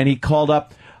 and he called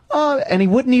up, and he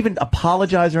wouldn't even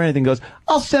apologize or anything. He goes,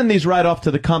 I'll send these right off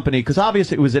to the company, because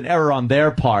obviously it was an error on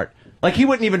their part. Like, he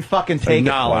wouldn't even fucking take it.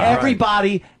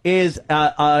 Everybody is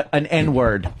an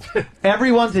N-word.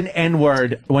 Everyone's an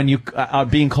N-word when you are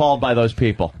being called by those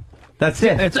people. That's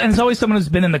it. It's always someone who's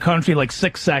been in the country like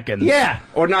 6 seconds. Yeah.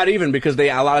 Or not even, because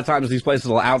a lot of times these places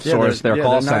will outsource their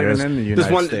call centers.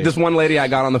 This one lady I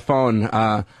got on the phone,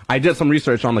 I did some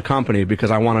research on the company because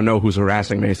I want to know who's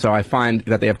harassing me. So I find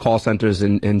that they have call centers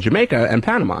in Jamaica and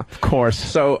Panama. Of course.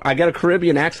 So I get a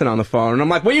Caribbean accent on the phone, and I'm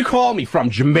like, where you call me from,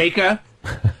 Jamaica?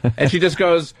 And she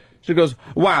goes,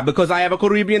 why, because I have a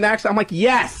Caribbean accent? I'm like,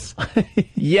 yes.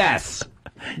 Yes.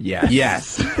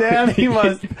 Yes. Damn,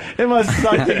 it must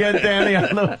suck to get Danny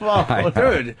on the phone.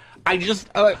 Dude, I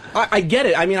get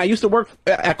it. I mean, I used to work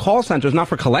at call centers, not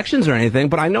for collections or anything,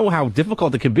 but I know how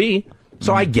difficult it could be.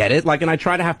 So I get it. And I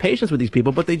try to have patience with these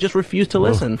people, but they just refuse to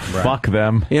listen. Fuck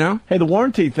them. Hey, the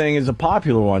warranty thing is a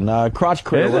popular one. Crotch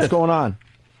Critter, what's going on?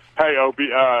 Hey, Opie,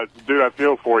 dude, I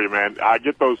feel for you, man. I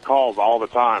get those calls all the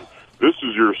time. This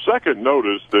is your second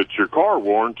notice that your car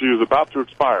warranty is about to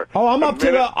expire. Oh, I'm up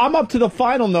to the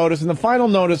final notice, and the final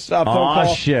notice phone call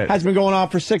has been going on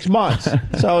for 6 months.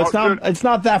 So it's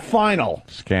not that final.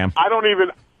 Scam. I don't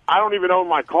even own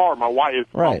my car.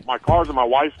 My car's in my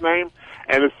wife's name.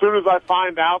 And as soon as I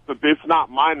find out that it's not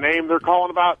my name they're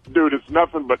calling about, dude, it's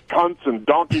nothing but cunts and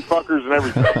donkey fuckers and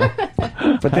everything.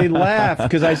 But they laugh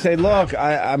because I say, look,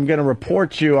 I'm going to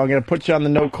report you. I'm going to put you on the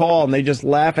no call. And they just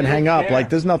laugh and hang up like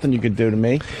there's nothing you could do to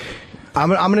me.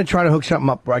 I'm going to try to hook something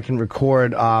up where I can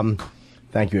record.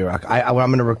 Thank you, Iraq. I'm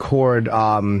going to record. You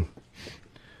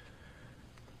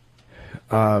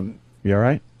all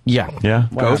right? Yeah. Yeah?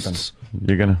 Ghosts?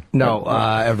 You're going to? No,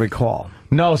 every call.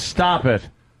 No, stop it.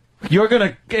 You're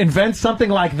going to invent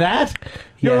something like that?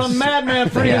 You're a madman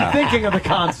for even thinking of the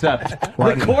concept.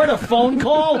 Record a phone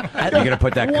call? You're going to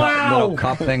put that little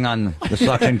cup thing on the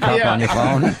suction cup on your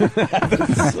phone?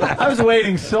 I was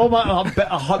waiting so much.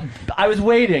 I was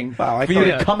waiting for you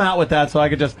to come out with that so I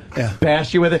could just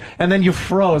bash you with it. And then you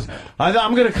froze.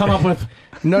 I'm going to come up with...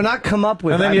 No, not come up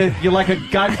with. And then you're like a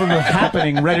guy from The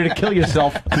Happening, ready to kill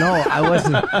yourself. No, I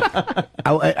wasn't.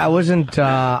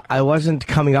 I wasn't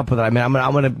coming up with it. I mean, I'm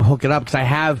gonna hook it up because I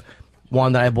have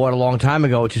one that I bought a long time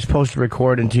ago, which is supposed to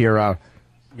record into your laptop,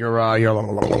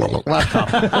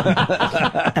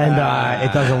 and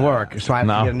it doesn't work. So I have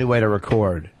to get a new way to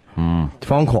record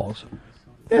phone calls.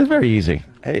 It's very easy.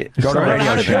 Hey, go to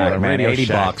Radio Shack, man.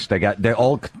 $80. They're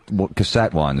old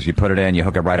cassette ones. You put it in, you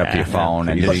hook it right up to your phone,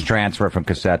 and you just transfer it from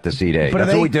cassette to CD.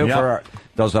 That's what we do for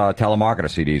telemarketer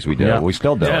CDs we do. Yeah. We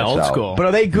still do. Yeah, old so. school. But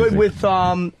are they good with the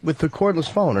cordless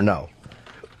phone or no?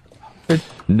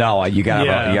 No, you got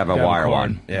Yeah, you have a got a wire cord.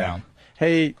 one. Yeah.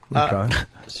 Hey,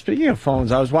 speaking of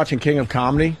phones, I was watching King of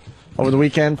Comedy over the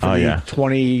weekend for the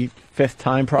 25th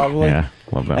time, probably. Yeah,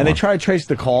 love that and they one. tried to trace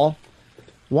the call.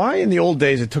 Why in the old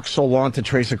days it took so long to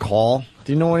trace a call?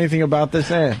 Do you know anything about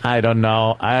this? I don't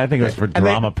know. I think it was for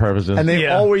drama purposes. And they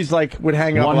always would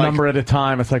hang up one like, number at a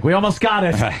time. It's like we almost got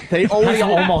it. They always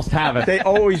almost have it. They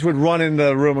always would run in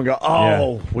the room and go,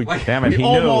 "Oh, damn it, he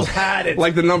almost knew. had it."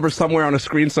 Like the number somewhere on a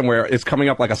screen somewhere is coming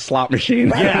up like a slot machine.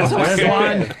 Yeah, there's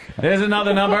one. There's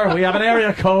another number. We have an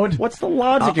area code. What's the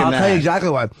logic in I'll that? tell you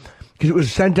exactly why. Because it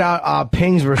was sent out,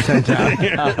 pings were sent out.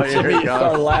 Here you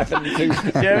start laughing too.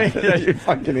 Jimmy, you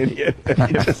fucking idiot.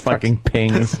 Just fucking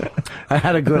pings. I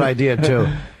had a good idea, too.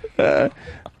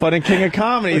 But in King of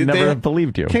Comedy, I'd never have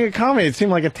believed you. King of Comedy, it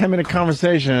seemed like a 10-minute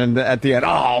conversation, and at the end,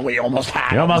 oh, we almost had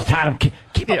him. You almost had him.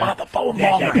 Keep him on the phone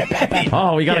longer.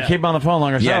 Oh, we got to keep him on the phone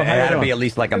longer. Yeah, So, it how you had to doing? be at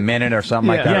least like a minute or something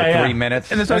like that, or 3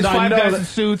 minutes. And there's always And I five know guys that- in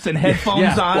suits and headphones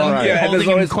Yeah. on, Well, right. holding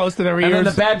them close to their ears. And then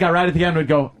the bad guy right at the end would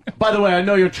go, by the way, I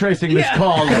know you're tracing this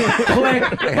call. Click.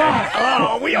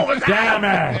 Oh, we almost Damn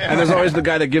it. And there's always the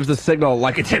guy that gives the signal,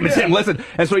 like, it's him, listen.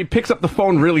 And so he picks up the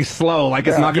phone really slow, like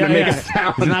it's not going to make a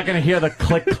sound. He's not going to hear the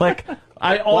click, click.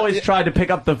 I always tried to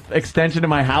pick up the extension in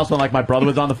my house when, like, my brother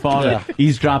was on the phone and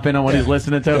eavesdropping on what he's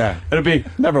listening to. Yeah. It'd be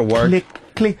Never worked. click,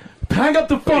 click. Hang up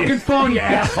the fucking phone, you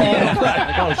asshole.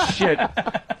 Like, oh, shit.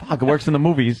 Fuck, it works in the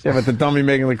movies. Yeah, but the dummy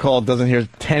making the call doesn't hear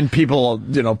 10 people,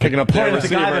 picking up their Point at the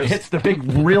guy that receivers. hits the big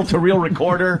reel-to-reel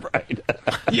recorder. Right.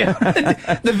 Yeah.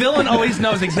 The villain always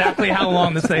knows exactly how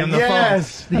long to stay on the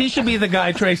Yes. phone. He should be the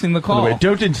guy tracing the call. Anyway,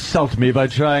 don't insult me by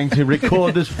trying to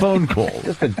record this phone call.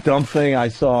 Just a dumb thing I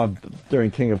saw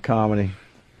during King of Comedy.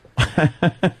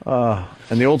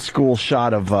 And the old school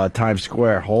shot of Times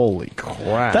Square. Holy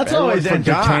crap. That's Everyone always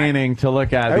forgot. entertaining to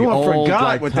look at. Everyone the old, forgot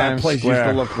like, what that Times place Square. used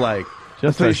to look like.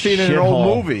 Just So a you see it in an old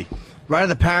shithole. movie. Right at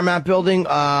the Paramount building.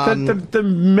 The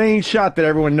main shot that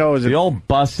everyone knows. The old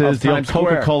buses, of the old Times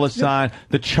Square. Coca-Cola sign,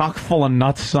 the chock full of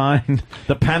nuts sign,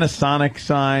 the Panasonic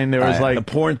sign. There was like the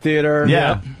porn theater.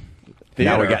 yeah.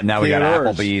 Now we got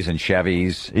Theaters. Applebee's and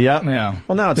Chevy's. Yep. Yeah.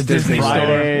 Well, now it's The Disney Disney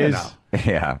Fridays. Store.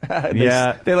 Yeah.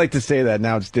 Yeah. They like to say that.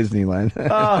 Now it's Disneyland.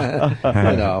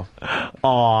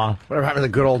 Aw. Whatever happened to the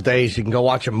good old days? You can go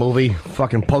watch a movie,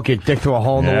 fucking poke your dick through a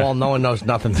hole in the wall. No one knows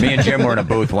nothing. Me and Jim were in a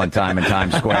booth one time in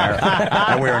Times Square,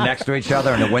 and we were next to each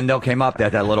other, and the window came up.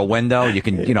 That little window, you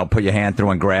can, put your hand through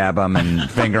and grab them and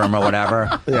finger them or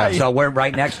whatever. Yeah. So we're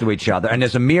right next to each other, and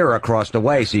there's a mirror across the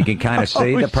way, so you can kind of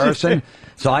see the person.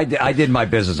 So I did my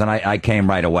business, and I came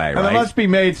right away, And it right? must be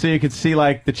made so you could see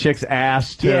like the chick's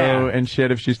ass too Yeah. and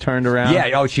shit if she's turned around.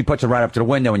 Yeah, she puts it right up to the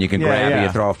window, and you can Yeah, grab it. yeah. You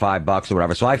throw $5 or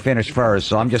whatever. So I finished first.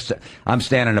 So I'm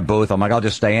standing in the booth. I'm like, I'll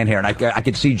just stay in here, and I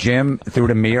could see Jim through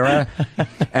the mirror,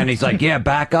 and he's like, yeah,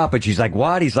 back up, and she's like,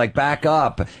 what? He's like, back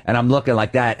up, and I'm looking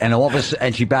like that, and all of a sudden,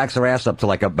 and she backs her ass up to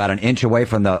like about an inch away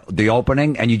from the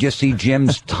opening, and you just see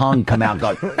Jim's tongue come out, and go,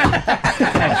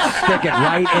 and stick it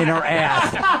right in her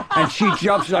ass, and she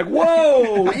jumps. She's like,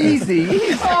 whoa, easy.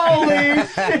 Holy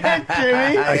shit,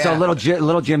 Jimmy. I saw little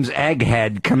Jim's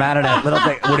egghead come out of that little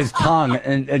thing with his tongue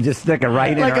and just stick it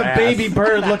right in Like her a ass. baby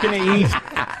bird looking to eat.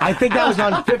 I think that was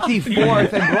on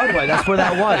 54th and Broadway. That's where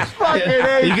that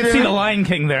was. You can see the Lion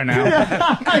King there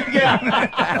now.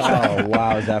 Oh,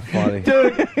 wow, is that funny?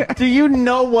 Dude, do you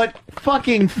know what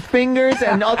fucking fingers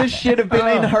and other shit have been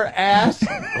in her ass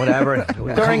Whatever.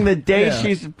 during the day? Yeah.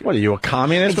 She's What are you, a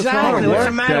communist? Exactly. What's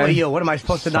the matter Okay. with you? What am I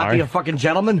supposed to not Sorry. be a fucking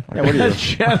gentleman? Yeah, what are a you?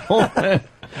 gentleman.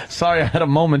 Sorry, I had a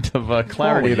moment of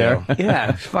clarity there. Yeah,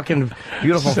 it's fucking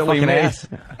beautiful Silly fucking ass.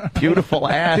 ass. Beautiful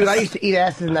ass. Dude, I used to eat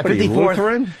asses in that What are you, 54th.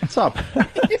 Lutheran? What's up?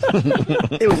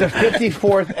 It was a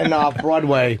 54th and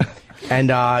Broadway, and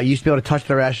you used to be able to touch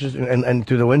their asses and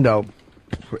through the window.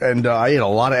 And I ate a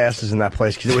lot of asses in that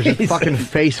place because it was just fucking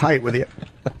face height with you.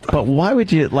 But why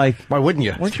would you like? Why wouldn't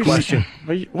you? Weren't you, Question.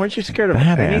 weren't you scared of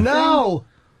Badass. anything?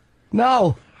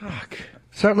 No.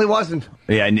 Certainly wasn't.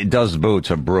 Yeah, and those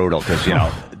boots are brutal because,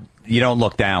 you don't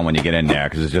look down when you get in there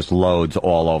because there's just loads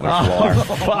all over the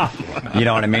floor. You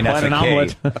know what I mean? That's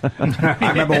Quite the an key. I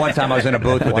remember one time I was in a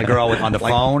booth with a girl on the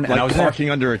phone, and I was parking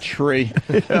under a tree.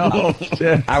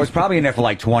 I was probably in there for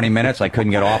like 20 minutes. I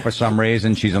couldn't get off for some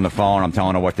reason. She's on the phone. I'm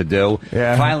telling her what to do.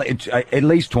 Yeah. Finally, at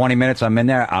least 20 minutes I'm in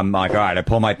there. I'm like, all right, I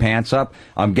pull my pants up.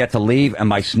 Get to leave, and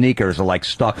my sneakers are like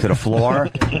stuck to the floor.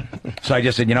 So I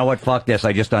just said, you know what? Fuck this.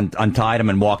 I just untied them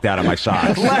and walked out of my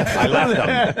socks. I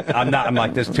left them. I'm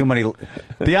like, there's too many many.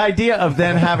 The idea of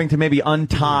then having to maybe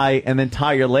untie and then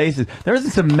tie your laces. There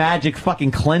isn't some magic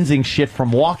fucking cleansing shit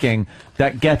from walking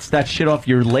that gets that shit off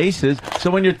your laces.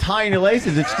 So when you're tying your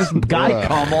laces, it's just guy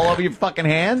cum all over your fucking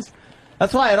hands.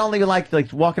 That's why I don't even like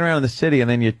walking around in the city and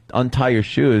then you untie your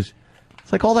shoes.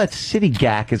 It's like all that city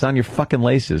gack is on your fucking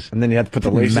laces. And then you have to put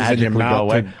the laces in your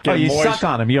mouth to get you moist. Suck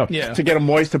on them. To get them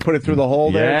moist to put it through the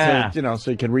hole there, so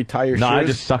you can retie your shoes. No, I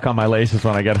just suck on my laces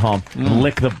when I get home.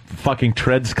 Lick the fucking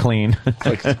treads clean.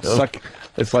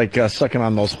 It's like sucking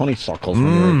on those honeysuckles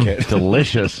when you were a kid.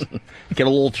 Delicious. Get a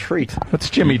little treat. What's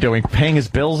Jimmy doing? Paying his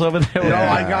bills over there? No,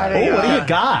 I got it. What do you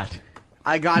got?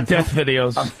 I got death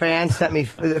videos. A fan sent me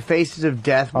Faces of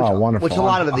Death. Which, wonderful. Which a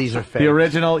lot of these are fake. The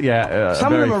original,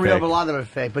 some of them are real, fake. but a lot of them are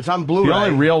fake. But it's on Blu-ray. The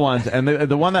only real ones, and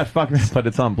the one that fucked me, but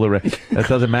it's on Blu-ray. That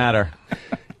doesn't matter.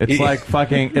 It's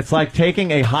like taking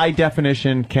a high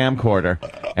definition camcorder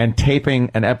and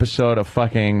taping an episode of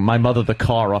fucking My Mother the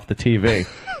Car off the TV.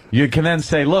 You can then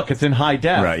say, look, it's in high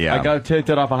def. Right, yeah. I got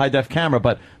taped it off a high def camera,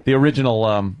 but the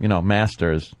original,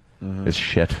 master is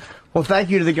shit. Well, thank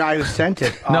you to the guy who sent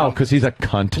it. No, because he's a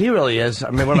cunt. He really is. I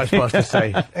mean, what am I supposed to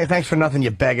say? Hey, thanks for nothing,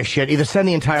 you bag of shit. Either send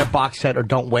the entire box set or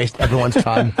don't waste everyone's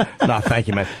time. No, thank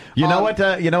you, man. You know what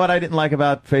I didn't like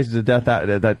about Faces of Death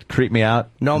that creeped me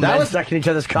out? No men sucking each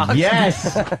other's cocks.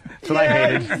 Yes. That's what I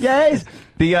hated. Yes.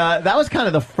 That was kind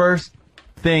of the first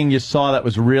thing you saw that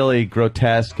was really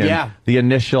grotesque, and the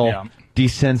initial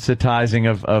desensitizing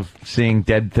of seeing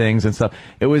dead things and stuff.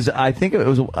 I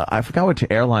forgot which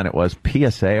airline it was,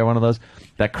 PSA or one of those,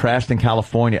 that crashed in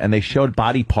California, and they showed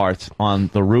body parts on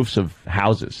the roofs of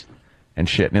houses and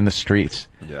shit and in the streets.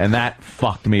 Yeah. And that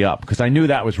fucked me up because I knew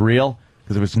that was real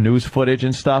because it was news footage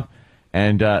and stuff.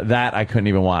 And that I couldn't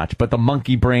even watch. But the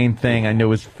monkey brain thing I knew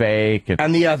was fake.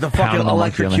 And the fucking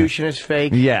electrocution is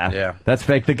fake. Yeah, that's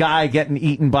fake. The guy getting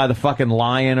eaten by the fucking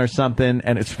lion or something,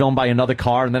 and it's filmed by another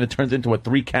car, and then it turns into a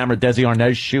 3-camera Desi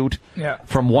Arnaz shoot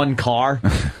from one car.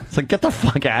 It's like, get the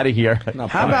fuck out of here.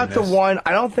 How about the one,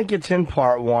 I don't think it's in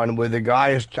part one, where the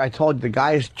guy is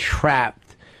trapped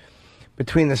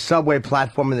between the subway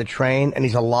platform and the train, and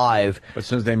he's alive. But as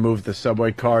soon as they move the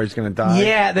subway car, he's going to die.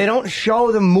 Yeah, they don't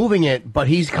show them moving it, but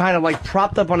he's kind of like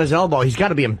propped up on his elbow. He's got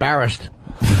to be embarrassed.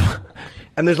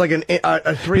 And there's like a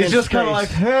 3-inch He's just kind of like,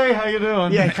 hey, how you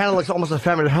doing? Yeah, he kind of looks almost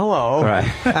effeminate. Hello.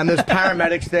 Right. And there's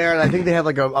paramedics there, and I think they have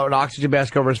like an oxygen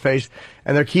mask over his face,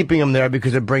 and they're keeping him there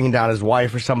because they're bringing down his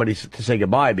wife or somebody to say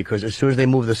goodbye, because as soon as they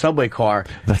move the subway car...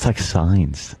 That's like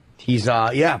Signs. He's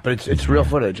but it's real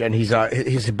footage, and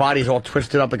his body's all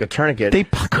twisted up like a tourniquet. They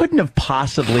couldn't have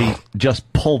possibly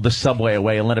just pulled the subway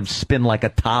away and let him spin like a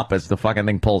top as the fucking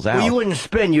thing pulls out. Well, you wouldn't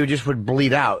spin; you just would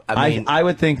bleed out. I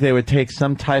would think they would take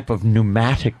some type of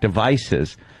pneumatic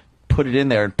devices, put it in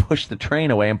there, and push the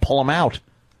train away and pull him out.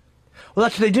 Well,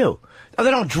 that's what they do. Oh,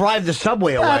 they don't drive the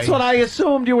subway away. That's what I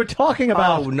assumed you were talking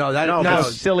about. Oh, no. How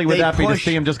silly would that be to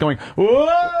see him just going, whoa,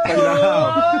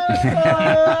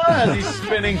 as he's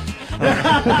spinning.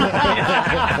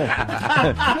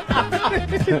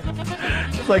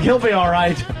 It's like, he'll be all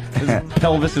right. His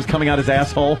pelvis is coming out his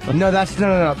asshole. No.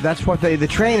 That's what the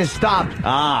train is stopped.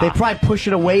 They probably push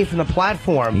it away from the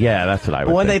platform. Yeah, that's what I would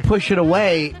think. When they push it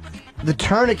away... The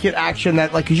tourniquet action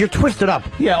because you're twisted up.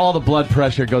 Yeah, all the blood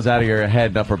pressure goes out of your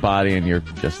head and upper body, and you're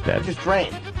just dead. Just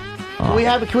drained. Can we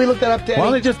look that up, Danny? Why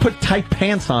don't they just put tight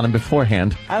pants on him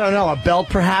beforehand? I don't know, a belt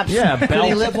perhaps? Yeah, a belt. Did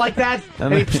he live like that?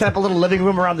 Maybe set up a little living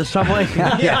room around the subway? Give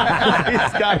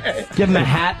him a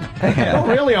hat. Oh,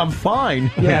 really, I'm fine.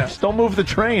 Yeah. Just don't move the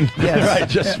train. Yes. Right,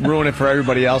 just ruin it for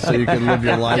everybody else so you can live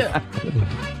your life.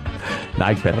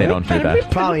 I bet they don't do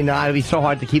that. Probably not. It'd be so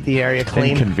hard to keep the area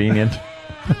clean. Inconvenient.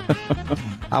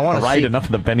 I want to write enough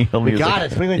of the Benny Hill music. We got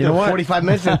it. We're going to do 45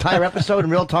 minutes, an entire episode in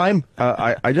real time.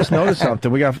 I just noticed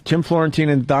something. We got Jim Florentine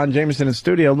and Don Jameson in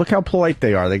studio. Look how polite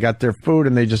they are. They got their food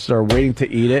and they just are waiting to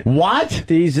eat it.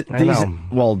 What?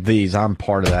 I'm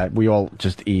part of that. We all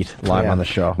just eat live on the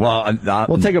show. Well,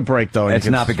 we'll take a break though. It's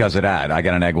not because of that. I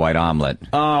got an egg white omelet.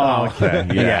 Oh, okay.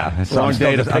 Yeah. So I'm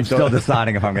still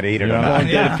deciding if I'm going to eat it or not. Long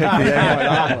day to pick the egg white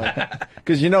omelet.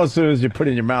 Because as soon as you put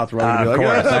it in your mouth, right? Of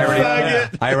course.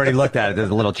 I already looked at it. There's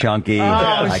a little chunky.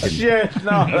 Shit.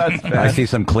 No, that's bad. I see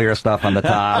some clear stuff on the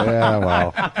top. Yeah,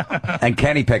 well. And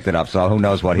Kenny picked it up, so who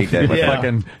knows what he did with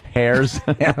fucking hairs.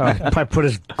 Probably put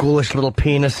his ghoulish little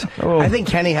penis. Oh. I think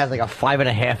Kenny has like a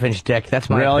 5.5-inch dick. That's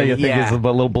my really. You think it's a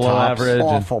little below average?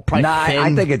 Awful.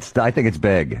 I think it's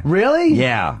big. Really?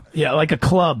 Yeah. Yeah, like a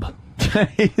club.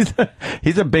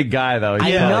 He's a big guy though.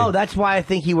 I know. That's why I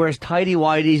think he wears tighty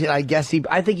whities, and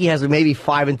I think he has maybe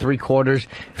 5 3/4,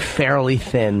 fairly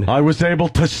thin. I was able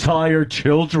to sire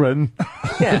children.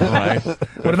 Yeah. Right.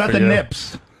 What about the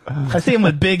nips? I see him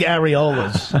with big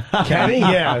areolas. Can he?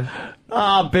 Yeah.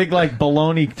 Ah, big like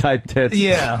baloney type tits.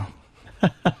 Yeah.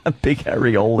 Big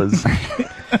areolas.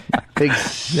 Big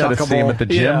You gotta see him at the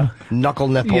gym. Yeah. knuckle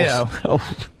nipples. Yeah.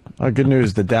 Good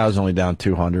news, the Dow's only down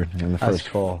 200 in the That's first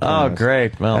cool. Oh,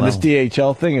 great. Well, and this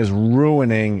DHL thing is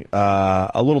ruining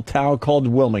a little town called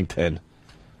Wilmington.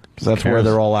 So that's where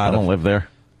they're all out I don't of. live there.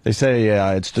 They say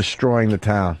it's destroying the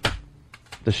town.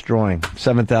 Destroying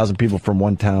 7,000 people from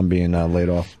one town being laid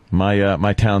off.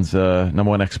 My town's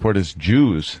 #1 export is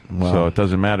Jews, so it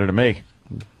doesn't matter to me.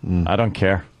 I don't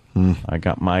care. I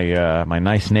got my my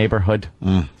nice neighborhood.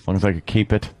 As long as I could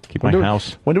keep my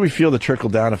house. When do we feel the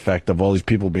trickle-down effect of all these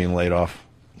people being laid off?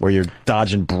 Where you're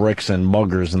dodging bricks and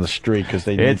muggers in the street because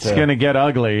they need It's going to get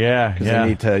ugly, yeah. They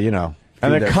need to, and feed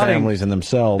they're their cutting families and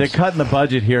themselves. They're cutting the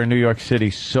budget here in New York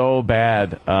City so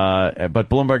bad. But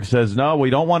Bloomberg says, no, we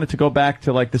don't want it to go back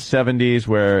to like the 70s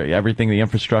where everything, the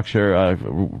infrastructure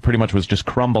pretty much was just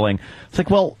crumbling. It's like,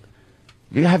 well,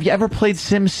 have you ever played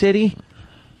Sim City?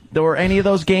 Or any of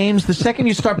those games? The second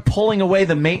you start pulling away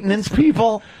the maintenance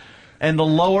people and the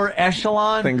lower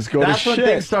echelon, things go to that's when shit.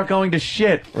 things start going to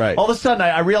shit. Right. All of a sudden,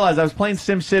 I realized I was playing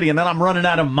Sim City, and then I'm running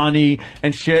out of money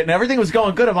and shit, and everything was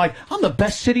going good. I'm like, I'm the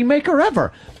best city maker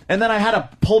ever. And then I had to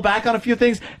pull back on a few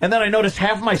things, and then I noticed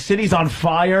half my city's on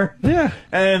fire. Yeah.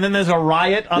 And then there's a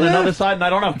riot on another side, and I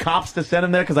don't have cops to send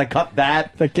them there because I cut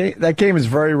that. That game is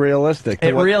very realistic.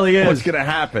 It really is. What's going to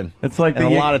happen? It's like in a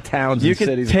lot of towns and cities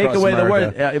You could take across away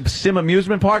America. the word. Sim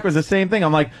Amusement Park was the same thing.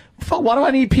 I'm like, fuck, why do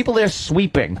I need people there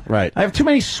sweeping? Right. I have too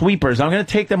many sweepers. I'm going to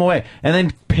take them away. And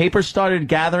then papers started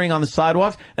gathering on the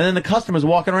sidewalks, and then the customers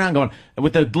walking around going,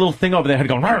 with the little thing over their head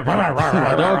going, "Rah, rah, rah,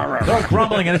 rah, rah." They're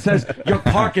grumbling, and it says, your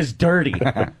park is dirty.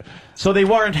 So they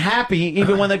weren't happy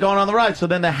even when they're going on the ride. So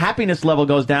then the happiness level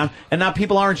goes down, and now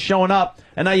people aren't showing up,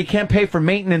 and now you can't pay for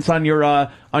maintenance on your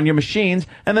machines,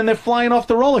 and then they're flying off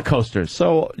the roller coasters.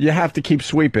 So you have to keep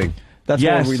sweeping. That's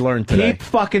what we learned today. Keep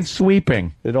fucking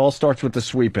sweeping. It all starts with the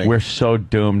sweeping. We're so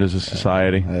doomed as a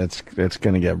society. It's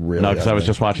going to get really. No, because I was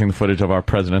just watching the footage of our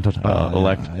president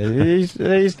elect. He's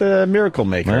the miracle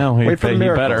maker. Well, wait for the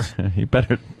miracles. He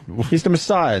better. He's the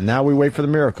Messiah. Now we wait for the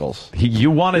miracles. You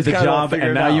wanted the got it all job, and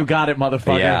figured now out. you got it,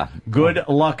 motherfucker. Yeah. Good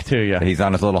luck to you. He's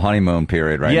on his little honeymoon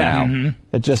period right now.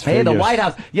 Mm-hmm. It just Hey, the figures. White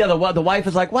House. Yeah, the wife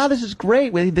is like, wow, this is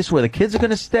great. This is where the kids are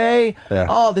going to stay. Yeah.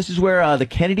 Oh, this is where the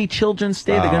Kennedy children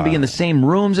stay. They're going to be in the same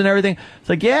rooms and everything. It's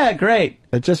like, yeah, great.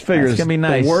 It just figures That's gonna be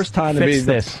nice. the worst time to Fix be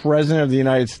this. the president of the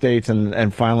United States,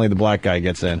 and finally the black guy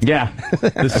gets in. Yeah,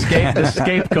 the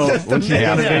scapegoat. Which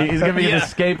he's gonna be the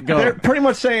scapegoat. They're pretty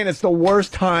much saying it's the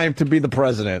worst time to be the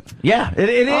president. Yeah, it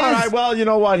is. All right, well, you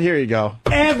know what? Here you go.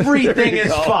 Everything There you is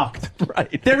go. fucked.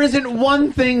 Right. There isn't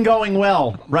one thing going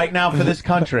well right now for this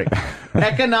country.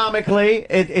 Economically,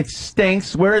 it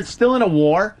stinks. We're still in a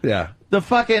war. Yeah. The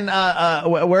fucking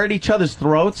we're at each other's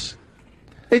throats.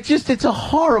 It's a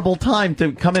horrible time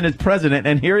to come in as president,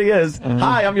 and here he is.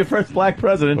 Hi, I'm your first black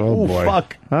president. Oh, Ooh, boy.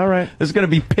 fuck. All right. There's going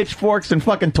to be pitchforks and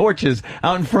fucking torches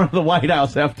out in front of the White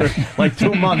House after like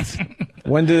 2 months.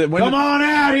 Come on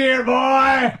out here,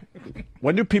 boy!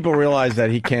 When do people realize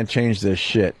that he can't change this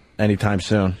shit anytime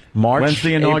soon? March? When's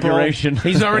the April? inauguration?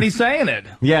 He's already saying it.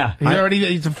 Yeah.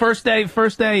 He's the first day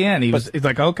in. He's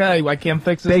like, okay, I can't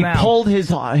fix this They now. pulled his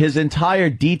entire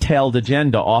detailed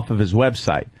agenda off of his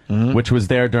website, which was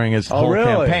there during his whole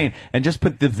really? campaign, and just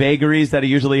put the vagaries that he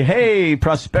usually, hey,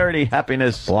 prosperity,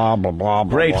 happiness, blah, blah, blah,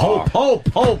 great blah.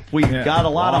 hope. We got a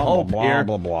lot of hope blah, here.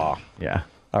 Blah, blah, blah. Yeah.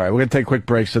 All right, we're going to take a quick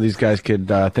break so these guys could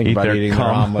think Eat about their eating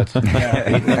cum. their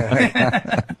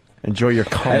omelets. Enjoy your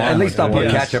cum. At least I'll put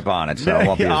Yes. ketchup on it, so it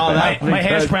won't be as bad. My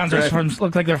hash browns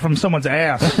look like they're from someone's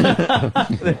ass.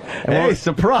 Hey,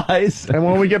 surprise. And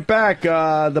when we get back,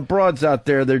 the broads out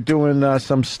there, they're doing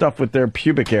some stuff with their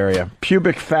pubic area.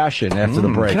 Pubic fashion after the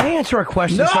break. Can I answer a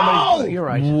question? No! Somebody, you're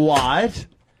right. What?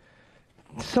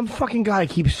 Some fucking guy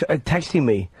keeps texting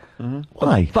me.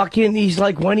 Why? Fucking, he's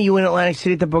like, when are you in Atlantic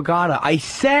City at the Borgata? I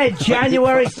said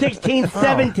January 16th,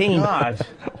 17th. God.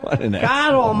 What an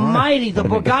God almighty, the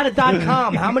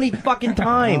Borgata.com. How many fucking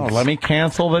times? Let me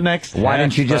cancel the next. Why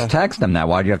didn't you just text him that?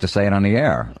 Why do you have to say it on the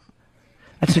air?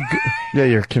 That's a good, Yeah,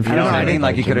 you're confused. You know what I mean?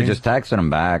 Like you could have just texted him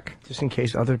back. just in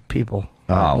case other people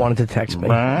Oh. wanted to text me.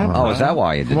 Oh, is that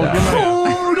why you did that?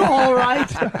 Food, all right.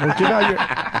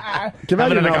 Give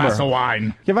out your a glass of number.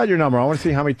 wine. Give out your number. I want to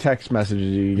see how many text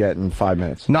messages you get in 5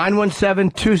 minutes.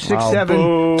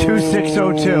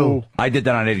 917-267-2602. I did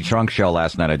that on Eddie Trunk's show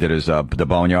last night. I did his the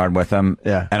Boneyard with him.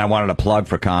 Yeah. And I wanted to plug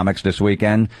for comics this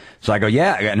weekend. So I go,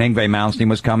 yeah. And Yngwie Malmsteen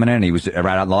was coming in. He was right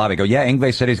out in the lobby. I go, yeah,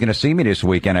 Yngwie said he's going to see me this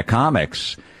weekend at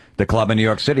comics. the club in New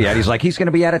York City. Eddie's like, he's going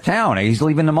to be out of town. He's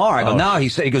leaving tomorrow. I go, no.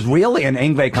 He goes, really? And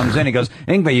Ingve comes in. He goes,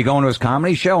 Ingve, you going to his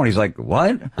comedy show? And he's like,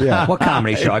 what? Yeah. What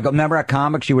comedy show? I go, remember at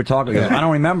Comics you were talking? He goes, I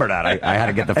don't remember that. I had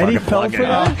to get the fucking plug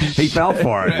in. He fell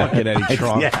for it. Fucking Eddie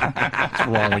Trump. Yeah. What's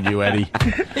wrong with you, Eddie?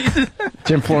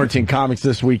 Jim Florentine Comics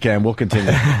this weekend. We'll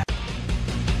continue.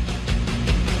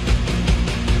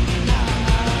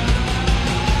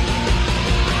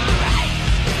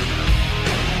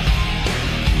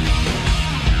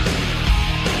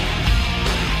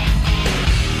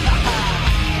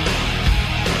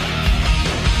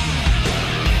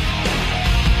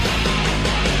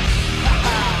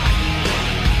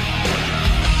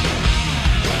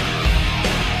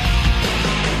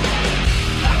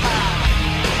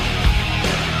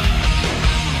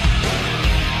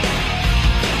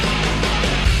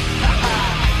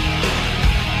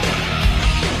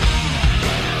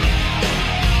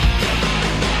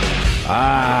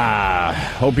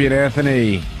 Opie and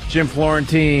Anthony, Jim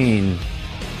Florentine,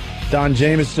 Don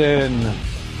Jameson,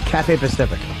 Cathay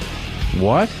Pacific.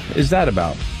 What is that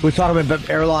about? We're talking about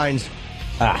airlines,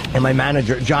 and my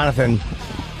manager, Jonathan,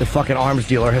 the fucking arms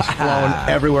dealer, has flown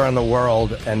everywhere in the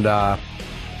world, and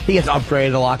he gets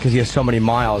upgraded a lot because he has so many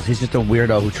miles. He's just a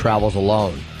weirdo who travels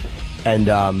alone, and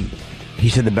he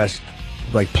said the best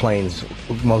planes,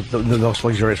 the most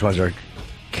luxurious ones are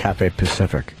Cathay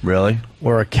Pacific. Really?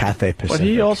 Or a Cathay Pacific. But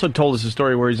he also told us a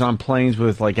story where he's on planes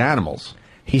with animals.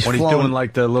 He's when flown, he's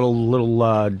doing the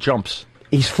little jumps.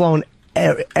 He's flown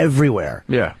everywhere.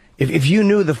 Yeah. If you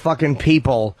knew the fucking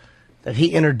people that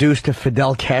he introduced to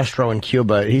Fidel Castro in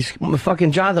Cuba, he's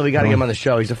fucking Jonathan. We got to get him on the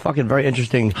show. He's a fucking very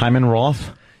interesting. Hyman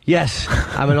Roth. Yes,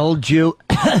 I'm an old Jew.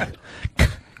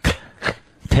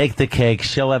 Take the cake,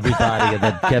 show everybody, and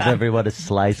then give everyone a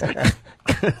slice.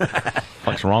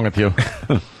 What's wrong with you?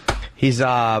 He's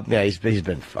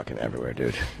been fucking everywhere,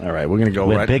 dude. All right, we're gonna go.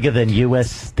 We're bigger than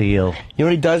U.S. Steel. You know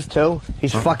what he does too?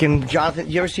 He's fucking Jonathan.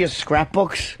 You ever see his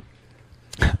scrapbooks?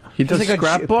 He does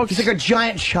scrapbooks. He's like a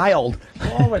giant child.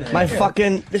 My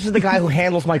fucking. This is the guy who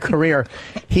handles my career.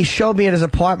 He showed me at his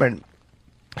apartment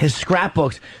his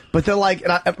scrapbooks, but they're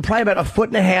probably about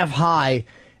 1.5 feet high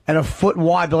and 1 foot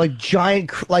wide. They're like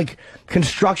giant,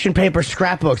 construction paper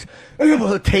scrapbooks.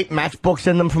 With tape matchbooks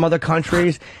in them from other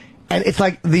countries. And it's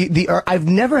like I've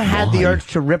never had the urge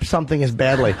to rip something as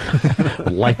badly.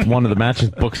 Like one of the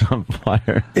matches books on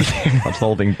fire. That's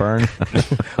holding burn.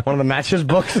 One of the matches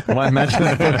books? One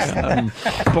matches books.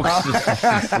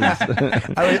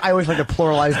 I always like to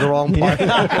pluralize the wrong part.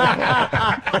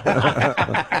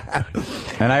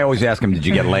 And I always ask him, did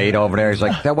you get laid over there? He's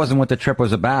like, that wasn't what the trip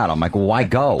was about. I'm like, well, why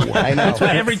go? I know. That's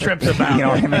what every trip's about. You know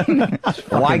what I mean?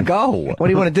 Why go? What do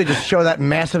you want to do? Just show that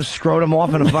massive scrotum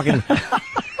off in a fucking...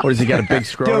 What does he got? A big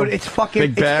scrotum? Dude, it's fucking.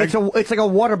 Big bag? It's like a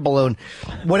water balloon.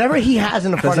 Whatever he has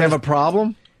in the front. Does he have a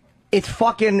problem? It's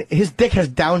fucking. His dick has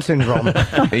Down syndrome.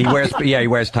 He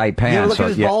wears tight pants. You ever look at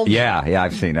his bulge? Yeah,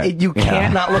 I've seen it. You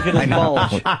can't not look at his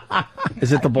bulge.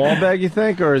 Is it the ball bag, you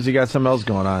think, or has he got something else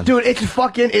going on? Dude, it's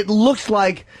fucking. It looks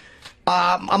like.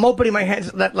 I'm opening my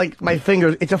hands. My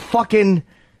fingers. It's a fucking.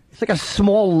 It's like a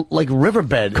small,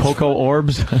 riverbed. Cocoa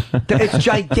orbs? It's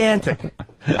gigantic.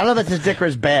 I don't know if that's his dick or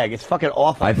his bag. It's fucking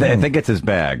awful. I think it's his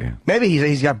bag. Maybe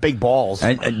he's got big balls.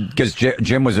 Because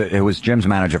Jim was Jim's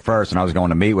manager first, and I was going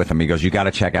to meet with him. He goes, "You got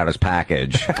to check out his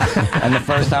package." And the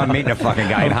first time I'm meeting a fucking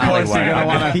guy in Hollywood,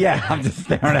 I'm just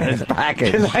staring at his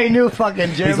package. Because I knew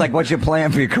fucking Jim. He's like, "What's your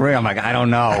plan for your career?" I'm like, "I don't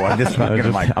know." I'm just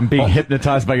fucking I'm being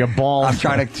hypnoptized by your balls. I'm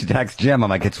trying to text Jim. I'm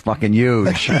like, "It's fucking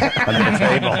huge." Under the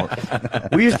table.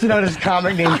 We used to know this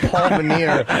comic named Paul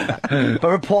Veneer.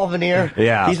 Remember Paul Veneer?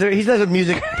 Yeah. He does a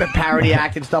music parody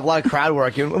act and stuff, a lot of crowd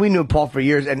work. And we knew Paul for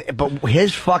years, but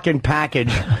his fucking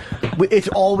package, it's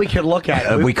all we could look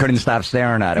at. We couldn't stop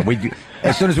staring at it.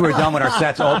 As soon as we were done with our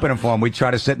sets opening for him, we'd try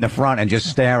to sit in the front and just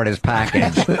stare at his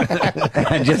package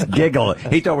and just giggle.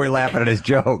 He thought we were laughing at his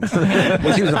jokes,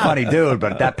 which he was a funny dude,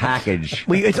 but that package.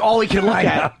 It's all we could look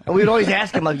at. And we'd always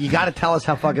ask him, you got to tell us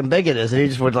how fucking big it is. And he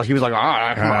was like,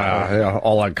 come on.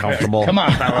 All uncomfortable. Come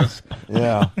on, fellas.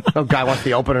 Yeah. No guy wants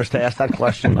the openers to ask that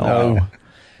question. No.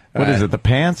 What is it? The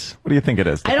pants? What do you think it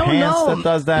is? The I don't pants know. That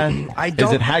does that? I don't.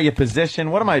 Is it how you position?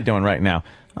 What am I doing right now?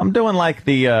 I'm doing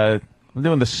I'm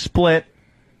doing the split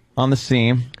on the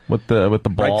seam with the balls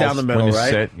right down the middle, when you right?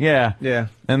 sit. Yeah. Yeah.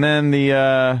 And then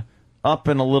the up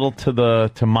and a little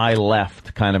to my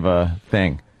left kind of a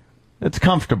thing. It's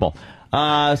comfortable.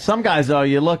 Some guys though,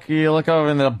 you look over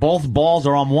and both balls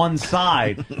are on one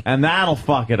side, and that'll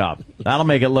fuck it up. That'll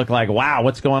make it look like, wow,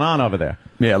 what's going on over there?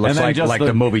 Yeah, it looks like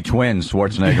the movie Twins,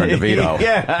 Schwarzenegger and DeVito.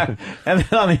 Yeah. And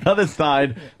then on the other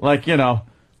side,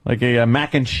 like a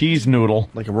mac and cheese noodle.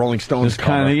 Like a Rolling Stones Just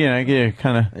kind of,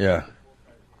 Yeah.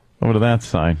 Over to that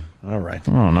side. All right.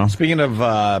 I don't know. Speaking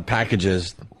of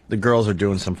packages, the girls are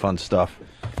doing some fun stuff.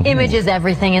 Image is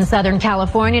everything in Southern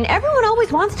California, and everyone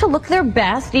always wants to look their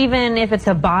best, even if it's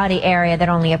a body area that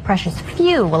only a precious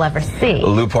few will ever see.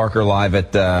 Lou Parker live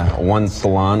at one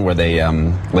salon where they,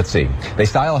 let's see, they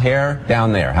style hair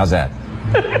down there. How's that?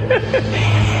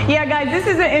 Yeah, guys, this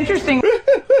is an interesting...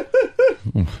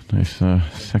 Nice,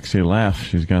 sexy laugh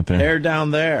she's got there. Hair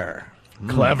down there.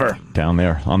 Clever. Down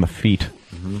there, on the feet,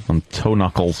 on toe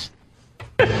knuckles.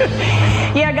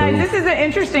 Yeah, guys, this is an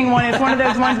interesting one. It's one of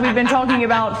those ones we've been talking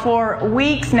about for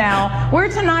weeks now. We're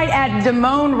tonight at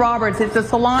Damone Roberts. It's a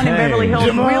salon in Beverly Hills.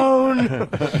 Damone!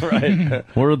 Right.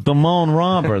 We're at Damone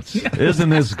Roberts. Isn't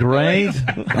this great?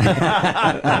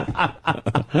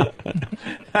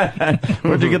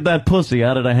 Where'd you get that pussy?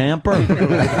 Out of the hamper?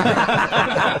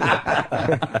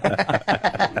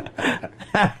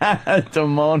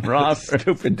 Damone Roberts.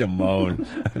 Stupid Damone.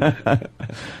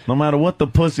 No matter what the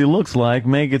pussy looks like,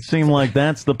 make it seem like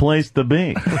that's the place to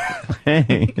be.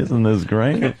 Hey, isn't this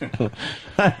great?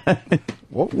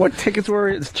 What tickets were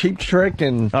it? It's Cheap Trick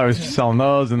and... I was selling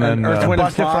those, and then Earth, Wind,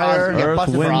 and Fire. Earth,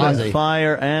 Wind, and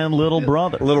Fire, and Little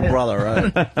Brother. Little Brother,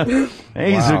 right.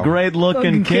 Hey, he's a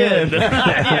great-looking kid.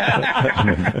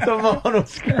 Damone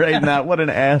was great in that. What an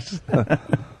ass.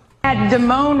 At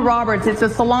Damone Roberts. It's a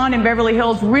salon in Beverly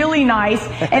Hills, really nice.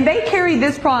 And they carry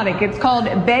this product. It's called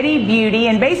Betty Beauty.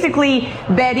 And basically,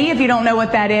 Betty, if you don't know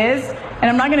what that is, and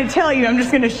I'm not going to tell you, I'm just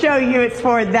going to show you. It's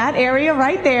for that area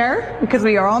right there, because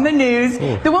we are on the news.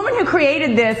 The woman who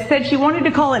created this said she wanted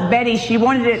to call it Betty. She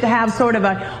wanted it to have sort of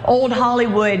an old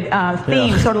Hollywood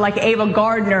theme, sort of like Ava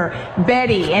Gardner,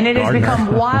 Betty. And it has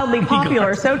become wildly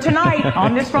popular. So tonight,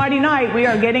 on this Friday night, we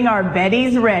are getting our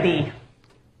Bettys ready.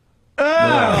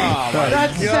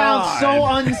 That sounds so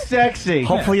unsexy.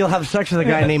 Hopefully you'll have sex with a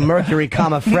guy named Mercury,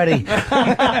 Freddy.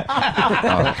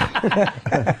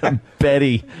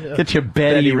 Betty. Get your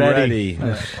Betty ready.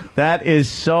 That is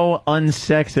so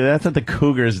unsexy. That's what the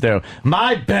Cougars do.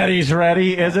 My Betty's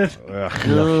ready, is it?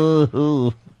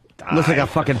 Looks like a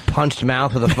fucking punched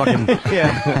mouth with a fucking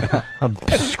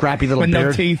a scrappy little With beard.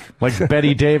 no teeth. Like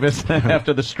Betty Davis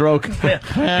after the stroke.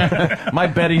 My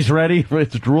Betty's ready.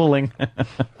 It's drooling.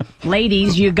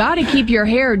 Ladies, you got to keep your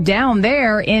hair down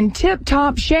there in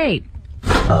tip-top shape.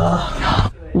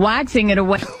 Waxing it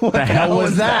away. What the hell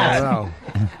was that?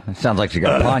 Sounds like she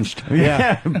got punched.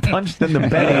 Yeah, punched in the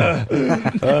Betty.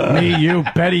 Me, you,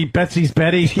 Betty, Betsy's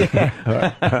Betty.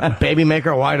 Baby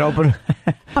maker wide open.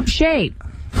 Top shape.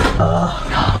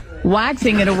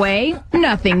 Waxing it away,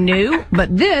 nothing new,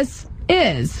 but this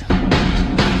is.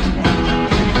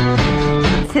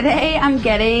 Today I'm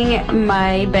getting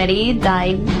my Betty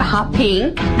dyed hot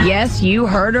pink. Yes, you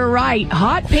heard her right.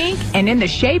 Hot pink and in the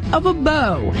shape of a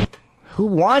bow. Who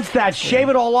wants that? Shave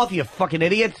it all off, you fucking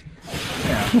idiot.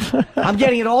 I'm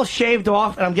getting it all shaved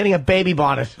off, and I'm getting a baby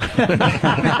bonnet.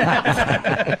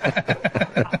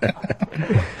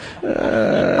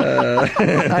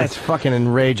 That's fucking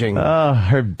enraging. Oh,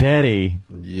 her Betty.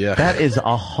 Yeah. That is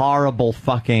a horrible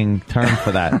fucking term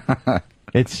for that.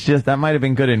 It's just, that might have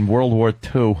been good in World War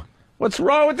II. What's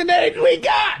wrong with the names we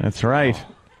got? That's right.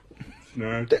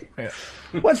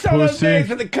 What's some of those names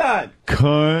for the cut?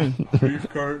 Cut. Beef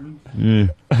curtain. Yeah.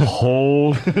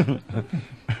 Hold.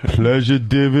 Pleasure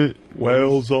divot.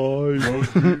 Whale's eyes.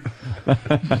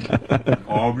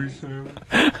 Arby sandwich.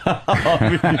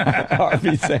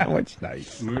 Arby sandwich.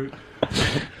 Nice.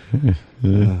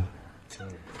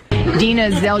 Dina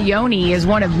Zelioni is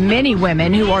one of many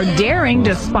women who are daring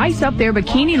to spice up their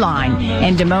bikini line,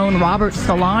 and Damone Roberts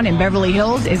Salon in Beverly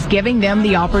Hills is giving them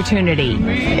the opportunity.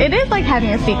 It is like having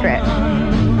a secret.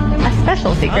 A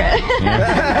special secret.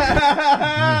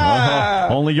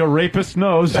 Only your rapist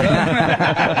knows.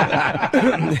 Yeah.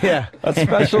 A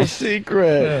special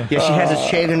secret. Yeah, she has it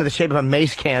shaved into the shape of a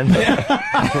mace can.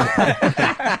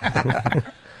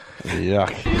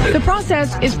 Yuck. The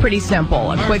process is pretty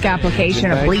simple. A quick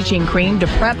application of bleaching cream to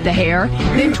prep the hair.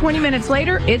 Then 20 minutes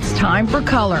later, it's time for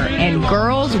color. And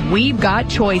girls, we've got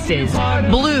choices.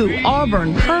 Blue,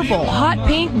 auburn, purple, hot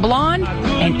pink, blonde,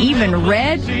 and even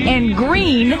red and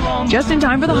green, just in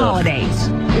time for the holidays.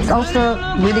 It's also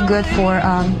really good for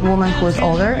a woman who is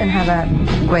older and have a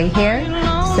gray hair.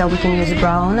 So we can use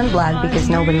brown and black because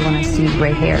nobody wants to see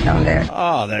gray hair down there.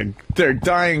 Oh, they're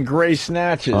dying gray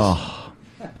snatches.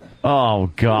 Oh,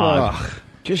 God. Ugh.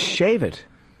 Just shave it.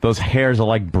 Those hairs are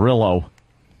like Brillo.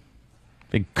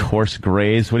 Big coarse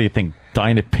grays. What do you think?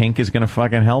 Dyeing it pink is going to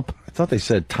fucking help? I thought they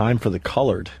said time for the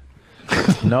colored.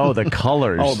 No, the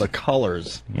colors. Oh, the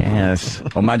colors. Yes.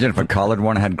 Well, imagine if a colored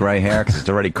one had gray hair because it's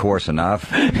already coarse enough.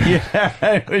 Yeah,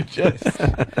 it would just...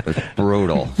 It's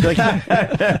brutal.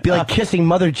 Be like kissing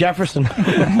Mother Jefferson.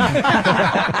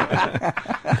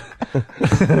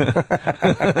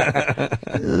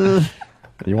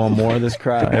 You want more of this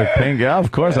crap? Pink, yeah,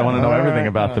 of course. I want to know everything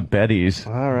about the Bettys.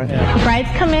 All right. Brides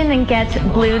come in and get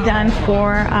blue done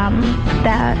for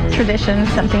that tradition,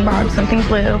 something borrowed, something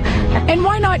blue. And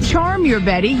why not charm your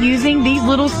Betty using these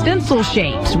little stencil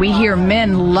shapes? We hear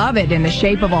men love it in the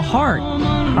shape of a heart.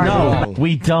 No,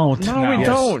 we don't. No, we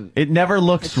don't. It never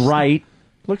looks right.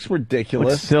 Looks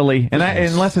ridiculous. Looks silly. And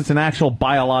unless it's an actual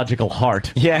biological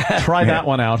heart. Yeah. Try that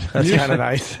one out. That's kind of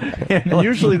nice.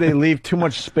 Usually they leave too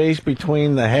much space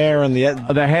between the hair and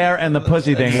the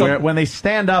pussy thing. Where when they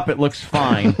stand up, it looks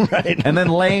fine. Right. And then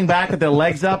laying back with their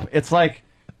legs up, it's like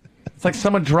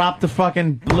someone dropped a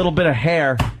fucking little bit of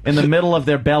hair in the middle of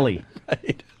their belly.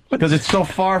 Right. Because it's so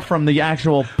far from the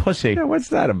actual pussy. Yeah, what's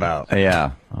that about?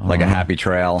 Yeah, like a happy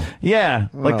trail. Yeah,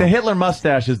 like the Hitler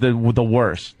mustache is the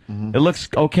worst. It looks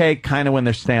okay kind of when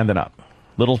they're standing up.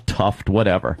 Little tuft,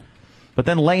 whatever. But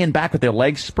then laying back with their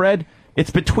legs spread, it's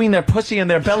between their pussy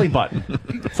and their belly button.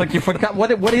 It's like you forgot,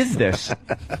 what is this?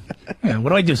 Yeah, what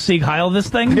do I do, Sieg Heil this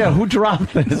thing? Yeah, who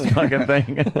dropped this fucking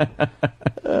thing?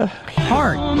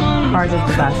 Heart. Ours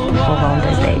is the best for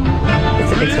Valentine's Day.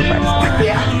 It's a big surprise.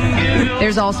 Yeah.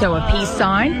 There's also a peace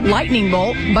sign, lightning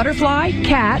bolt, butterfly,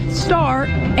 cat, star,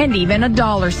 and even a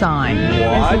dollar sign.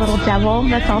 There's a little devil.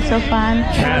 That's also fun.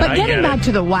 But getting back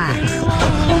to the wax.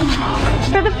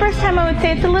 For the first time, I would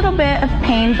say it's a little bit of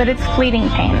pain, but it's fleeting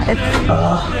pain.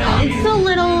 It's a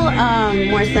little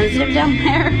more sensitive down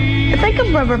there. It's like a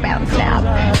rubber band stab.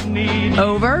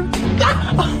 Over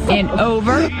and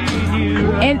over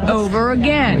and over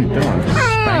again.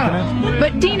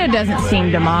 But Dina does't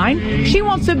seem to mind. She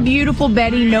wants a beautiful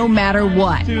Betty no matter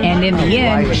what. And in the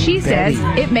end, she says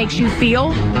it makes you feel,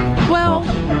 well,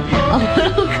 a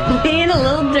little clean, a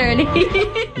little dirty.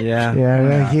 Yeah.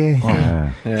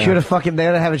 Yeah. She would have fucking, they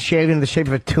would have it shaved in the shape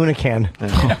of a tuna can.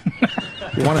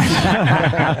 You want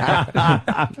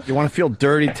to feel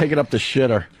dirty? Take it up the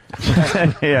shitter.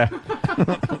 Yeah.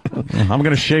 I'm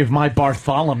going to shave my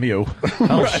Bartholomew.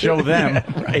 I'll show them.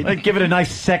 Right. Give it a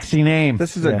nice, sexy name.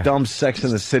 This is a dumb Sex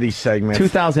in the City segment.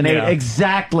 2008,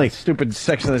 exactly. Stupid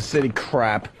Sex in the City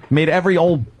crap. Made every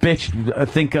old bitch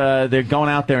think they're going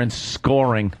out there and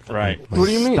scoring. Right. What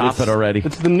do you mean? Stop it already.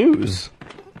 It's the news.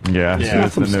 Yeah, It's the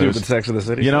some news. stupid Sex in the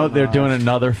City. You know, they're doing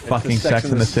another fucking Sex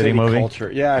in the City movie. Culture.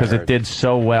 Yeah, because it did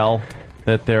so well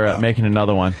that they're making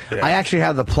another one. I actually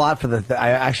have the plot for the.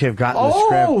 I actually have gotten the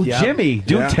script. Oh, Yeah. Jimmy,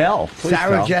 do tell.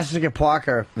 Sarah Jessica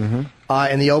Parker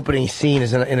in the opening scene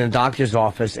is in a doctor's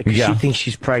office because she thinks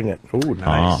she's pregnant. Ooh,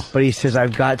 nice. But he says,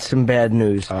 "I've got some bad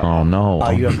news. Oh no,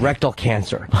 you have rectal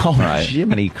cancer." Oh,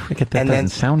 Jiminy Cricket, that doesn't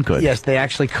sound good. Yes, they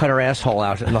actually cut her asshole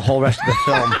out, and the whole rest of the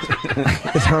film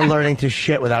is her learning to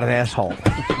shit without an asshole.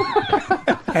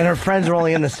 And her friends are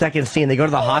only in the second scene. They go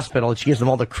to the hospital, and she gives them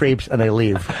all the creeps, and they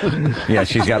leave. Yeah,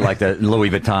 she's got like the Louis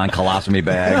Vuitton colostomy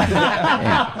bag.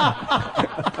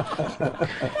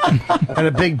 And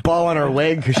a big bow on her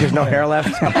wig because she has no hair left.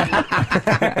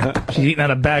 She's eating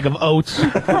out a bag of oats.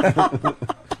 That's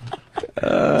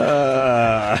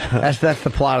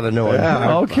the plot of the new one.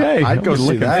 Yeah, okay. I'd go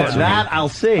see that. That I'll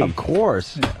see. Of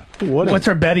course. What's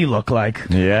her Betty look like?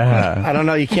 Yeah. I don't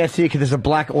know. You can't see it because there's a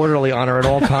black orderly on her at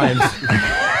all times.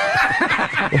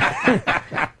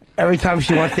 Every time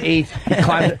she wants to eat,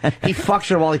 he fucks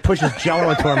her while he pushes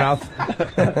Jello into her mouth.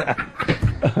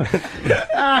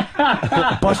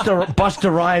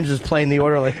 Busta Rhymes is playing the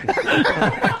orderly.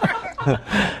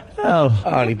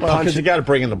 And he punches. Because you got to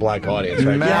bring in the black audience,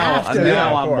 right?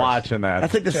 Now I'm watching that.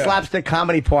 That's like the slapstick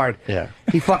comedy part. Yeah.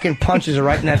 He fucking punches her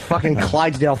right in that fucking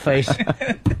Clydesdale face.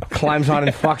 Climbs on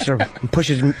and fucks her and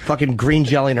pushes fucking green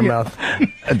jelly in her mouth.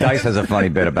 Dice has a funny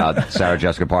bit about Sarah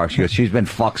Jessica Parker. She goes, she's been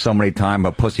fucked so many times,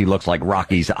 but pussy looks like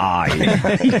Rocky's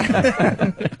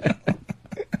eye.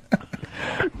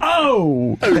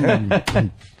 Oh!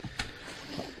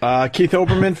 Keith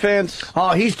Olbermann fans? Oh,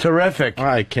 he's terrific.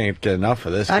 I can't get enough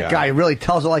of this guy. That guy really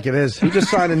tells it like it is. He just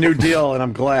signed a new deal, and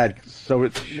I'm glad. So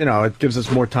it gives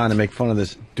us more time to make fun of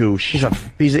this douche.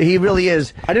 He really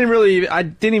is. I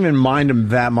didn't even mind him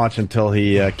that much until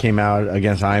he came out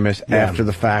against Imus after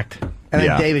the fact. And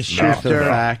then David Schuster. After the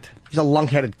fact. He's a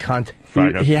lunk-headed cunt.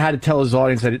 He had to tell his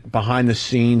audience that behind the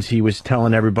scenes he was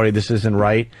telling everybody this isn't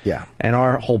right. Yeah. And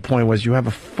our whole point was you have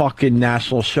a fucking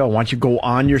national show. Why don't you go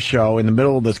on your show in the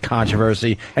middle of this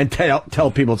controversy and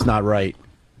tell people it's not right?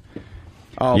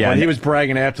 Oh, Yeah, but he was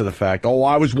bragging after the fact. Oh,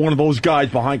 I was one of those guys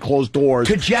behind closed doors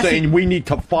To Jesse- saying we need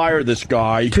to fire this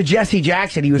guy. To Jesse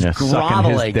Jackson, he was Yeah, sucking his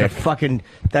groveling. dick.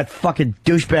 That fucking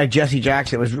douchebag Jesse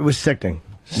Jackson. It was sickening.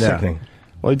 Sickening.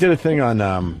 Well, he did a thing on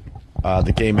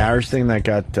the gay marriage thing that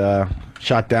got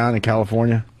shot down in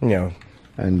California. Yeah.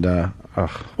 And,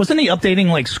 Wasn't he updating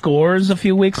like scores a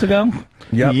few weeks ago?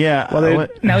 Yep. Yeah. Well,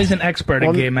 Now he's an expert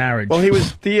in gay marriage. Well, he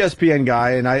was the ESPN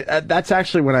guy, and that's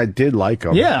actually when I did like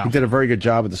him. Yeah. He did a very good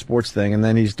job with the sports thing, and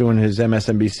then he's doing his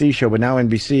MSNBC show, but now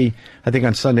NBC, I think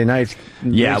on Sunday nights,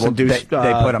 Yeah, well, they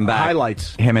put him back.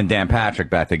 Highlights. Him and Dan Patrick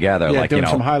back together. Yeah, like, doing you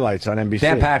know, some highlights on NBC.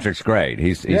 Dan Patrick's great.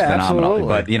 He's Yeah, phenomenal. absolutely.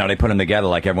 But, you know, they put him together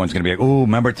like everyone's going to be like, ooh,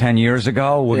 remember 10 years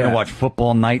ago? We're going Yeah. to watch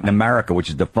Football Night in America, which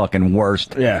is the fucking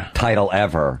worst title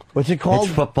ever. What's it called?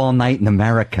 It's Football Night in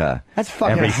America. That's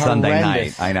fucking Every Sunday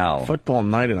horrendous. night. I know. Football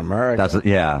Night in America. That's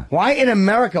yeah. Why in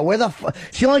America? Where the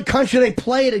it's the only country they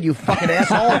play it in, you fucking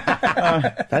asshole.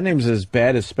 That name's as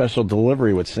bad as Special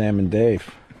Delivery with Sam and Dave.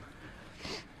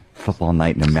 Football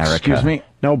Night in America. Excuse me?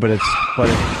 No, but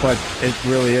it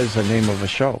really is the name of a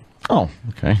show. Oh,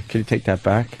 okay. Can you take that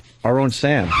back? Our own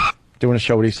Sam doing a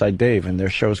show with Eastside Dave, and their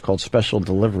show is called Special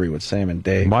Delivery with Sam and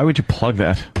Dave. Why would you plug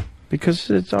that? Because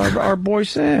it's our boy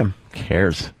Sam. Who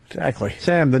cares? Exactly.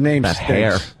 Sam, the name That stinks.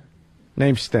 hair.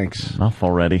 Name stinks. Enough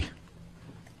already.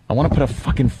 I want to put a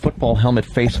fucking football helmet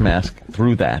face mask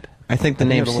through that. I think the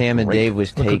name Sam and Dave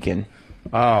was taken.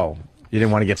 Oh, you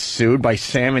didn't want to get sued by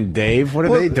Sam and Dave? What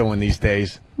are they doing these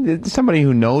days? Somebody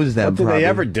who knows them. What did probably. they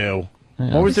ever do?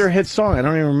 Yeah. What was their hit song? I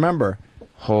don't even remember.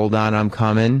 Hold on, I'm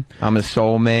coming. I'm a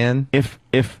soul man. If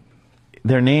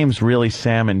their name's really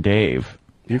Sam and Dave,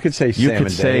 you could say you Sam could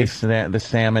and say Dave. the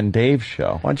Sam and Dave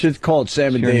show. Why don't you call it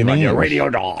Sam and It's your Dave on your name. radio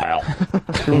dial?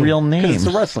 It's the real name. It's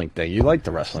a wrestling thing. You like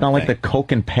the wrestling It's not like thing. the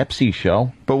Coke and Pepsi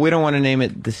show. But we don't want to name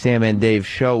it the Sam and Dave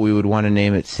show. We would want to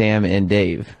name it Sam and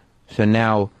Dave. So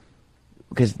now,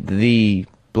 because the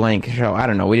blank show, I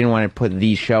don't know, we didn't want to put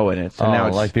the show in it. So now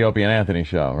it's like the Opie and Anthony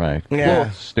show, right? Yeah.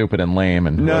 Well, stupid and lame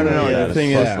and No. The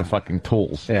thing is, the fucking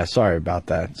tools. Yeah, sorry about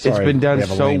that. It's been done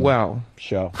so well.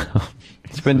 Show.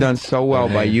 It's been done so well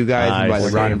by you guys and by the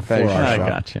Ron and Fez show. I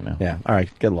got you now. Yeah. All right.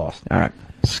 Get lost. All right.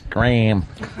 Scream.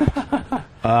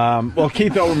 Well,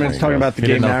 Keith Olbermann's talking about the He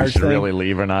gay didn't know if he marriage should thing. really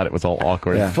leave or not. It was all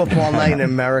awkward. Yeah. Football Night in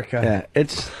America. Yeah,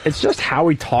 it's just how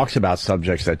he talks about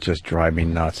subjects that just drive me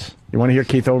nuts. You want to hear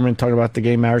Keith Olbermann talk about the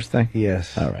gay marriage thing?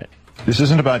 Yes. All right. This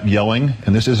isn't about yelling,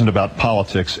 and this isn't about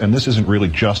politics, and this isn't really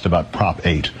just about Prop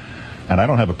 8. And I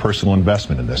don't have a personal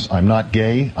investment in this. I'm not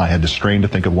gay. I had to strain to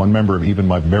think of one member of even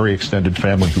my very extended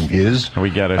family who is. We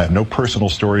get it. I have no personal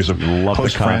stories of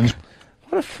close friends.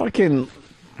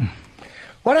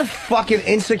 What a fucking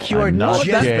insecure I'm not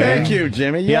just gay. Thank you,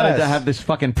 Jimmy. He had Yes. to have this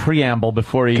fucking preamble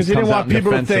before he Because he comes didn't out want in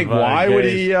people to defense think, of, why would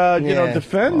he, Yeah.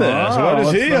 defend this? Oh, what is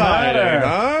what's he the hiding? matter?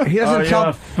 Huh? He doesn't tell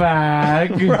a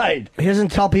fag. Right. He doesn't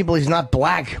tell people he's not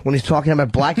black when he's talking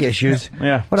about black issues.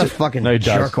 Yeah. What a fucking No, he does.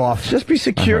 jerk off. Just be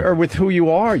secure with who you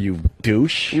are, you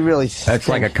douche. You really That's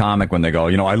like a comic when they go,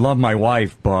 I love my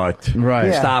wife, but Right.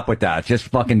 Yeah. stop with that. Just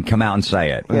fucking come out and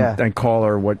say it. Yeah. And call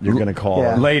her what you're going to call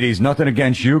Yeah. her. Ladies, nothing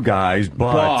against you guys,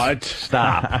 but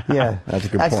stop. Yeah. That's a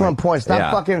good Excellent point. Stop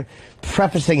Yeah. fucking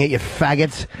prefacing it, you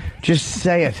faggots. Just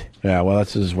say it. Yeah, well,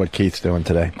 this is what Keith's doing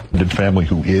today. Family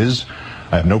who is.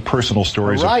 I have no personal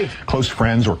stories Right. of close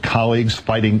friends or colleagues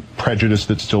fighting prejudice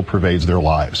that still pervades their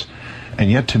lives.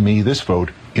 And yet, to me, this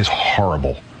vote is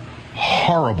horrible.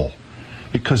 Horrible.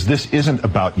 Because this isn't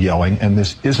about yelling, and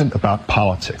this isn't about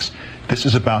politics. This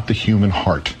is about the human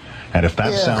heart. And if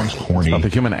that sounds corny, About the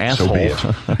human so be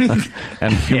asshole it.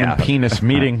 and human penis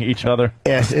meeting each other.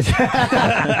 Yes. It's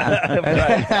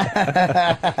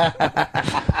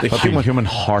The human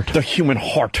heart. The human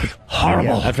heart. Horrible.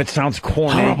 Yeah. If it sounds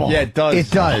corny. horrible. Yeah, it does.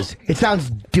 It does. It sounds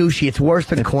douchey. It's worse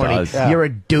than corny. does. Yeah. You're a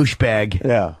douchebag.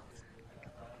 Yeah.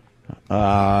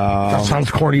 That sounds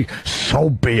corny. So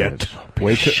be it.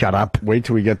 Shut up. Wait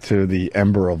till we get to the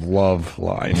Ember of Love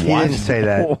line. He didn't say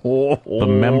that. The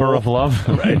member of love.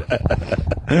 Right.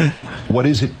 What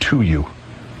is it to you?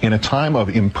 In a time of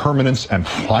impermanence and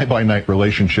fly-by-night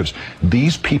relationships,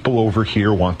 these people over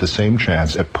here want the same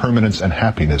chance at permanence and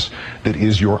happiness that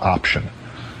is your option.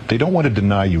 They don't want to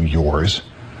deny you yours.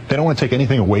 They don't want to take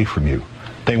anything away from you.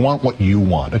 They want what you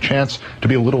want, a chance to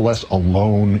be a little less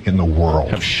alone in the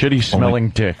world. Have shitty-smelling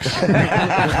dicks.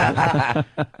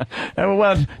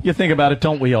 Well, you think about it,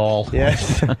 don't we all?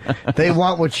 Yes. They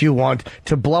want what you want,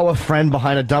 to blow a friend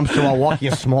behind a dumpster while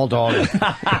walking a small dog.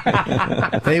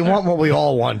 They want what we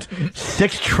all want.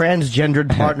 6 transgendered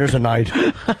partners a night.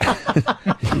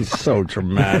 He's so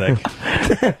dramatic.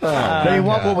 They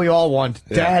want what we all want.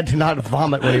 Dad to not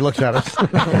vomit when he looks at us.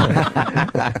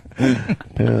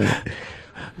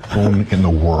 Alone in the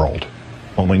world.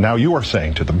 Only now you are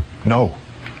saying to them, no,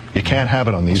 you can't have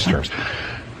it on these terms.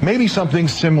 Maybe something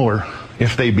similar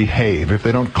if they behave, if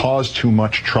they don't cause too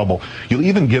much trouble. You'll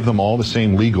even give them all the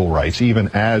same legal rights, even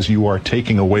as you are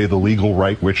taking away the legal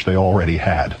right which they already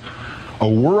had. A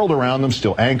world around them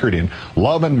still anchored in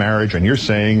love and marriage, and you're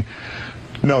saying,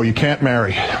 no, you can't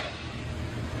marry.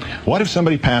 What if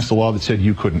somebody passed a law that said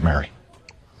you couldn't marry?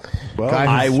 Well,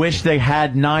 I wish they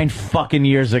had 9 fucking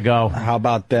years ago. How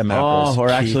about them apples? Oh, or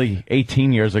actually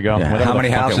 18 years ago. Yeah. How many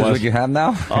houses would you have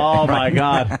now? Oh, my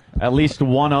God. At least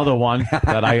one other one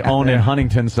that I own in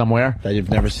Huntington somewhere. That you've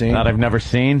never seen? That I've never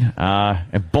seen.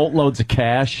 And boatloads of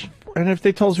cash. And if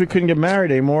they told us we couldn't get married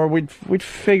anymore, we'd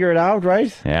figure it out,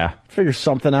 right? Yeah. Figure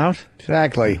something out.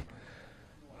 Exactly.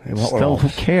 Still, who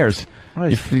cares?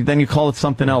 Right. Then you call it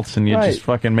something else, and you just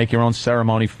fucking make your own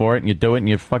ceremony for it, and you do it, and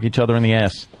you fuck each other in the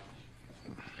ass.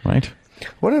 Right?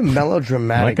 What a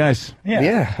melodramatic... Right, guys?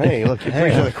 Yeah. Hey, look, you're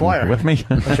preaching to the choir. With me?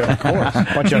 Of course.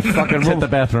 Bunch of fucking hit the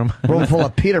bathroom. Room full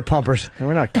of Peter pumpers.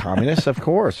 We're not communists, of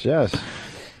course, yes.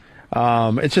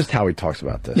 It's just how he talks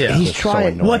about this. Yeah. He's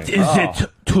trying... So what is it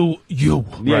to you?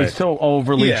 Yeah, he's so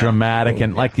overly dramatic,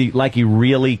 and like he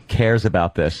really cares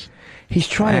about this. He's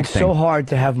trying so hard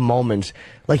to have moments.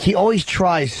 Like, he always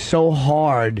tries so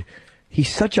hard.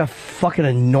 He's such a fucking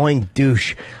annoying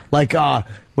douche. Like,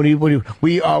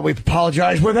 we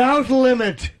apologize without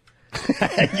limit.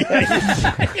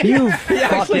 You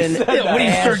fucking... What are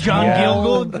you, Sir John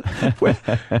Gielgud?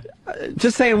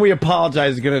 Just saying we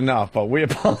apologize is good enough, but we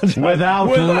apologize without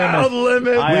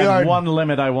limit. I had one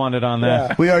limit I wanted on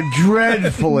that. We are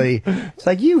dreadfully... It's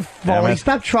like, you phony.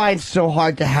 Stop trying so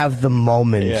hard to have the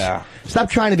moment. Yeah. Stop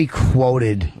trying to be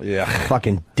quoted. Yeah.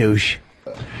 Fucking douche.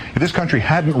 If this country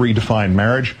hadn't redefined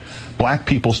marriage, black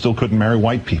people still couldn't marry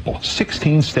white people.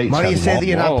 16 states Why do you have say law- that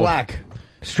you're not black?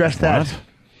 Stress that.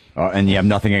 And you have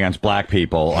nothing against black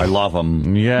people. I love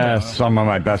them. Yes. Some of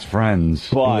my best friends.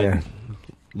 But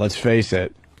let's face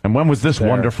it. And when was this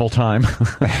wonderful time?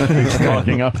 He's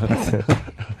talking up. When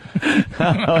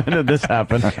did this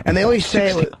happen? And they always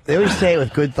say it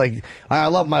with good, like, I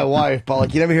love my wife, but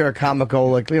like you never hear a comic go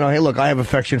like, hey, look, I have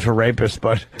affection for rapists,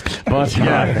 but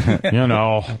yeah,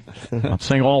 I'm not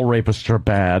saying all rapists are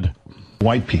bad.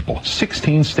 White people.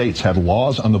 16 states had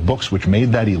laws on the books which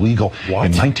made that illegal in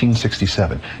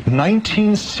 1967.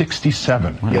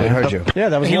 1967. Yeah, we heard you. Yeah,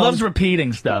 that was. He loves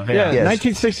repeating stuff. Yeah,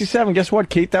 1967. Guess what,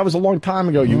 Keith? That was a long time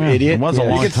ago. You idiot. It was a long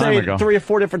time ago. You could say it 3 or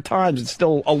 4 different times. It's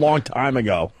still a long time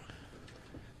ago.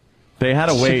 They had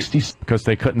to wait because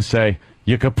they couldn't say,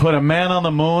 you could put a man on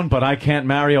the moon, but I can't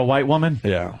marry a white woman.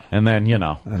 Yeah. And then,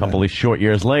 a couple of short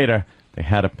years later, they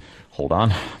had to... Hold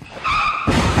on. I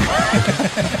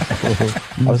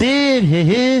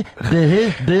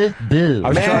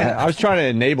was trying to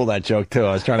enable that joke, too.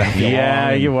 I was trying to...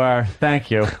 Yeah, you were.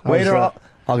 Thank you. Waiter,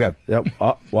 okay. Yep.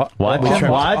 What? What?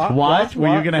 Were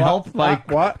you going to help by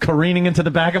careening into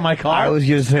the back of my car? I was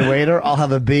going to say, waiter, I'll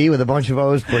have a B with a bunch of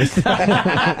O's, please.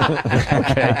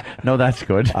 Okay. No, that's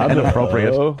good and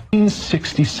appropriate.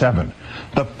 1967.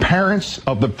 The parents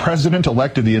of the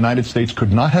president-elect of the United States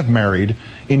could not have married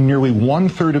in nearly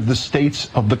 1/3 of the states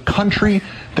of the country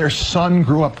their son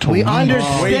grew up to We lead.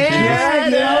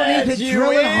 understand. You don't need to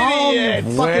drill it home, you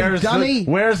fucking dummy.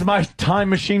 Where's my time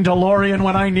machine DeLorean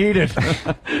when I need it?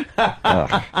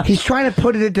 He's trying to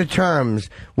put it into terms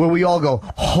where we all go,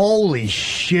 holy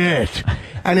shit.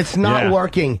 And it's not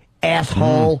working,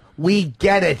 asshole. We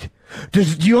get it. Do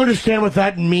you understand what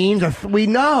that means? We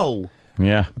know.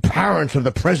 Yeah. Parents of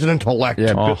the president-elect.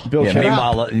 Yeah,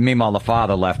 meanwhile, the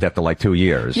father left after like 2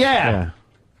 years. Yeah.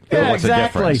 Yeah, what's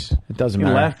exactly. the difference? It doesn't He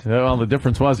matter. left. Well, the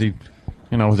difference was he,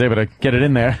 was able to get it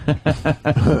in there.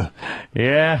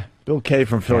 Yeah. Bill K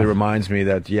from Philly reminds me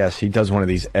that, yes, he does one of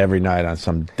these every night on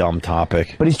some dumb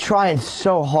topic. But he's trying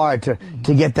so hard to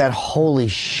get that holy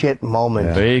shit moment.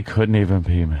 Yeah. They couldn't even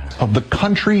be married. Of the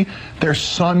country their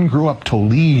son grew up to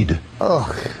lead.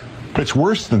 Ugh. But it's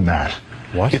worse than that.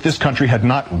 What? If this country had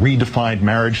not redefined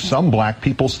marriage, some black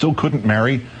people still couldn't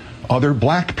marry other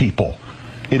black people.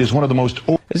 It is one of the most...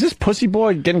 Is this pussy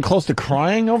boy getting close to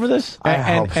crying over this?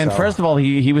 And first of all,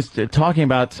 he was talking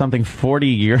about something 40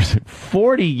 years.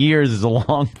 40 years is a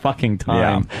long fucking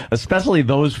time, especially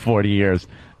those 40 years.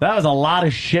 That was a lot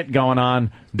of shit going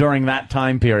on during that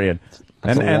time period.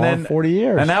 And then 40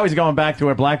 years. And now he's going back to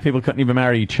where black people couldn't even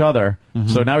marry each other.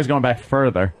 So now he's going back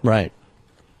further. Right.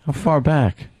 How far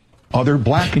back? Other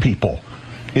black people.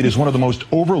 It is one of the most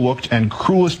overlooked and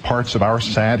cruelest parts of our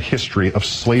sad history of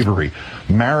slavery.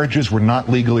 Marriages were not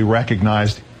legally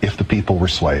recognized if the people were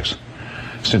slaves.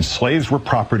 Since slaves were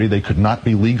property, they could not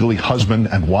be legally husband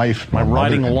and wife. My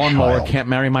riding mother and lawnmower child. can't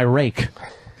marry my rake.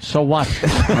 So what?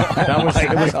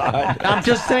 I'm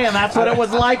just saying that's what it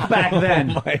was like back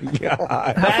then. Oh my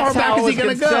God. That's how it was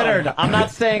considered. I'm not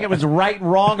saying it was right,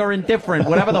 wrong, or indifferent.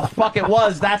 Whatever the fuck it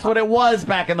was, that's what it was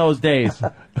back in those days.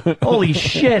 Holy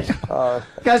shit.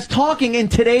 Guys, talking in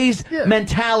today's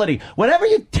mentality. Whenever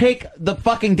you take the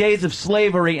fucking days of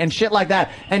slavery and shit like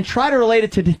that and try to relate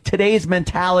it to today's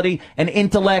mentality and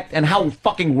intellect and how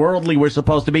fucking worldly we're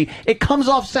supposed to be, it comes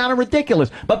off sounding ridiculous.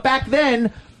 But back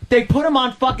then, they put him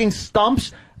on fucking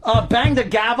stumps, banged a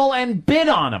gavel, and bid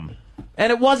on him. And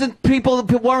it wasn't people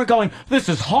weren't going, this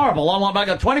is horrible. I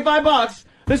got $25.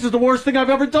 This is the worst thing I've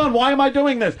ever done. Why am I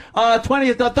doing this?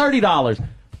 $30.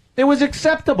 It was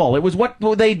acceptable. It was what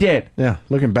they did. Yeah,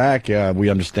 looking back, we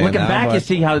understand. Looking now, back, you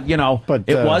see how,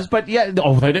 it was. But yeah,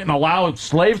 they didn't allow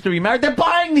slaves to be married. They're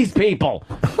buying these people.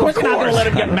 Of course they're not going to let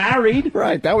them get married.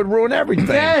 Right, that would ruin everything.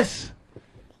 Yes.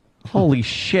 Holy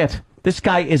shit. This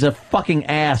guy is a fucking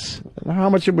ass. How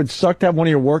much it would suck to have one of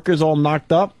your workers all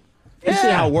knocked up? You see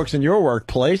how it works in your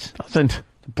workplace. Doesn't.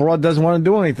 The broad doesn't want to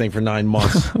do anything for 9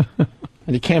 months.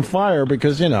 And you can't fire her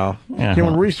because,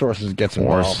 human resources gets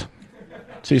involved.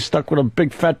 So you're stuck with a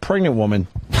big, fat, pregnant woman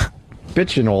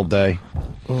bitching all day.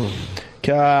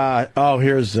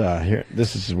 Here's here.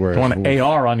 This is where... Want an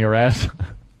AR on your ass.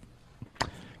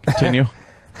 Continue.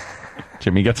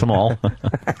 Jimmy gets them all.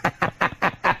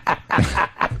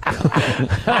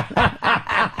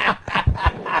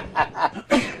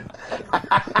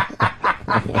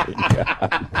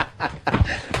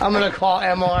 I'm gonna call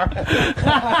MR.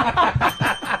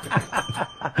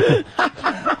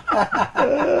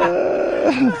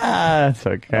 That's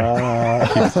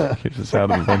okay. Keeps us out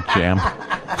of the jam.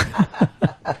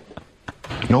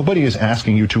 Nobody is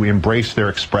asking you to embrace their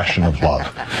expression of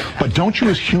love. But don't you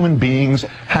as human beings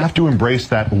have to embrace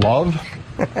that love?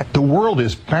 The world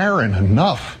is barren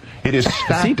enough. It is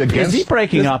stacked against... Is he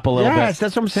breaking up a little bit? Yes,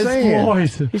 that's what I'm saying.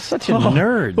 Voice. He's such a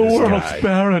nerd. The world's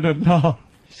barren enough.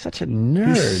 He's such a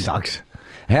nerd. He sucks.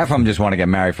 Half of them just want to get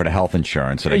married for the health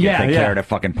insurance so they can take care of their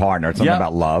fucking partner. It's something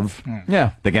about love.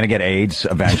 Yeah. They're going to get AIDS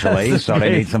eventually, so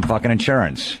they need some fucking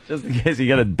insurance. Just in case you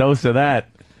get a dose of that.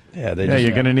 Yeah,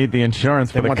 you're going to need the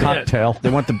insurance for the cocktail. They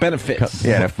want the benefits.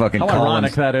 Yeah, they're fucking How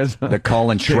ironic that is. The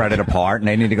colon shredded apart, and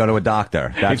they need to go to a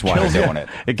doctor. That's why they're doing it.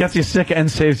 It gets you sick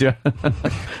and saves you.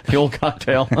 The old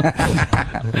cocktail.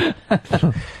 The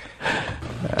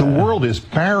world is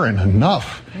barren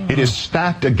enough. It is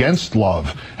stacked against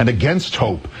love and against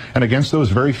hope and against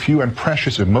those very few and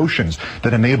precious emotions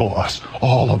that enable us,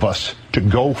 all of us, to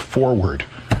go forward.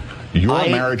 Your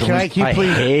marriage... I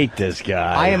hate this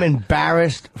guy. I am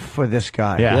embarrassed for this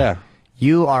guy. Yeah.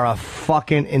 You are a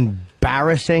fucking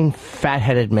embarrassing,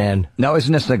 fat-headed man. No,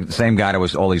 isn't this the same guy that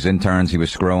was all these interns he was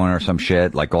screwing or some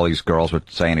shit? Like all these girls were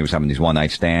saying he was having these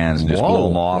one-night stands and just blew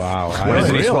them off. Wow.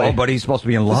 But he's supposed to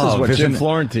be in love. This is what Jim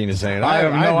Florentine is saying. I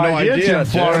have no idea, Jim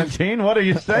Florentine. What are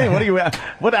you saying?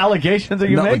 What allegations are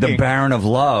you making? The barren of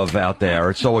love out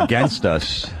there. It's so against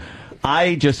us.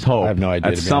 I just hope I have no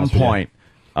idea, at some point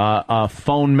a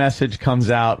phone message comes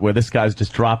out where this guy's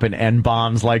just dropping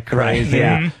N-bombs like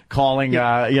crazy, calling,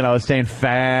 saying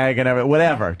fag and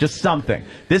whatever, just something.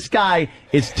 This guy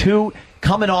is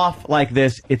coming off like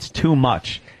this, it's too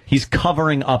much. He's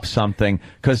covering up something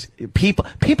because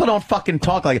people don't fucking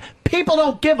talk like it. People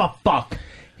don't give a fuck.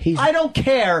 I don't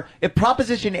care if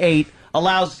Proposition 8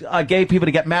 allows gay people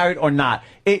to get married or not.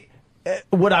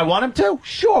 Would I want him to?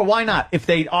 Sure, why not? If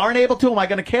they aren't able to, am I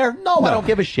going to care? No, I don't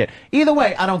give a shit. Either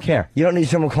way, I don't care. You don't need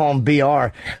someone calling BR.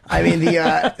 I mean,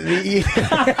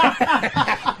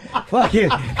 fuck you.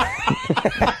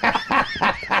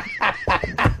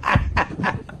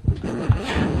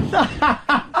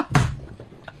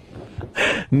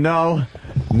 No,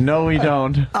 we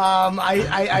don't.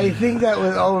 I think that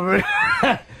was over.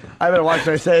 I better watch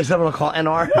what I say. Someone will call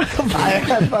NR.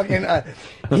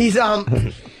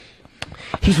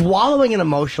 He's wallowing in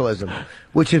emotionalism,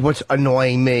 which is what's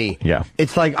annoying me. Yeah.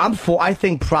 It's like, I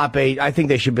think Prop 8, I think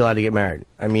they should be allowed to get married.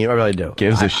 I mean, I really do.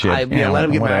 Gives a shit. Let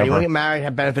them get married. You want to get married,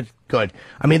 have benefits, good.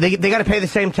 I mean, they got to pay the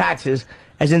same taxes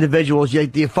as individuals.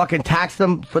 You fucking tax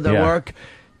them for their work,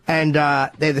 and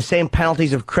they have the same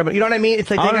penalties of criminal. You know what I mean? It's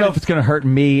like I don't know if it's going to hurt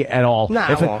me at all. No,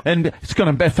 it won't. And it's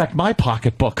going to affect my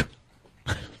pocketbook.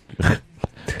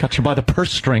 Got you by the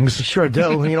purse strings. You sure do.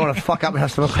 You don't want to fuck up and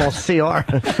have someone call CR.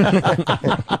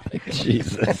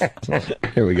 Jesus.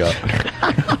 Here we go.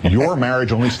 Your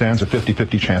marriage only stands a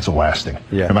 50-50 chance of lasting.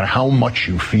 Yeah. No matter how much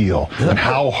you feel and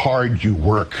how hard you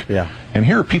work. Yeah. And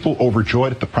here are people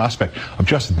overjoyed at the prospect of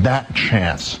just that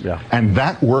chance. Yeah. And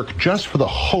that work just for the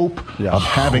hope of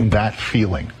having that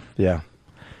feeling. Yeah.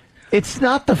 It's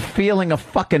not the feeling of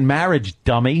fucking marriage,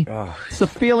 dummy. It's the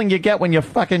feeling you get when you're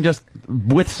fucking just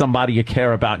with somebody you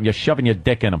care about and you're shoving your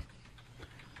dick in them.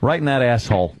 Right in that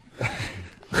asshole.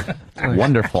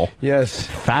 Wonderful. Yes.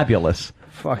 Fabulous.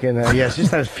 Fucking, yes, just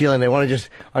that feeling. They want to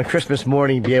just, on Christmas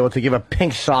morning, be able to give a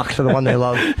pink socks to the one they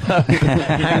love.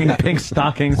 Hanging pink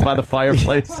stockings by the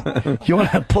fireplace. You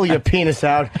want to pull your penis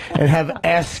out and have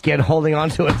ass skin holding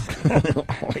onto it. Oh,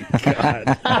 my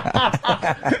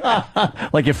God.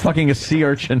 Like you're fucking a sea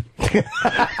urchin.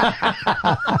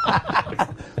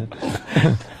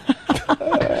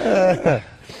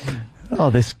 Oh,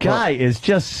 this guy is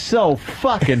just so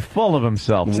fucking full of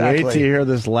himself. Wait till you hear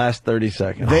this last 30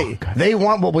 seconds. They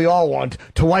want what we all want,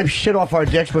 to wipe shit off our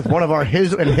dicks with one of our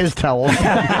his and his towels.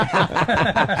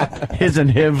 His and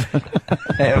hiv.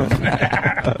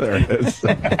 There it is.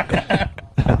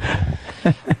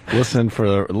 Listen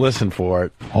for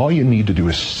it. All you need to do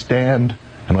is stand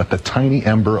and let the tiny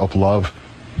ember of love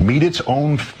meet its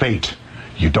own fate.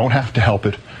 You don't have to help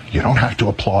it. You don't have to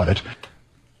applaud it.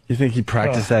 You think he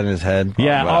practiced that in his head?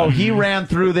 Yeah. Oh, he ran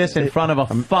through this in front of a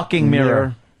fucking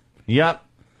mirror. Yep.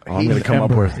 Oh, I'm going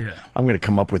to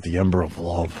come up with the ember of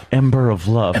love. Ember of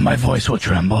love. And my voice will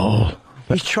tremble.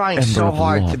 He's trying so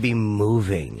hard to be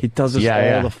moving. He does this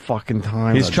all the fucking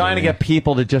time. He's trying to get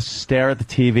people to just stare at the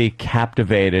TV,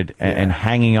 captivated and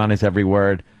hanging on his every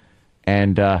word.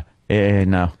 And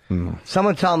no.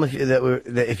 Someone tell him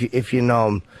if you know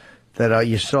him that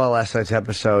you saw last night's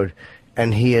episode.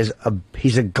 And he's a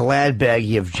glad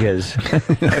baggie of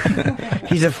jizz.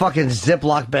 He's a fucking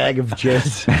Ziploc bag of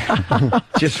jizz.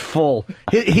 Just full.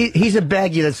 He's a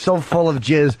baggie that's so full of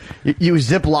jizz, you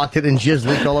Ziplocked it and jizz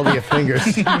leaked all over your fingers.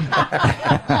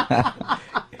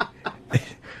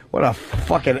 What a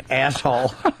fucking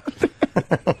asshole.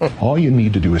 All you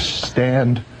need to do is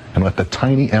stand and let the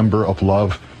tiny ember of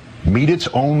love meet its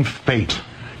own fate.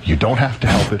 You don't have to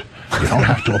help it. You don't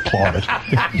have to applaud it.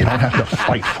 You don't have to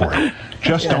fight for it.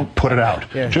 Just don't put it out.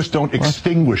 Just don't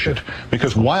extinguish it.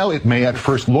 Because while it may at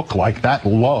first look like that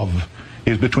love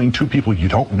is between two people you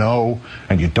don't know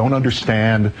and you don't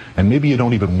understand and maybe you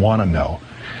don't even want to know,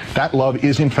 that love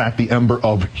is in fact the ember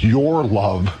of your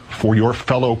love for your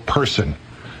fellow person.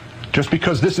 Just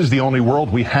because this is the only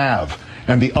world we have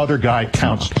and the other guy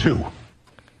counts too.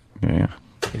 Yeah.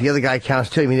 The other guy counts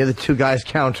too. I mean, the other two guys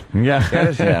count. Yeah.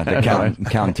 They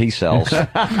count T cells.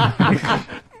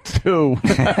 Two.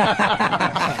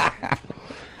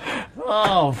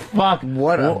 Oh, fuck.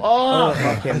 What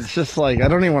a... It's just like, I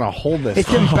don't even want to hold this.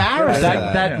 It's embarrassing.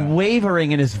 That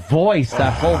wavering in his voice,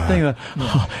 that whole thing.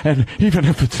 And even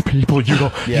if it's people you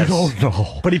don't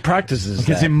know. But he practices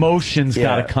His emotions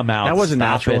got to come out. That wasn't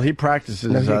natural. He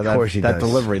practices of course he that does.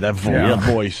 delivery, that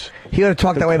voice. He ought to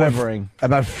talk that way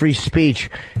about free speech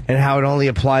and how it only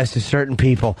applies to certain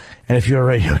people. And if you're a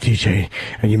radio DJ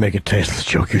and you make a tasteless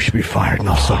joke, you should be fired. And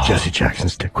I'll suck Jesse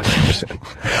Jackson's dick with 100%.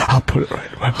 I'll put it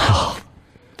right in my mouth.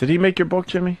 Did he make your book,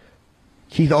 Jimmy?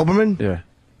 Keith Olbermann? Yeah.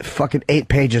 Fucking 8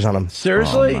 pages on him.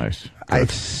 Seriously? Oh, nice. I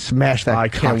smashed that. I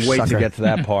can't wait to get to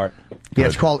that part. Yeah,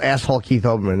 it's called Asshole Keith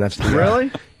Olbermann. That's the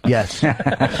Really? Yes.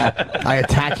 I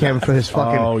attack him for his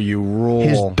fucking... Oh, you rule.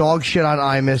 His dog shit on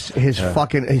Imus,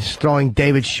 his throwing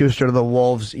David Schuster to the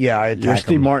wolves. Yeah, I attack Your him.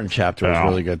 Steve Martin chapter was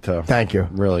really good, too. Thank you.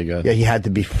 Really good. Yeah, he had to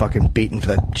be fucking beaten for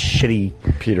that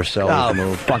shitty... Peter Sellers move.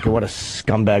 move. Fucking what a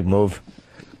scumbag move.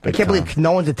 I can't believe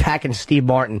no one's attacking Steve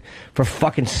Martin for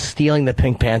fucking stealing the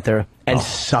Pink Panther and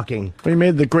sucking. He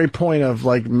made the great point of,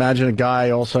 like, imagine a guy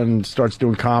all of a sudden starts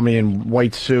doing comedy in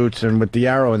white suits and with the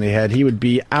arrow in the head. He would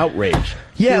be outraged.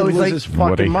 Yeah, he it would was lose like his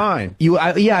fucking mind.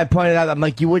 I pointed out, I'm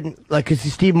like, you wouldn't, like, because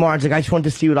Steve Martin's like, I just wanted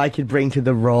to see what I could bring to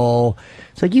the role.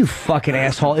 It's like, you fucking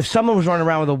asshole. If someone was running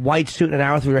around with a white suit and an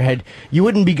arrow through your head, you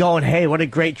wouldn't be going, hey, what a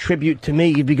great tribute to me.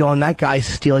 You'd be going, that guy's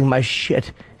stealing my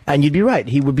shit. And you'd be right.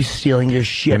 He would be stealing your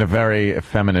shit. In a very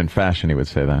feminine fashion, he would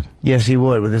say that. Yes, he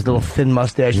would, with his little thin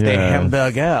mustache. Yes. The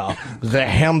hamburger. The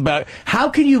hamburger. How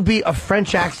can you be a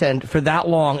French accent for that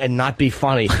long and not be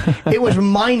funny? It was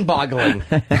mind-boggling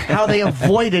how they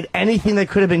avoided anything that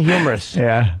could have been humorous.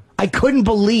 Yeah. I couldn't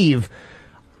believe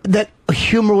that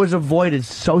humor was avoided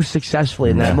so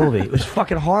successfully in that movie. It was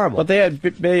fucking horrible. But they had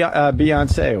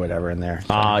Beyonce or whatever in there.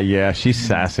 Ah, yeah, she's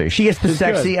sassy. She gets the She's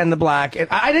sexy good. and the black. And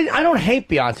I don't hate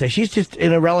Beyonce. She's just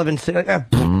an irrelevant.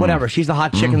 Whatever. She's the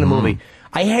hot chick in the movie.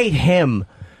 I hate him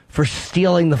for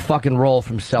stealing the fucking role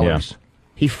from Sellers. Yeah.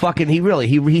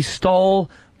 He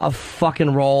stole a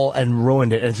fucking role and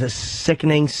ruined it. It's a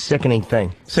sickening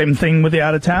thing. Same thing with the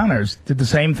Out-of-Towners. Did the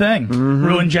same thing.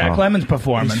 Ruined Jack Lemmon's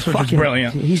performance, which was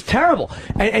brilliant. He's terrible.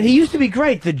 And he used to be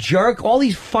great. The Jerk, all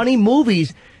these funny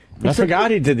movies. I forgot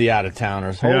he did the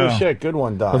Out-of-Towners. Holy shit, good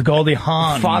one, Doc. With Goldie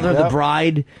Hawn. Father of the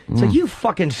Bride. It's like, you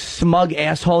fucking smug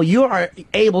asshole. You are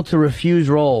able to refuse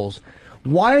roles.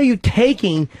 Why are you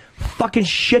taking fucking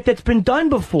shit that's been done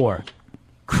before?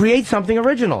 Create something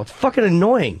original. It's fucking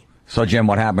annoying. So, Jim,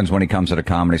 what happens when he comes to the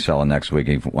Comedy Cellar next week?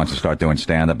 He wants to start doing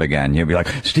stand-up again. You'll be like,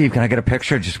 Steve, can I get a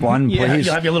picture? Just one, please?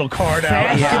 You'll have your little card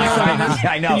out. Can you sign this?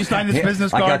 I know. Can you sign this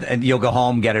business card? And you'll go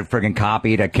home, get it friggin'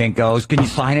 copied at Kinko's. Can you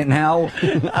sign it now?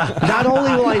 Not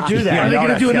only will I do that. Are they going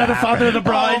to do another Father of the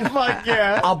Bride? Oh, fuck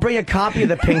yeah. I'll bring a copy of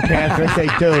the Pink Panther and say,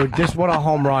 dude, just what a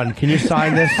home run. Can you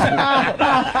sign this?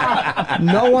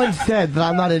 No one said that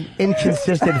I'm not an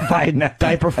inconsistent fucking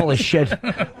diaper full of shit.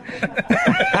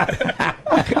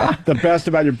 The best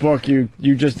about your book, you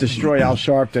just destroy Al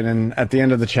Sharpton, and at the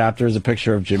end of the chapter is a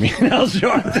picture of Jimmy and Al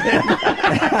Sharpton.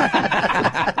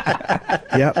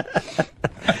 Yep.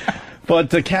 But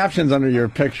the captions under your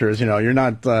pictures, you're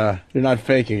not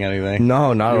faking anything.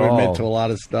 No, not you at all. admit to a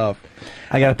lot of stuff.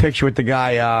 I got a picture with the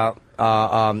guy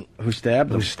who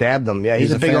stabbed him. Yeah,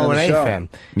 he's a big O&A fan.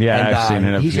 Yeah, And, I've seen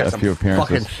him. He's got a few some appearances.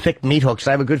 fucking thick meat hooks.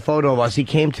 I have a good photo of us. He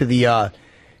came to the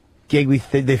gig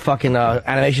the fucking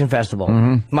animation festival.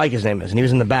 Mike, his name is, and he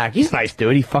was in the back. He's a nice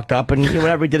dude. He fucked up and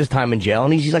whatever. He did his time in jail,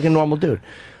 and he's like a normal dude.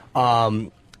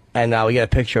 And we get a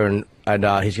picture, and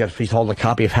he's holding a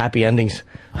copy of Happy Endings.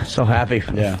 So happy.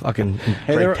 Yeah. Fucking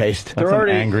Hey, great taste. That's an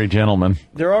angry gentleman.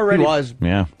 They're already He was.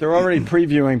 Yeah. They're already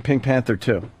previewing Pink Panther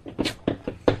 2.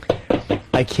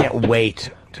 I can't wait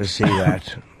to see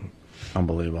that.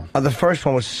 Unbelievable. The first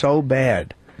one was so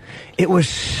bad. It was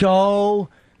so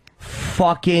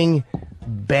fucking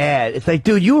bad. It's like,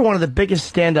 dude, you were one of the biggest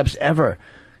stand-ups ever.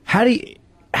 How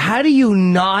do you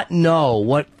not know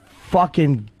what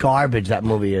fucking garbage that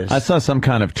movie is? I saw some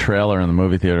kind of trailer in the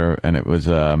movie theater, and it was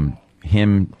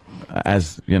him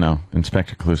as,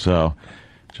 Inspector Clouseau.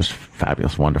 Just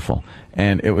fabulous, wonderful.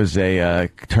 And it was a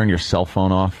turn your cell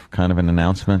phone off kind of an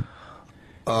announcement.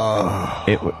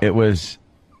 It was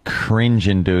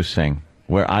cringe-inducing,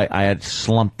 where I had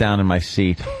slumped down in my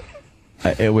seat.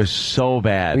 It was so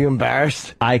bad. Were you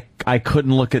embarrassed? I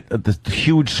couldn't look at the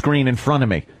huge screen in front of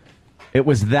me. It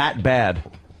was that bad.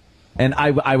 And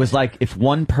I was like, if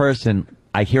one person,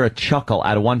 I hear a chuckle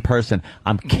out of one person,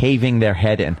 I'm caving their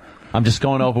head in. I'm just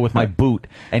going over with my boot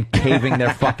and caving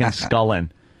their fucking skull in.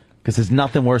 Because there's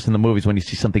nothing worse in the movies when you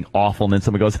see something awful and then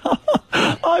someone goes, oh,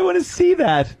 I want to see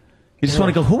that. You just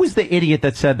want to go, who is the idiot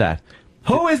that said that?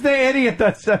 Who is the idiot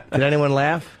that said that? Did anyone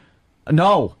laugh?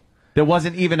 No. There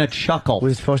wasn't even a chuckle.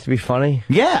 Was it supposed to be funny?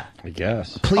 Yeah. I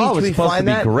guess. Please, Oh, can it's we supposed find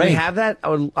to be that? great. We have that? I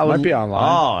would Might be online.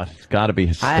 Oh, it's got to be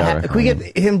hysterical. Can we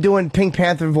get him doing Pink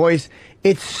Panther voice?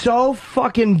 It's so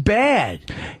fucking bad.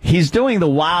 He's doing the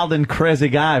wild and crazy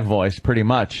guy voice, pretty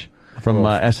much, from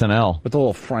SNL. With a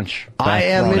little French. I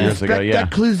am background years ago, Inspector yeah.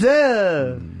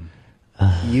 Clouseau.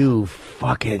 You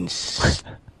fucking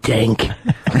stink.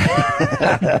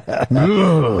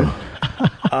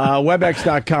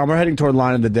 Webex.com. We're heading toward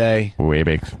line of the day.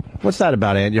 Webex. What's that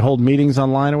about, Ant? You hold meetings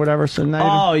online or whatever? So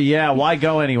now Oh, yeah. Why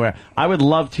go anywhere? I would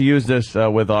love to use this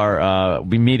with our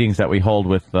meetings that we hold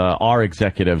with our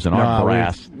executives and our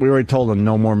brass. We already told them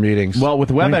no more meetings. Well, with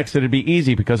WebEx, it'd be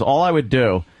easy because all I would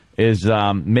do is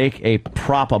make a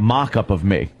mock-up of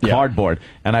me, cardboard,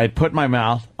 and I'd put my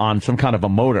mouth on some kind of a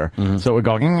motor, so it would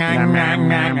go,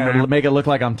 make it look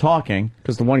like I'm talking.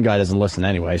 Because the one guy doesn't listen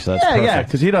anyway, so that's perfect. Yeah,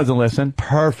 because he doesn't listen.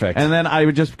 Perfect. And then I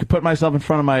would just put myself in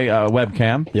front of my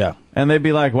webcam. Yeah. And they'd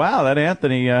be like, wow, that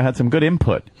Anthony had some good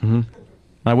input.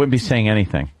 I wouldn't be saying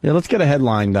anything. Yeah, let's get a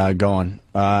headline going.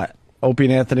 Opie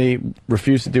and Anthony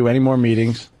refuse to do any more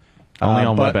meetings. Only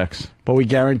on WebEx. But we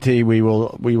guarantee we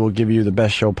will give you the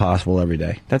best show possible every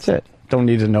day. That's it. Don't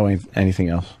need to know anything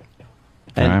else.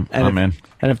 And I'm in.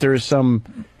 And if there is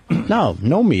some...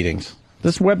 No meetings.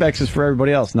 This WebEx is for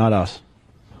everybody else, not us.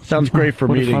 Sounds great for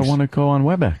meetings. What if I want to go on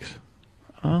WebEx?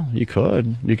 Oh, you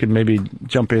could. You could maybe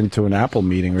jump into an Apple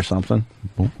meeting or something.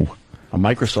 Ooh. A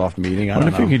Microsoft meeting. I What don't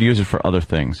if know. you could use it for other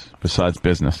things besides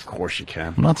business? Of course you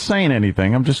can. I'm not saying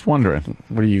anything. I'm just wondering.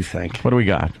 What do you think? What do we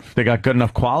got? If they got good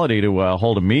enough quality to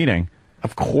hold a meeting,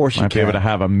 Of course you Might be can. able to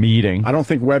have a meeting. I don't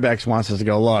think WebEx wants us to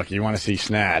go, look, you want to see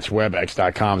Snatch,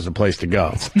 WebEx.com is the place to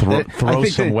go. Throw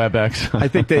some WebEx. I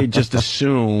think they just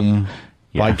assume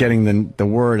by getting the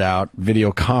word out,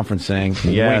 video conferencing,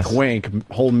 Yes. wink,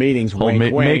 wink, hold meetings,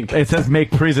 wink, wink. It says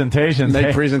make presentations.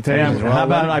 Make presentations. Hey, Well, how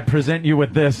about I present you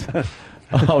with this?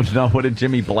 Oh, no. What did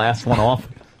Jimmy blast one off?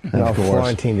 No,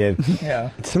 Florentine did. Yeah.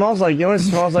 It smells like, you know what it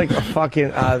smells like? A fucking,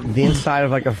 the inside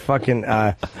of like a fucking,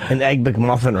 an Egg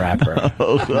McMuffin wrapper.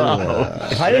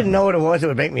 If I didn't know what it was, it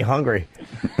would make me hungry.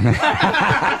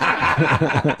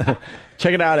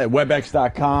 Check it out at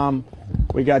webex.com.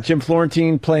 We got Jim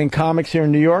Florentine playing comics here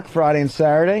in New York Friday and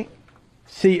Saturday.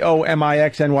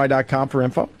 COMIXNY.com for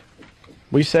info.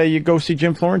 We say you go see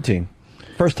Jim Florentine.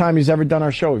 First time he's ever done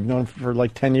our show. We've known him for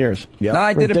like 10 years. No,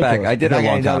 I did it back. I did it a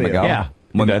long time ago. Yeah.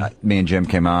 When me and Jim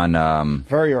came on.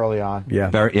 Very early on.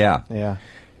 Yeah. Yeah.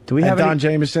 Do we and have Don any...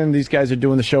 Jameson? These guys are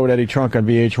doing the show with Eddie Trunk on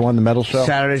VH1, the metal show.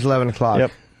 Saturdays, 11 o'clock.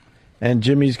 Yep. And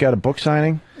Jimmy's got a book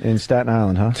signing in Staten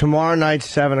Island, huh? Tomorrow night,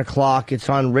 7 o'clock. It's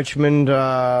on Richmond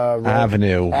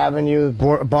Avenue.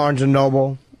 Barnes &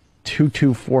 Noble.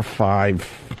 2245.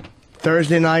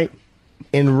 Thursday night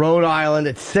in Rhode Island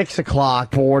at 6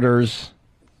 o'clock. Borders.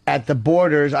 At the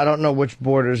Borders. I don't know which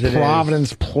Borders it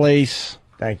Providence Place.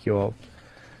 Thank you all.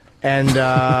 And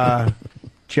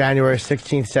January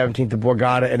 16th, 17th, the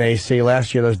Borgata and AC.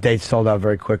 Last year, those dates sold out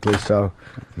very quickly, so...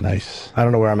 Nice. I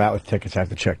don't know where I'm at with tickets. I have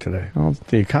to check today. Well,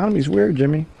 the economy's weird,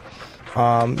 Jimmy.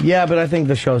 Yeah, but I think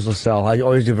the shows will sell. I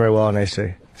always do very well in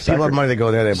AC. People have money to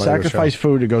go there. They have money to go Sacrifice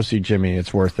food to go see Jimmy.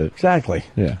 It's worth it. Exactly.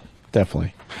 Yeah,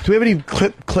 definitely. Do we have any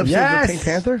clips Yes! of the Pink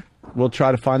Panther? We'll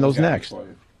try to find those next. All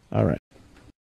right.